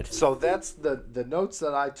really good. So that's the notes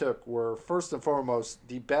that I took were, first and foremost,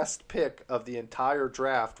 the best pick of the entire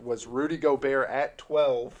draft was Rudy Gobert at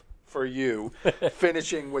 12 for you,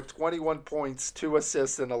 finishing with 21 points, 2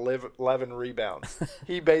 assists, and 11 rebounds.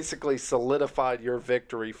 He basically solidified your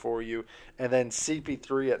victory for you. And then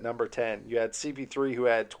CP3 at number 10. You had CP3 who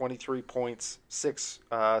had 23 points, 6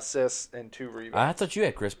 assists, and 2 rebounds. I thought you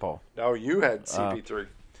had Chris Paul. No, you had CP3.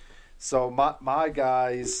 So my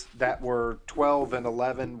guys that were 12 and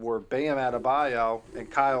 11 were Bam Adebayo and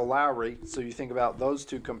Kyle Lowry. So you think about those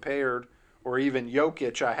two compared, or even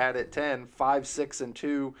Jokic I had at 10, 5, 6, and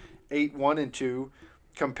 2, 8, 1, and 2,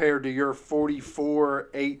 compared to your 44,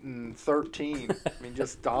 8, and 13. I mean,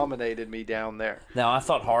 just dominated me down there. Now, I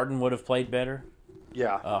thought Harden would have played better.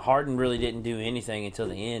 Yeah. Harden really didn't do anything until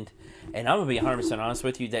the end. And I'm going to be 100% honest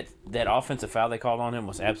with you, that offensive foul they called on him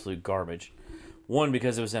was absolute garbage. One,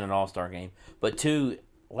 because it was in an all-star game. But two,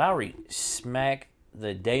 Lowry smacked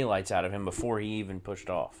the daylights out of him before he even pushed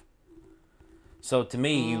off. So to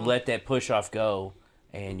me, you let that push-off go,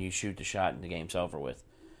 and you shoot the shot, and the game's over with.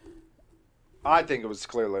 I think it was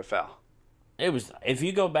clearly a foul. It was. If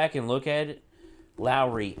you go back and look at it,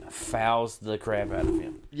 Lowry fouls the crap out of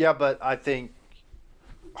him. Yeah, but I think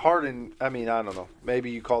Harden, I mean, I don't know.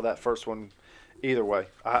 Maybe you call that first one either way.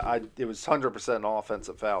 It was 100% an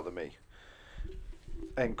offensive foul to me.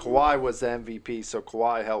 And Kawhi was the MVP, so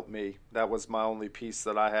Kawhi helped me. That was my only piece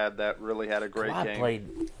that I had that really had a great Kawhi game.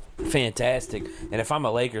 Played fantastic. And if I'm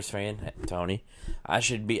a Lakers fan, Tony,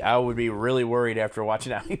 I would be really worried after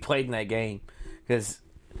watching how he played in that game. Because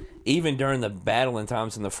even during the battling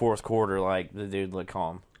times in the fourth quarter, like, the dude looked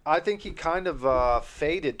calm. I think he kind of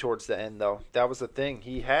faded towards the end, though. That was the thing.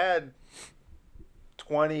 He had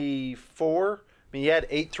 24. I mean, he had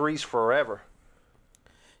 8 threes forever.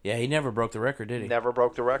 Yeah, he never broke the record, did he? Never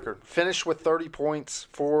broke the record. Finished with 30 points,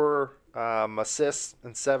 4 assists,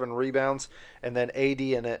 and 7 rebounds. And then AD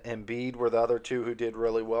and Embiid were the other two who did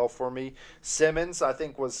really well for me. Simmons, I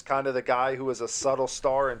think, was kind of the guy who was a subtle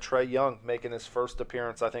star, and Trae Young making his first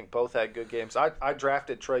appearance. I think both had good games. I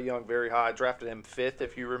drafted Trae Young very high. I drafted him 5th,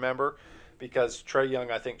 if you remember, because Trae Young,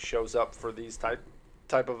 I think, shows up for these type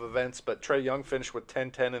of events. But Trae Young finished with 10,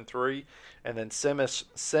 10, and 3. And then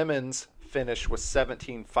Simmons finished with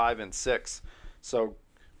 17, 5, and 6. So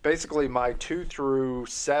basically my 2 through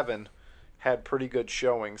 7 had pretty good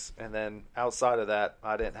showings, and then outside of that,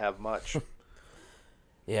 I didn't have much.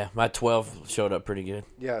 Yeah, my 12 showed up pretty good.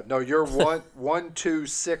 Yeah, no, your 1, 2,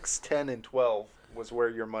 6, 10, and 12 was where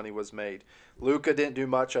your money was made. Luka didn't do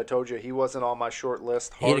much. I told you he wasn't on my short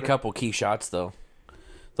list. He hit a couple key shots, though.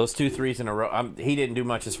 Those 2 threes in a row. He didn't do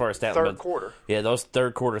much as far as that. Third quarter. Yeah, those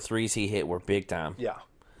third quarter threes he hit were big time. Yeah.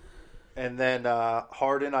 And then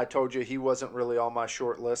Harden, I told you he wasn't really on my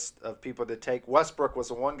short list of people to take. Westbrook was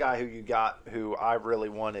the one guy who you got who I really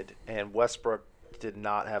wanted, and Westbrook did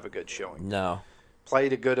not have a good showing. No.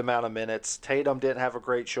 Played a good amount of minutes. Tatum didn't have a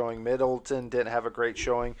great showing. Middleton didn't have a great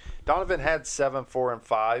showing. Donovan had 7, 4, and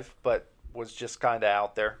 5, but was just kind of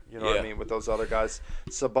out there. You know what I mean, with those other guys.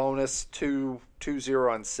 Sabonis, 2,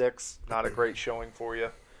 0, and 6. Not a great showing for you.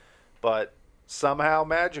 But somehow,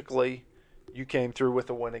 magically, you came through with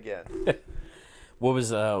a win again. What was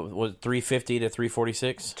 350 to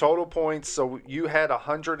 346? Total points. So you had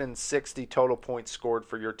 160 total points scored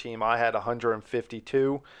for your team. I had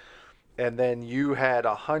 152. And then you had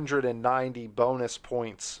 190 bonus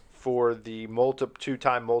points for the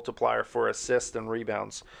 2-time multiplier for assists and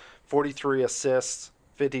rebounds. 43 assists,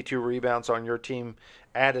 52 rebounds on your team,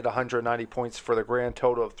 added 190 points for the grand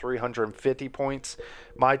total of 350 points.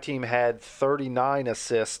 My team had 39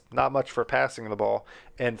 assists, not much for passing the ball,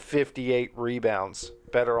 and 58 rebounds.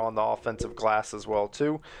 Better on the offensive glass as well,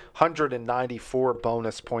 too. 194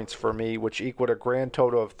 bonus points for me, which equaled a grand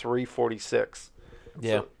total of 346.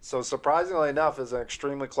 Yeah. So surprisingly enough, it was an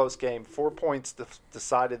extremely close game. 4 points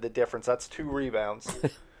decided the difference. That's 2 rebounds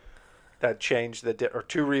that changed or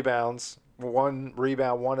 2 rebounds. 1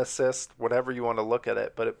 rebound, 1 assist, whatever you want to look at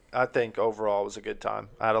it. But I think overall it was a good time.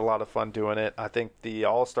 I had a lot of fun doing it. I think the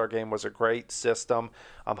All-Star game was a great system.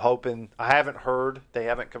 I'm hoping – I haven't heard. They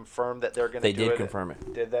haven't confirmed that they're going to do it. They did confirm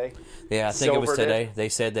it. Did they? Yeah, I think it was today. They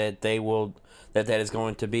said that that is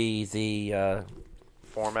going to be the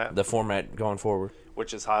format. The format going forward.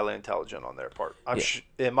 which is highly intelligent on their part. Yeah.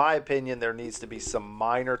 In my opinion, there needs to be some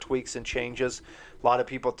minor tweaks and changes. A lot of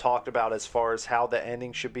people talked about as far as how the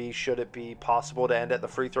ending should be. Should it be possible to end at the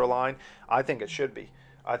free throw line? I think it should be.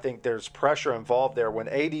 I think there's pressure involved there. When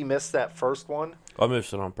AD missed that first one, I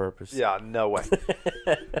missed it on purpose. yeah, no way.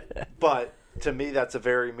 But to me, that's a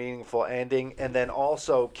very meaningful ending. And then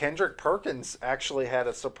also, Kendrick Perkins actually had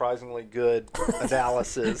a surprisingly good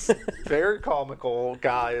analysis. Very comical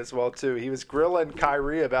guy as well, too. He was grilling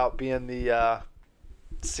Kyrie about being the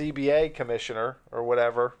CBA commissioner or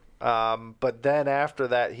whatever. But then after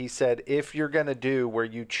that, he said, if you're going to do where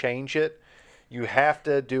you change it, you have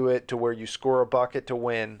to do it to where you score a bucket to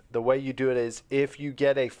win. The way you do it is if you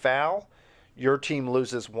get a foul, your team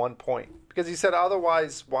loses 1 point. Because he said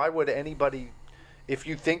otherwise, why would anybody, if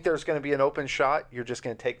you think there's going to be an open shot, you're just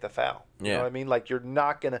going to take the foul. You know what I mean? Like you're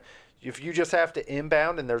not going to, if you just have to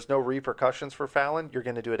inbound and there's no repercussions for fouling, you're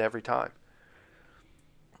going to do it every time.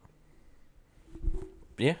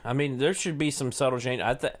 Yeah, I mean, there should be some subtle change.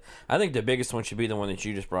 I think the biggest one should be the one that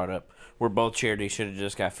you just brought up, where both charities should have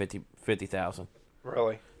just got 50,000.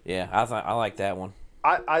 Really? Yeah, I like that one.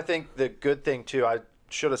 I think the good thing, too, I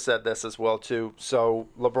should have said this as well, too. So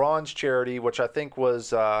LeBron's charity, which I think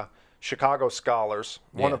was Chicago Scholars,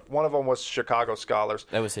 one of them was Chicago Scholars.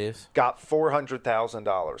 That was his. Got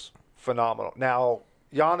 $400,000. Phenomenal. Now,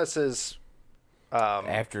 Giannis's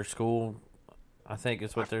after school, I think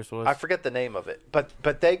is what theirs was. I forget the name of it,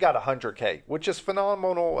 but they got $100K, which is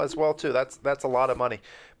phenomenal as well too. That's a lot of money.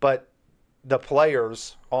 But the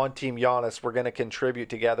players on Team Giannis were going to contribute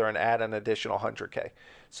together and add an additional $100K.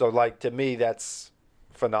 So, like, to me, that's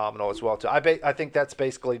phenomenal as well too. I think that's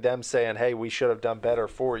basically them saying, "Hey, we should have done better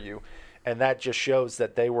for you," and that just shows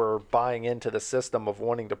that they were buying into the system of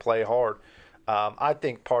wanting to play hard. I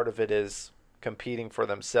think part of it is competing for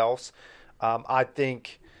themselves. I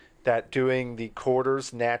think that doing the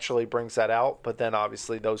quarters naturally brings that out, but then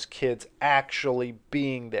obviously those kids actually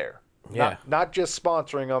being there. Yeah. Not just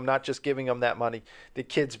sponsoring them, not just giving them that money, the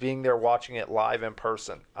kids being there watching it live in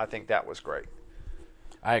person. I think that was great.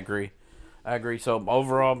 I agree. So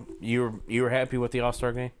overall, you were happy with the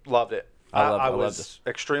All-Star game? Loved it. I was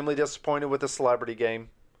extremely disappointed with the celebrity game.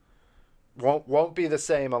 Won't be the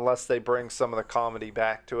same unless they bring some of the comedy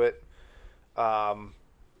back to it.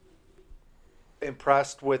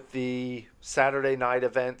 Impressed with the Saturday night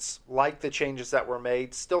events, like the changes that were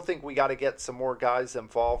made. Still think we got to get some more guys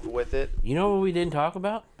involved with it. You know what we didn't talk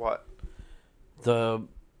about? What? The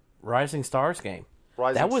Rising Stars game.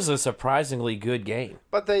 That was a surprisingly good game.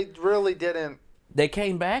 But they really didn't. They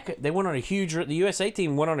came back. They went on the USA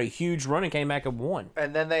team went on a huge run and came back and won.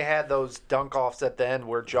 And then they had those dunk-offs at the end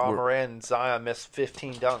where John Morant and Zion missed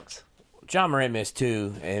 15 dunks. John Morant missed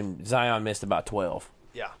 2, and Zion missed about 12.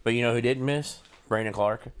 Yeah. But you know who didn't miss? Brandon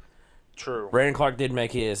Clark. True. Brandon Clark did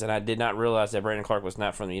make his, and I did not realize that Brandon Clark was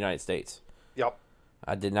not from the United States. Yep.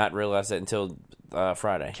 I did not realize that until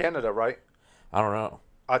Friday. Canada, right? I don't know.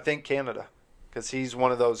 I think Canada. Because he's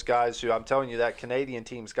one of those guys who, I'm telling you, that Canadian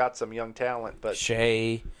team's got some young talent. But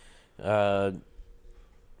Shea,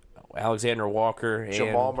 Alexander Walker, and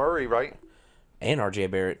Jamal Murray, right? And R.J.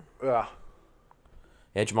 Barrett. Yeah.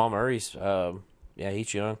 Yeah, Jamal Murray's,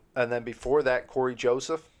 he's young. And then before that, Corey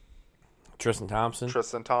Joseph. Tristan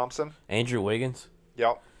Thompson. Andrew Wiggins.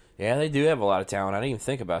 Yep. Yeah, they do have a lot of talent. I didn't even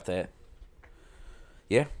think about that.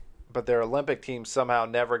 Yeah. But their Olympic team somehow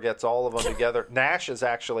never gets all of them together. Nash is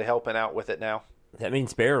actually helping out with it now. That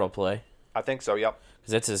means Barrett will play. I think so, yep.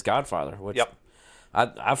 Because that's his godfather. Which yep.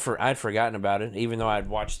 I'd forgotten about it, even though I'd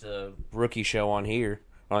watched the rookie show on here,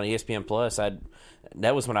 on ESPN Plus.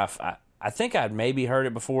 That was when I think I'd maybe heard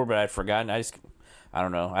it before, but I'd forgotten. I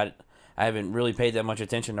don't know. I haven't really paid that much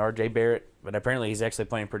attention to R.J. Barrett, but apparently he's actually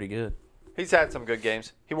playing pretty good. He's had some good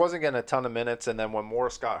games. He wasn't getting a ton of minutes, and then when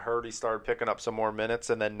Morris got hurt, he started picking up some more minutes,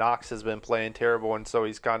 and then Knox has been playing terrible, and so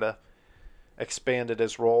he's kind of expanded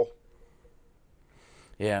his role.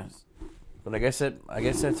 Yeah. But I guess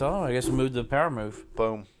that's all. I guess we'll move to the power move.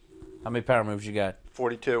 Boom. How many power moves you got?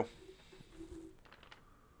 42.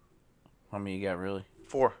 How many you got, really?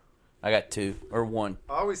 4. I got 2 or 1.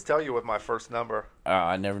 I always tell you with my first number.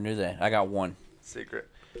 I never knew that. I got 1. Secret.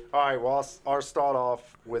 All right. Well, I'll start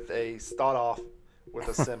off with a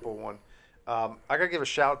simple one. I gotta give a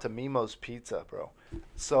shout out to Mimo's Pizza, bro.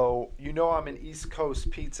 So I'm an East Coast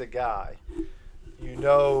pizza guy.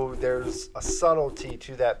 There's a subtlety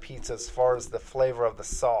to that pizza as far as the flavor of the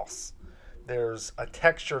sauce. There's a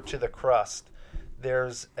texture to the crust.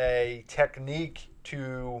 There's a technique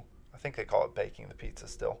to, I think they call it baking the pizza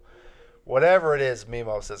still. Whatever it is,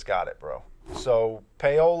 Mimo's has got it, bro. So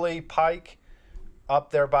Paoli, Pike,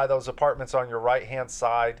 up there by those apartments on your right-hand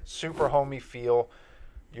side, super homey feel.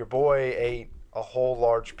 your boy ate a whole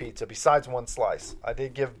large pizza besides one slice. I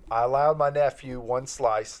allowed my nephew one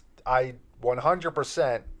slice. I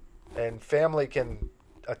 100%, and family can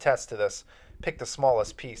attest to this, picked the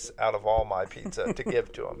smallest piece out of all my pizza to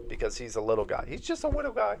give to him because he's a little guy. He's just a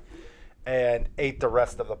little guy. And ate the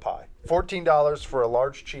rest of the pie. $14 for a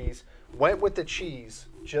large cheese. Went with the cheese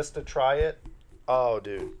just to try it. Oh,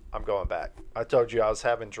 dude, I'm going back. I told you I was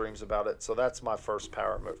having dreams about it. So that's my first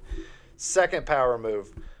power move. Second power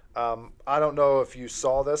move. I don't know if you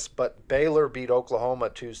saw this, but Baylor beat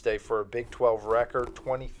Oklahoma Tuesday for a Big 12 record,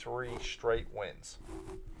 23 straight wins.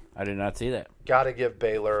 I did not see that. Got to give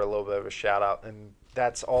Baylor a little bit of a shout out, and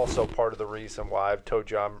that's also part of the reason why I've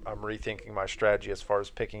told you I'm rethinking my strategy as far as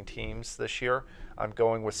picking teams this year. I'm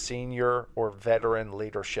going with senior or veteran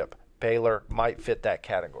leadership. Baylor might fit that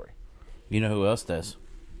category. You know who else does?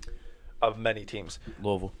 Of many teams.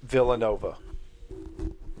 Louisville. Villanova.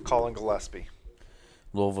 Colin Gillespie.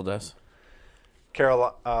 Louisville does.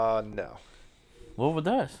 Carolina, no. Louisville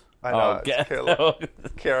does. I know. Oh,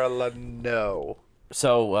 Carolina, no.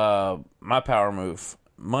 So, my power move.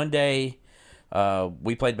 Monday,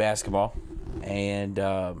 we played basketball, and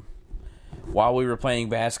while we were playing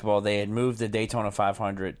basketball, they had moved the Daytona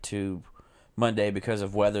 500 to Monday because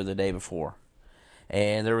of weather the day before.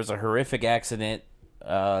 And there was a horrific accident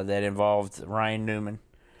that involved Ryan Newman.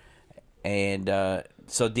 And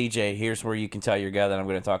so, DJ, here's where you can tell your guy that I'm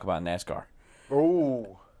going to talk about NASCAR.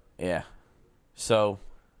 Ooh. Yeah. So,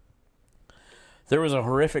 there was a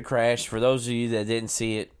horrific crash. For those of you that didn't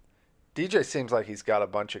see it, DJ seems like he's got a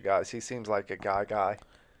bunch of guys. He seems like a guy.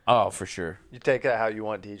 Oh, for sure. You take it how you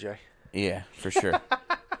want, DJ. Yeah, for sure.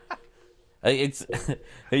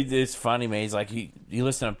 It's funny, man. He's like, you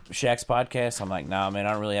listen to Shaq's podcast? I'm like, nah, man,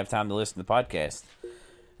 I don't really have time to listen to podcasts.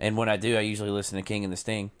 And when I do, I usually listen to King and the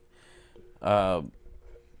Sting. But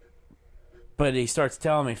he starts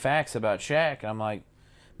telling me facts about Shaq, and I'm like,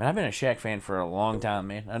 man, I've been a Shaq fan for a long time,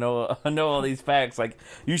 man. I know all these facts. Like,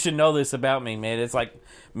 you should know this about me, man. It's like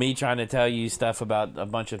me trying to tell you stuff about a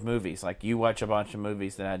bunch of movies. Like, you watch a bunch of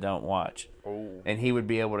movies that I don't watch. Ooh. And he would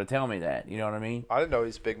be able to tell me that. You know what I mean? I didn't know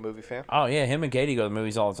he's a big movie fan. Oh, yeah. Him and Katie go to the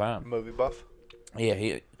movies all the time. Movie buff. Yeah,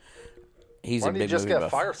 he's Why a big don't you just movie get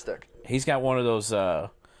buff. a Fire Stick? He's got one of those.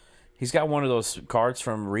 He's got one of those cards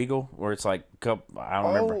from Regal where it's like I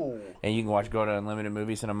don't remember, and you can go to unlimited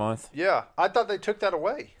movies in a month. Yeah, I thought they took that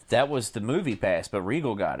away. That was the movie pass, but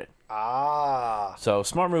Regal got it. Ah, So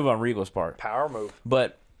smart move on Regal's part. power move,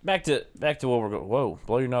 But back to what we're going. Whoa,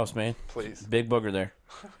 blow your nose, man! please. Big booger there.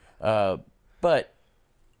 But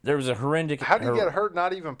there was a horrendous. How did he get hurt?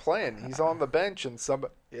 Not even playing. He's on the bench and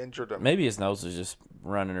somebody injured him. Maybe his nose was just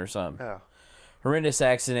running or something. Yeah. Horrendous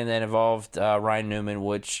accident that involved Ryan Newman,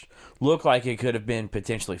 which looked like it could have been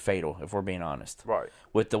potentially fatal, if we're being honest. Right.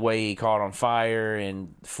 With the way he caught on fire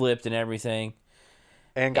and flipped and everything.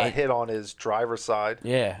 And got hit on his driver's side.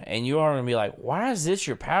 Yeah, and you are going to be like, why is this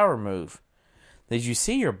your power move? Did you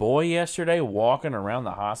see your boy yesterday walking around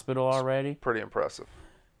the hospital already? Pretty impressive.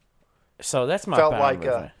 So that's my Felt power like move.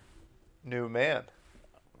 a new man.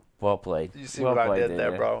 Well played. You see well what I played did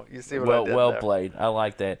there, bro? You see what I did well there? played. I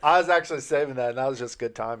like that. I was actually saving that, and that was just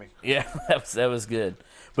good timing. Yeah, that was good.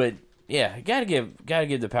 But yeah, gotta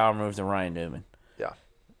give the power move to Ryan Newman. Yeah.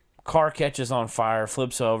 Car catches on fire,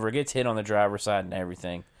 flips over, gets hit on the driver's side and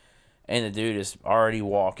everything, and the dude is already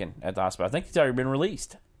walking at the hospital. I think he's already been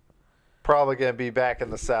released. Probably going to be back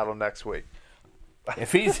in the saddle next week.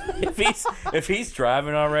 If he's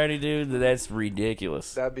driving already, dude, that's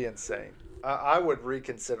ridiculous. That'd be insane. I would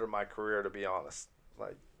reconsider my career, to be honest.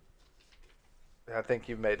 Like, I think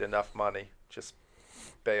you've made enough money. Just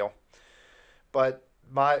bail. But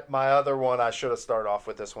my other one, I should have started off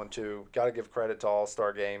with this one too. Got to give credit to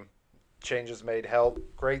All-Star Game. Changes made help.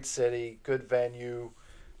 Great city, good venue.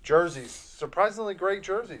 Jerseys, surprisingly great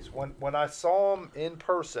jerseys. When I saw them in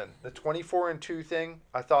person, the 24-2 thing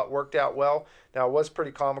I thought worked out well. Now, it was pretty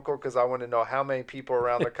comical because I wanted to know how many people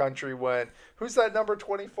around the country went, who's that number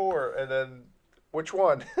 24? And then, which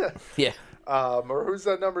one? Yeah. Or who's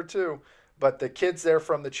that number 2? But the kids there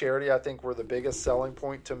from the charity, I think, were the biggest selling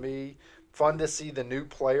point to me. Fun to see the new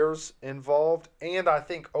players involved. And I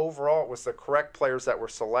think overall it was the correct players that were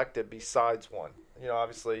selected besides one. You know,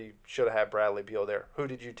 obviously should have had Bradley Beal there. Who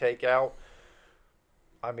did you take out?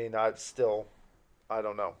 I mean, I don't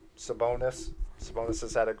know. Sabonis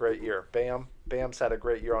has had a great year. Bam's had a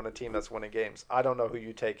great year on a team that's winning games. I don't know who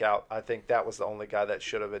you take out. I think that was the only guy that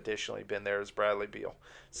should have additionally been there is Bradley Beal.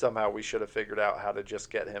 Somehow we should have figured out how to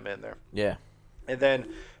just get him in there. Yeah. And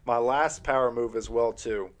then my last power move as well,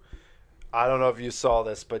 too. I don't know if you saw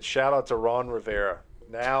this, but shout out to Ron Rivera.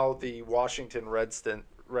 Now the Washington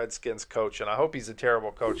Redskins coach, and I hope he's a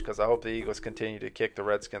terrible coach because I hope the Eagles continue to kick the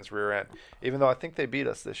Redskins' rear end, even though I think they beat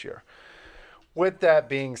us this year. With that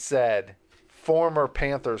being said, former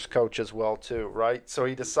Panthers coach as well too, right? So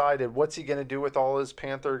he decided, what's he going to do with all his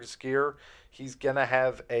Panthers gear? He's going to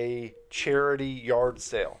have a charity yard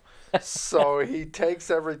sale. So he takes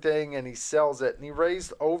everything and he sells it, and he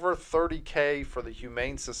raised over $30,000 for the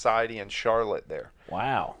Humane Society in Charlotte there.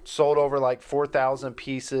 Wow. Sold over like 4,000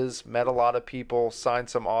 pieces, met a lot of people, signed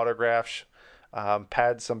some autographs,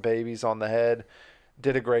 patted some babies on the head.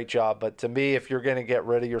 Did a great job. But to me, if you're going to get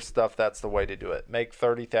rid of your stuff, that's the way to do it. Make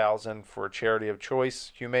 $30,000 for a charity of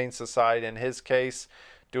choice. Humane Society, in his case,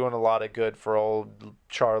 doing a lot of good for old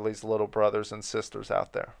Charlie's little brothers and sisters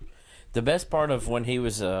out there. The best part of when he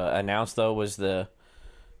was announced, though, was the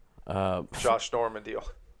Josh Norman deal.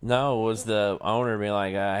 No, it was the owner being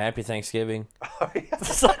like, "Happy Thanksgiving." Oh, yeah.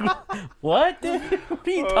 It's like, what, dude? What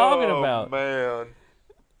are you talking about? Oh, man.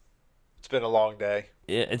 It's been a long day.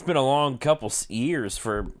 Yeah, it's been a long couple years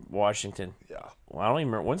for Washington. Yeah. Well, I don't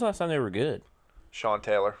even remember. When's the last time they were good? Sean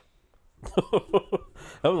Taylor. That was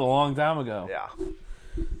a long time ago. Yeah.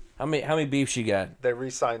 How many beefs you got? They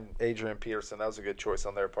re-signed Adrian Peterson. That was a good choice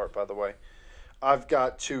on their part, by the way. I've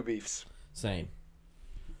got 2 beefs. Same.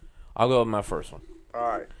 I'll go with my first one. All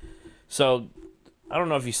right. So, I don't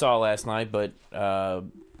know if you saw last night, but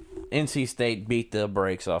NC State beat the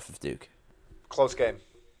brakes off of Duke. Close game.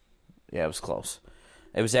 Yeah, it was close.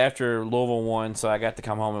 It was after Louisville won, so I got to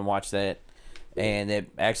come home and watch that. And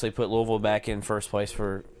it actually put Louisville back in first place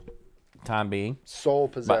for time being. Sole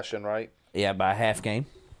possession, right? Yeah, by a half game.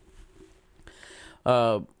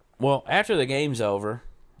 Well, after the game's over,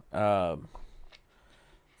 you're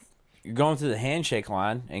going through the handshake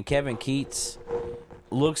line, and Kevin Keats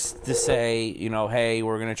looks to say, hey,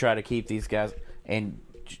 we're going to try to keep these guys, and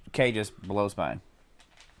Kay just blows by him.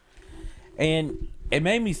 And it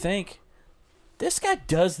made me think, this guy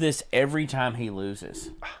does this every time he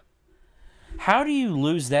loses. How do you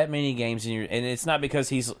lose that many games and it's not because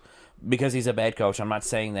he's a bad coach. I'm not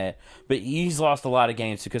saying that. But he's lost a lot of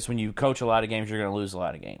games because when you coach a lot of games, you're going to lose a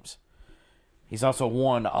lot of games. He's also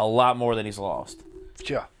won a lot more than he's lost.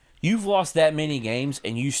 Yeah. You've lost that many games,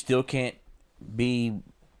 and you still can't be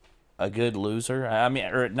a good loser. I mean,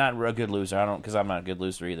 or not a good loser. I don't, because I'm not a good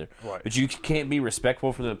loser either. Right. But you can't be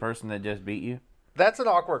respectful for the person that just beat you. That's an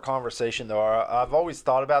awkward conversation, though. I've always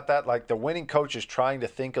thought about that. Like, the winning coach is trying to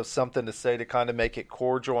think of something to say to kind of make it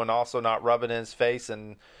cordial and also not rub it in his face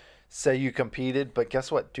and say you competed. But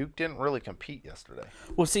guess what? Duke didn't really compete yesterday.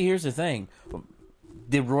 Well, see, here's the thing.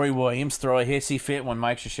 Did Roy Williams throw a hissy fit when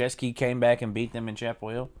Mike Krzyzewski came back and beat them in Chapel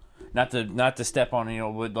Hill? Not to step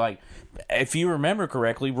on, would like, if you remember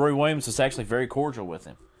correctly, Roy Williams was actually very cordial with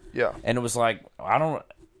him. Yeah. And it was like,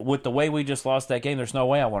 with the way we just lost that game, there's no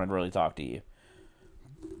way I wanted to really talk to you.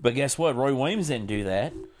 But guess what? Roy Williams didn't do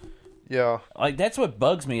that. Yeah. Like, that's what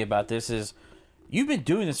bugs me about this is you've been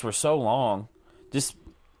doing this for so long. Just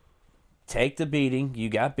take the beating. You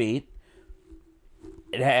got beat.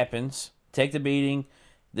 It happens. Take the beating.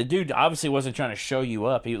 The dude obviously wasn't trying to show you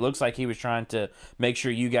up. He looks like he was trying to make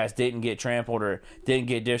sure you guys didn't get trampled or didn't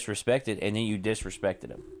get disrespected, and then you disrespected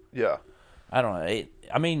him. Yeah. I don't know.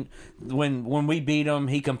 I mean, when we beat him,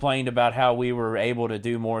 he complained about how we were able to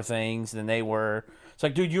do more things than they were. It's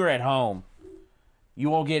like, dude, you're at home. You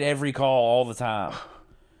won't get every call all the time.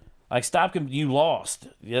 Like, stop him. You lost.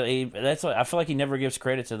 That's what, I feel like he never gives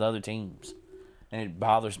credit to the other teams, and it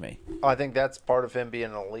bothers me. I think that's part of him being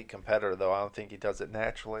an elite competitor, though. I don't think he does it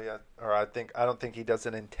naturally, I don't think he does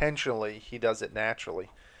it intentionally. He does it naturally,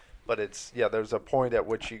 but there's a point at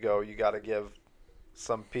which you got to give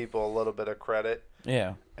some people a little bit of credit.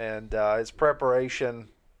 Yeah, and his preparation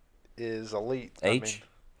is elite.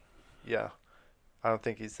 Yeah. I don't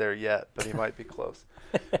think he's there yet, but he might be close.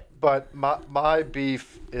 But my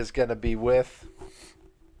beef is going to be with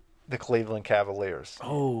the Cleveland Cavaliers.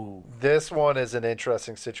 Oh. This one is an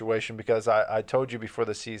interesting situation because I told you before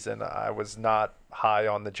the season I was not high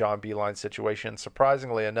on the John Beilein situation.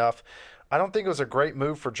 Surprisingly enough, I don't think it was a great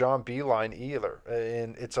move for John Beilein either.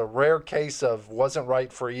 And it's a rare case of wasn't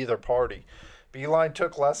right for either party. Beilein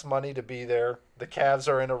took less money to be there. The Cavs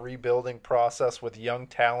are in a rebuilding process with young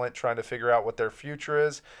talent trying to figure out what their future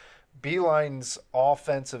is. Beilein's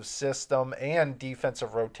offensive system and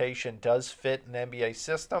defensive rotation does fit an NBA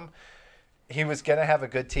system. He was going to have a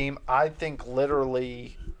good team. I think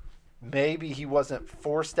literally maybe he wasn't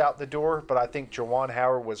forced out the door, but I think Juwan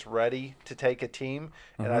Howard was ready to take a team,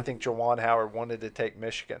 and I think Juwan Howard wanted to take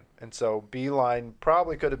Michigan. And so Beilein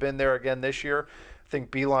probably could have been there again this year. I think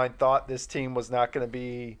Beilein thought this team was not going to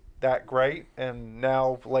be that great. And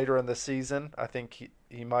now later in the season, I think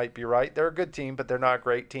he might be right. They're a good team, but they're not a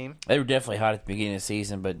great team. They were definitely hot at the beginning of the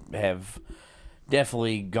season, but have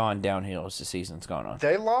definitely gone downhill as the season's gone on.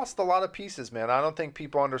 They lost a lot of pieces, man. I don't think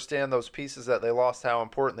people understand those pieces that they lost, how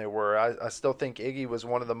important they were. I still think Iggy was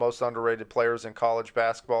one of the most underrated players in college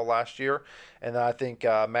basketball last year. And I think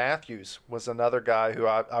Matthews was another guy who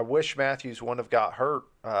I wish Matthews wouldn't have got hurt,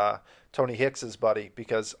 Tony Hicks's buddy,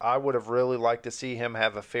 because I would have really liked to see him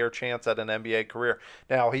have a fair chance at an NBA career.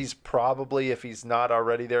 Now, he's probably, if he's not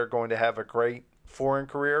already there, going to have a great foreign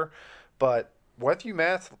career. But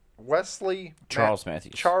Charles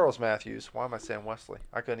Matthews. Why am I saying Wesley?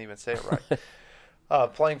 I couldn't even say it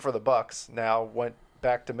right. Playing for the Bucks now, went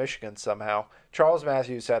back to Michigan somehow. Charles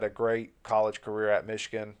Matthews had a great college career at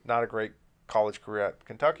Michigan, not a great college career at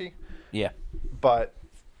Kentucky. Yeah. But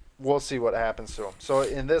we'll see what happens to him. So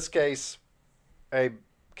in this case,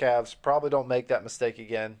 Cavs probably don't make that mistake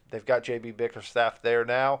again. They've got J.B. Bickerstaff there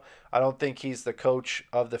now. I don't think he's the coach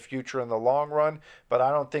of the future in the long run, but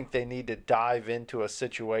I don't think they need to dive into a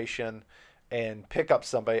situation and pick up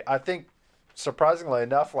somebody. I think, surprisingly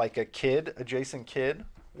enough, like a Jason Kidd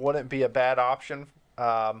wouldn't be a bad option.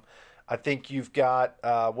 I think you've got,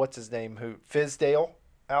 Fizdale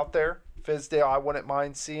out there. Fizdale, I wouldn't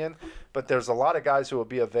mind seeing, but there's a lot of guys who will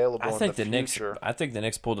be available in the future. I think the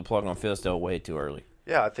Knicks pulled the plug on Fizdale way too early.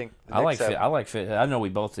 Yeah, I think I like Fizdale. I know we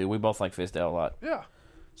both do. We both like Fizdale a lot. Yeah.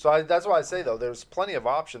 So that's why I say, though, there's plenty of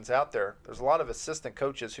options out there. There's a lot of assistant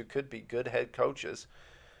coaches who could be good head coaches.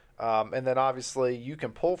 And then, obviously, you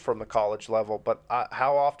can pull from the college level, but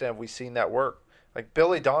how often have we seen that work? Like,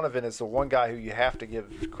 Billy Donovan is the one guy who you have to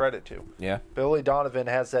give credit to. Yeah. Billy Donovan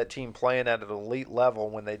has that team playing at an elite level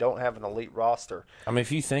when they don't have an elite roster. I mean,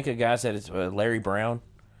 if you think of guys that it's Larry Brown.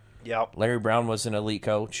 Yep. Larry Brown was an elite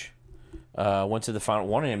coach. Went to the final,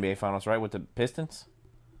 won an NBA Finals, right, with the Pistons?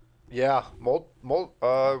 Yeah.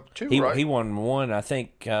 Two, right? He won one, I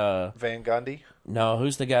think. Van Gundy? No,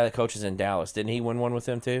 who's the guy that coaches in Dallas? Didn't he win one with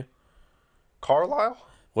them, too? Carlisle?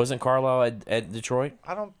 Wasn't Carlisle at Detroit?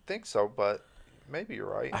 I don't think so, but maybe you're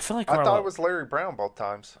right. I feel like I thought it was Larry Brown both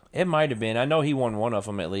times. It might have been. I know he won one of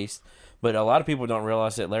them at least. But a lot of people don't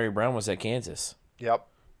realize that Larry Brown was at Kansas. Yep.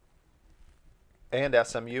 And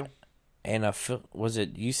SMU. And was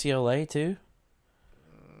it UCLA, too?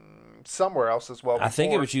 Somewhere else as well. I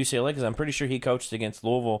think it was UCLA because I'm pretty sure he coached against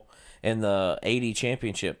Louisville in the '80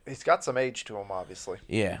 championship. He's got some age to him, obviously.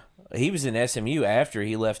 Yeah. He was in SMU after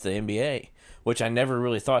he left the NBA, which I never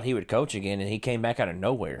really thought he would coach again, and he came back out of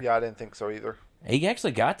nowhere. Yeah, I didn't think so either. He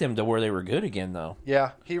actually got them to where they were good again, though.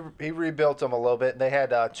 Yeah, he rebuilt them a little bit, and they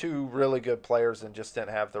had two really good players and just didn't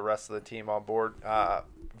have the rest of the team on board.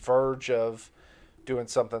 Verge of doing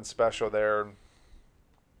something special there.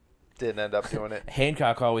 Didn't end up doing it.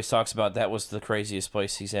 Hancock always talks about that was the craziest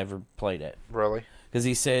place he's ever played at. Really? Because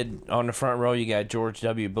he said on the front row you got George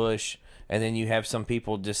W. Bush, and then you have some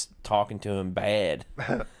people just talking to him bad.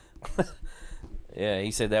 Yeah, he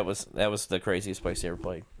said that was the craziest place he ever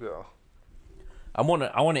played. Yeah. I want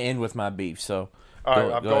to end with my beef. So all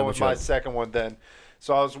right, I'm going with my second one then.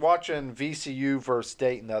 So I was watching VCU versus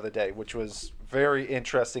Dayton the other day, which was a very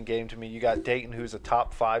interesting game to me. You got Dayton, who's a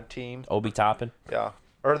top 5 team. Obi Toppin. Yeah.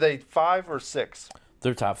 Are they 5 or 6?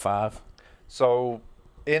 They're top 5. So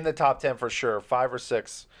in the top 10 for sure, 5 or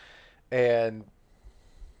 6. And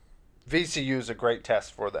VCU is a great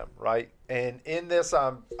test for them, right? And in this,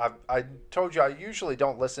 I told you I usually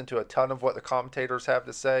don't listen to a ton of what the commentators have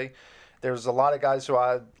to say. There's a lot of guys who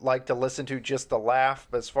I like to listen to just to laugh.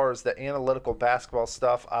 But as far as the analytical basketball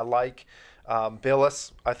stuff, I like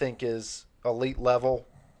Billis, I think, is elite level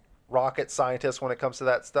rocket scientist when it comes to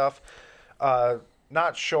that stuff.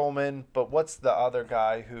 Not Shulman, but what's the other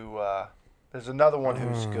guy who there's another one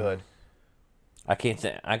who's good. I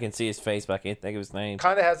can see his face, but I can't think of his name.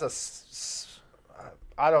 Kind of has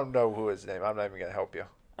I don't know who his name. I'm not even going to help you.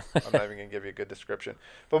 I'm not even going to give you a good description.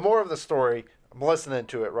 But more of the story, I'm listening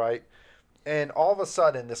to it, right? And all of a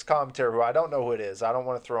sudden, this commentator, who I don't know who it is, I don't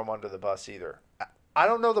want to throw him under the bus either. I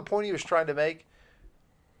don't know the point he was trying to make.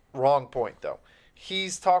 Wrong point, though.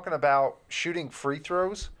 He's talking about shooting free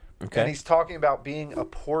throws, and he's talking about being a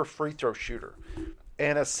poor free throw shooter.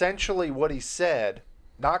 And essentially what he said,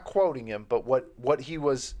 not quoting him, but what he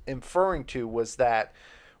was inferring to was that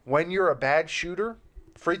when you're a bad shooter,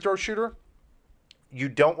 free throw shooter, you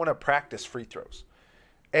don't want to practice free throws.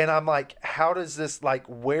 And I'm like, how does this,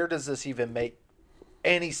 where does this even make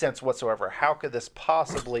any sense whatsoever? How could this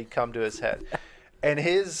possibly come to his head? And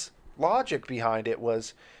his logic behind it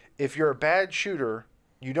was, if you're a bad shooter,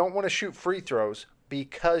 you don't want to shoot free throws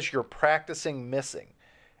because you're practicing missing.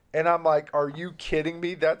 And I'm like, are you kidding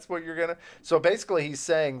me? That's what you're going to. So basically, he's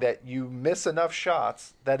saying that you miss enough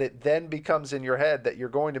shots that it then becomes in your head that you're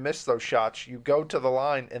going to miss those shots. You go to the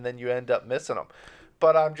line and then you end up missing them.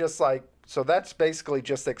 But I'm just like, so that's basically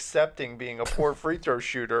just accepting being a poor free throw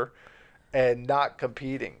shooter and not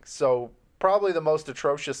competing. So probably the most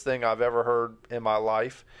atrocious thing I've ever heard in my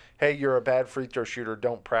life. Hey, you're a bad free throw shooter.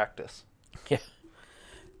 Don't practice. Yeah.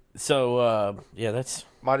 So, that's...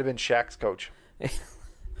 Might have been Shaq's coach.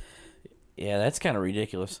 Yeah, that's kind of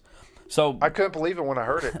ridiculous. So I couldn't believe it when I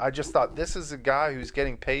heard it. I just thought, this is a guy who's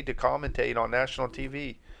getting paid to commentate on national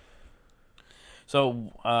TV.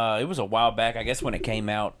 So it was a while back, I guess, when it came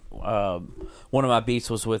out. One of my beefs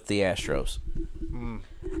was with the Astros.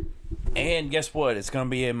 And guess what? It's going to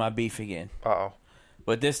be in my beef again. Uh-oh.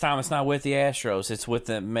 But this time it's not with the Astros. It's with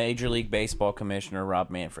the Major League Baseball commissioner, Rob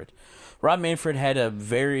Manfred. Rob Manfred had a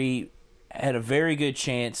very good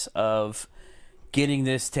chance of getting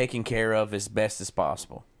this taken care of as best as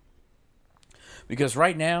possible. Because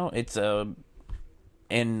right now, it's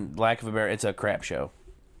in lack of a better, it's a crap show.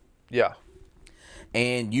 Yeah.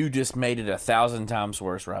 And you just made it 1,000 times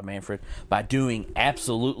worse, Rob Manfred, by doing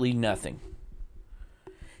absolutely nothing.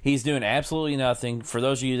 He's doing absolutely nothing. For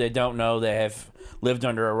those of you that don't know, that have lived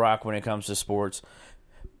under a rock when it comes to sports,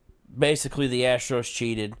 basically the Astros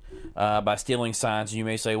cheated by stealing signs. And you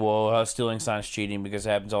may say, well, stealing signs cheating because it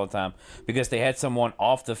happens all the time. Because they had someone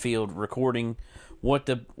off the field recording what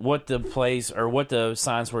the plays or what the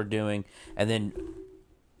signs were doing and then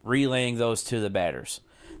relaying those to the batters.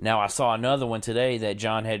 Now, I saw another one today that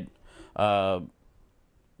John had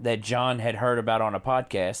heard about on a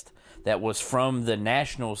podcast that was from the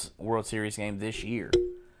Nationals World Series game this year,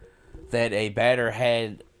 that a batter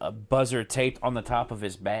had a buzzer taped on the top of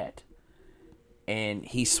his bat, and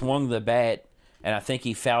he swung the bat, and I think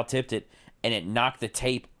he foul-tipped it, and it knocked the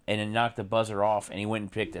tape, and it knocked the buzzer off, and he went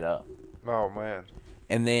and picked it up. Oh, man.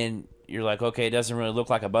 And then you're like, okay, it doesn't really look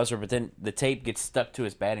like a buzzer, but then the tape gets stuck to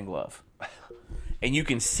his batting glove. And you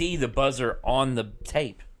can see the buzzer on the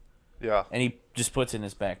tape. Yeah. And he just puts it in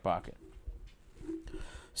his back pocket.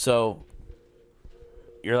 So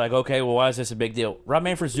you're like, okay, well, why is this a big deal? Rob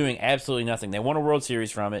Manfred's doing absolutely nothing. They won a World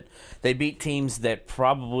Series from it. They beat teams that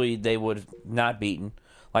probably they would have not beaten.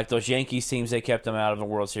 Like those Yankees teams, they kept them out of the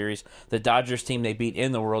World Series. The Dodgers team, they beat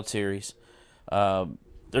in the World Series.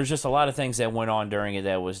 There's just a lot of things that went on during it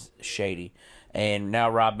that was shady. And now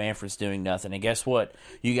Rob Manfred's doing nothing. And guess what?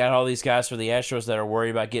 You got all these guys for the Astros that are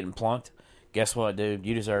worried about getting plunked. Guess what, dude?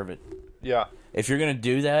 You deserve it. Yeah. If you're going to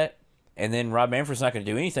do that, and then Rob Manfred's not going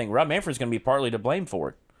to do anything, Rob Manfred's going to be partly to blame for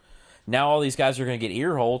it. Now all these guys are going to get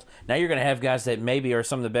ear-holed. Now you're going to have guys that maybe are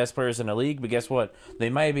some of the best players in the league, but guess what? They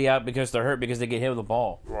might be out because they're hurt because they get hit with a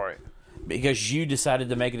ball. Right. Because you decided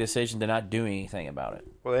to make a decision to not do anything about it.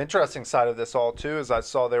 Well, the interesting side of this all, too, is I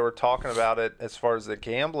saw they were talking about it as far as the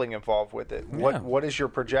gambling involved with it. Yeah. What is your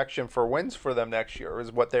projection for wins for them next year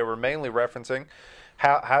is what they were mainly referencing.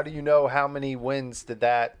 How do you know how many wins did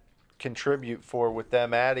that contribute for with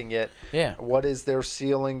them adding it? Yeah. What is their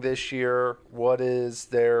ceiling this year? What is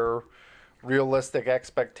their realistic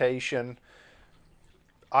expectation?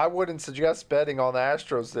 I wouldn't suggest betting on the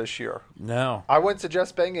Astros this year. No. I wouldn't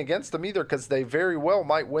suggest betting against them either because they very well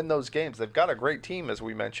might win those games. They've got a great team, as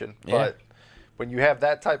we mentioned. Yeah. But when you have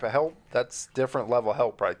that type of help, that's different level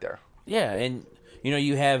help right there. Yeah, and,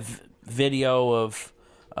 you have video of,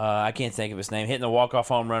 I can't think of his name, hitting the walk-off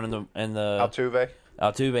home run in the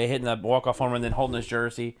Altuve hitting the walk-off home run, then holding his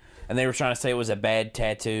jersey, and they were trying to say it was a bad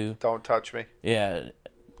tattoo. Don't touch me. Yeah.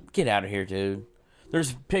 Get out of here, dude.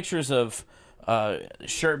 There's pictures of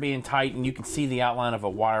shirt being tight, and you can see the outline of a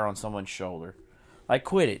wire on someone's shoulder. Like,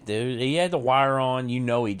 quit it, dude. He had the wire on. You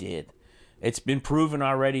know he did. It's been proven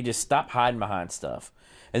already. Just stop hiding behind stuff.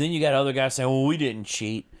 And then you got other guys saying, well, we didn't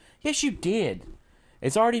cheat. Yes, you did.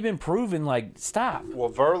 It's already been proven. Like, stop. Well,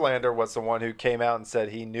 Verlander was the one who came out and said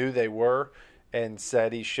he knew they were and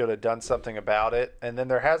said he should have done something about it. And then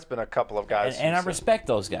there has been a couple of guys. And I respect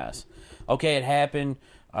those guys. Okay, it happened.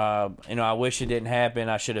 I wish it didn't happen.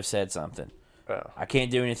 I should have said something. Yeah. I can't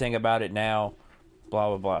do anything about it now. Blah,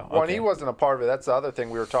 blah, blah. Well, okay. and he wasn't a part of it. That's the other thing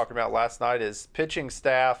we were talking about last night is pitching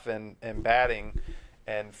staff and batting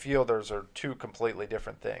and fielders are two completely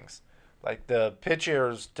different things. Like the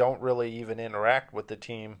pitchers don't really even interact with the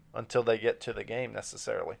team until they get to the game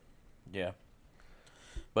necessarily. Yeah.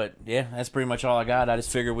 But, yeah, that's pretty much all I got. I just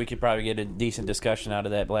figured we could probably get a decent discussion out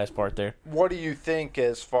of that last part there. What do you think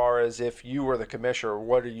as far as if you were the commissioner,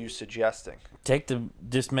 what are you suggesting?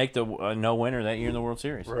 Just make the no-winner that year in the World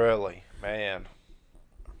Series. Really? Man.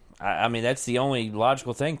 I mean, that's the only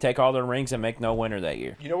logical thing. Take all their rings and make no winner that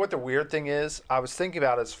year. You know what the weird thing is? I was thinking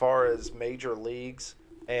about as far as major leagues,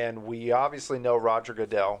 And we obviously know Roger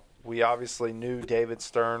Goodell. We obviously knew David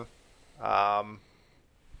Stern. I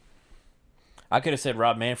could have said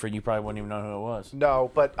Rob Manfred. You probably wouldn't even know who it was.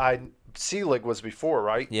 No, but Selig was before,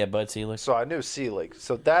 right? Yeah, Bud Selig. So I knew Selig.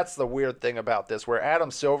 So that's the weird thing about this. Where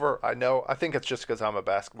Adam Silver, I think it's just because I'm a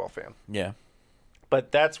basketball fan. Yeah.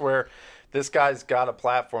 But that's where this guy's got a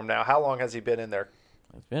platform now. How long has he been in there?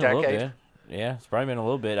 It's been a little bit. Yeah, it's probably been a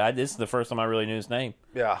little bit. This is the first time I really knew his name.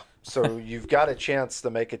 Yeah. So you've got a chance to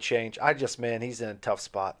make a change. Man, he's in a tough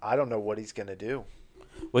spot. I don't know what he's going to do.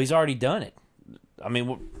 Well, he's already done it. I mean,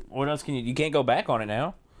 what else can you can't go back on it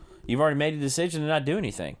now. You've already made a decision to not do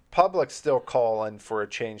anything. Public's still calling for a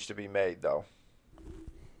change to be made, though.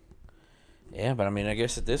 Yeah, but I mean, I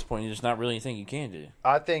guess at this point, there's not really anything you can do.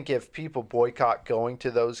 I think if people boycott going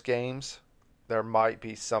to those games, there might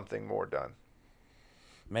be something more done.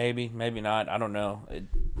 Maybe, maybe not. I don't know.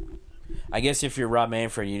 I guess if you're Rob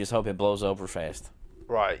Manfred, you just hope it blows over fast.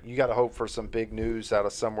 Right. You got to hope for some big news out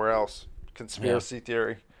of somewhere else. Conspiracy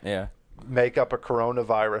theory. Yeah. Make up a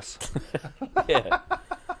coronavirus. Yeah.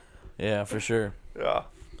 Yeah, for sure. Yeah.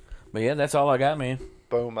 But yeah, that's all I got, man.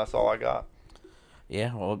 Boom. That's all I got.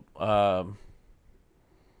 Yeah, well,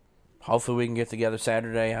 hopefully we can get together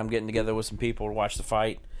Saturday. I'm getting together with some people to watch the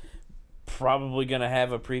fight. Probably going to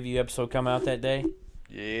have a preview episode come out that day.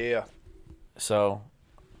 Yeah. So,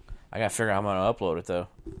 I got to figure out how I'm going to upload it, though.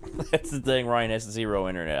 That's the thing. Ryan has zero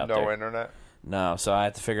internet out there. No internet? No, so I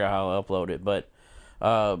have to figure out how to upload it. But,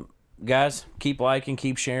 guys, keep liking,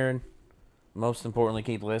 keep sharing. Most importantly,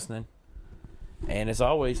 keep listening. And as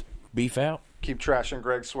always, beef out. Keep trashing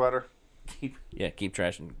Greg's sweater. Keep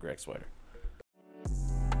trashing Greg's sweater.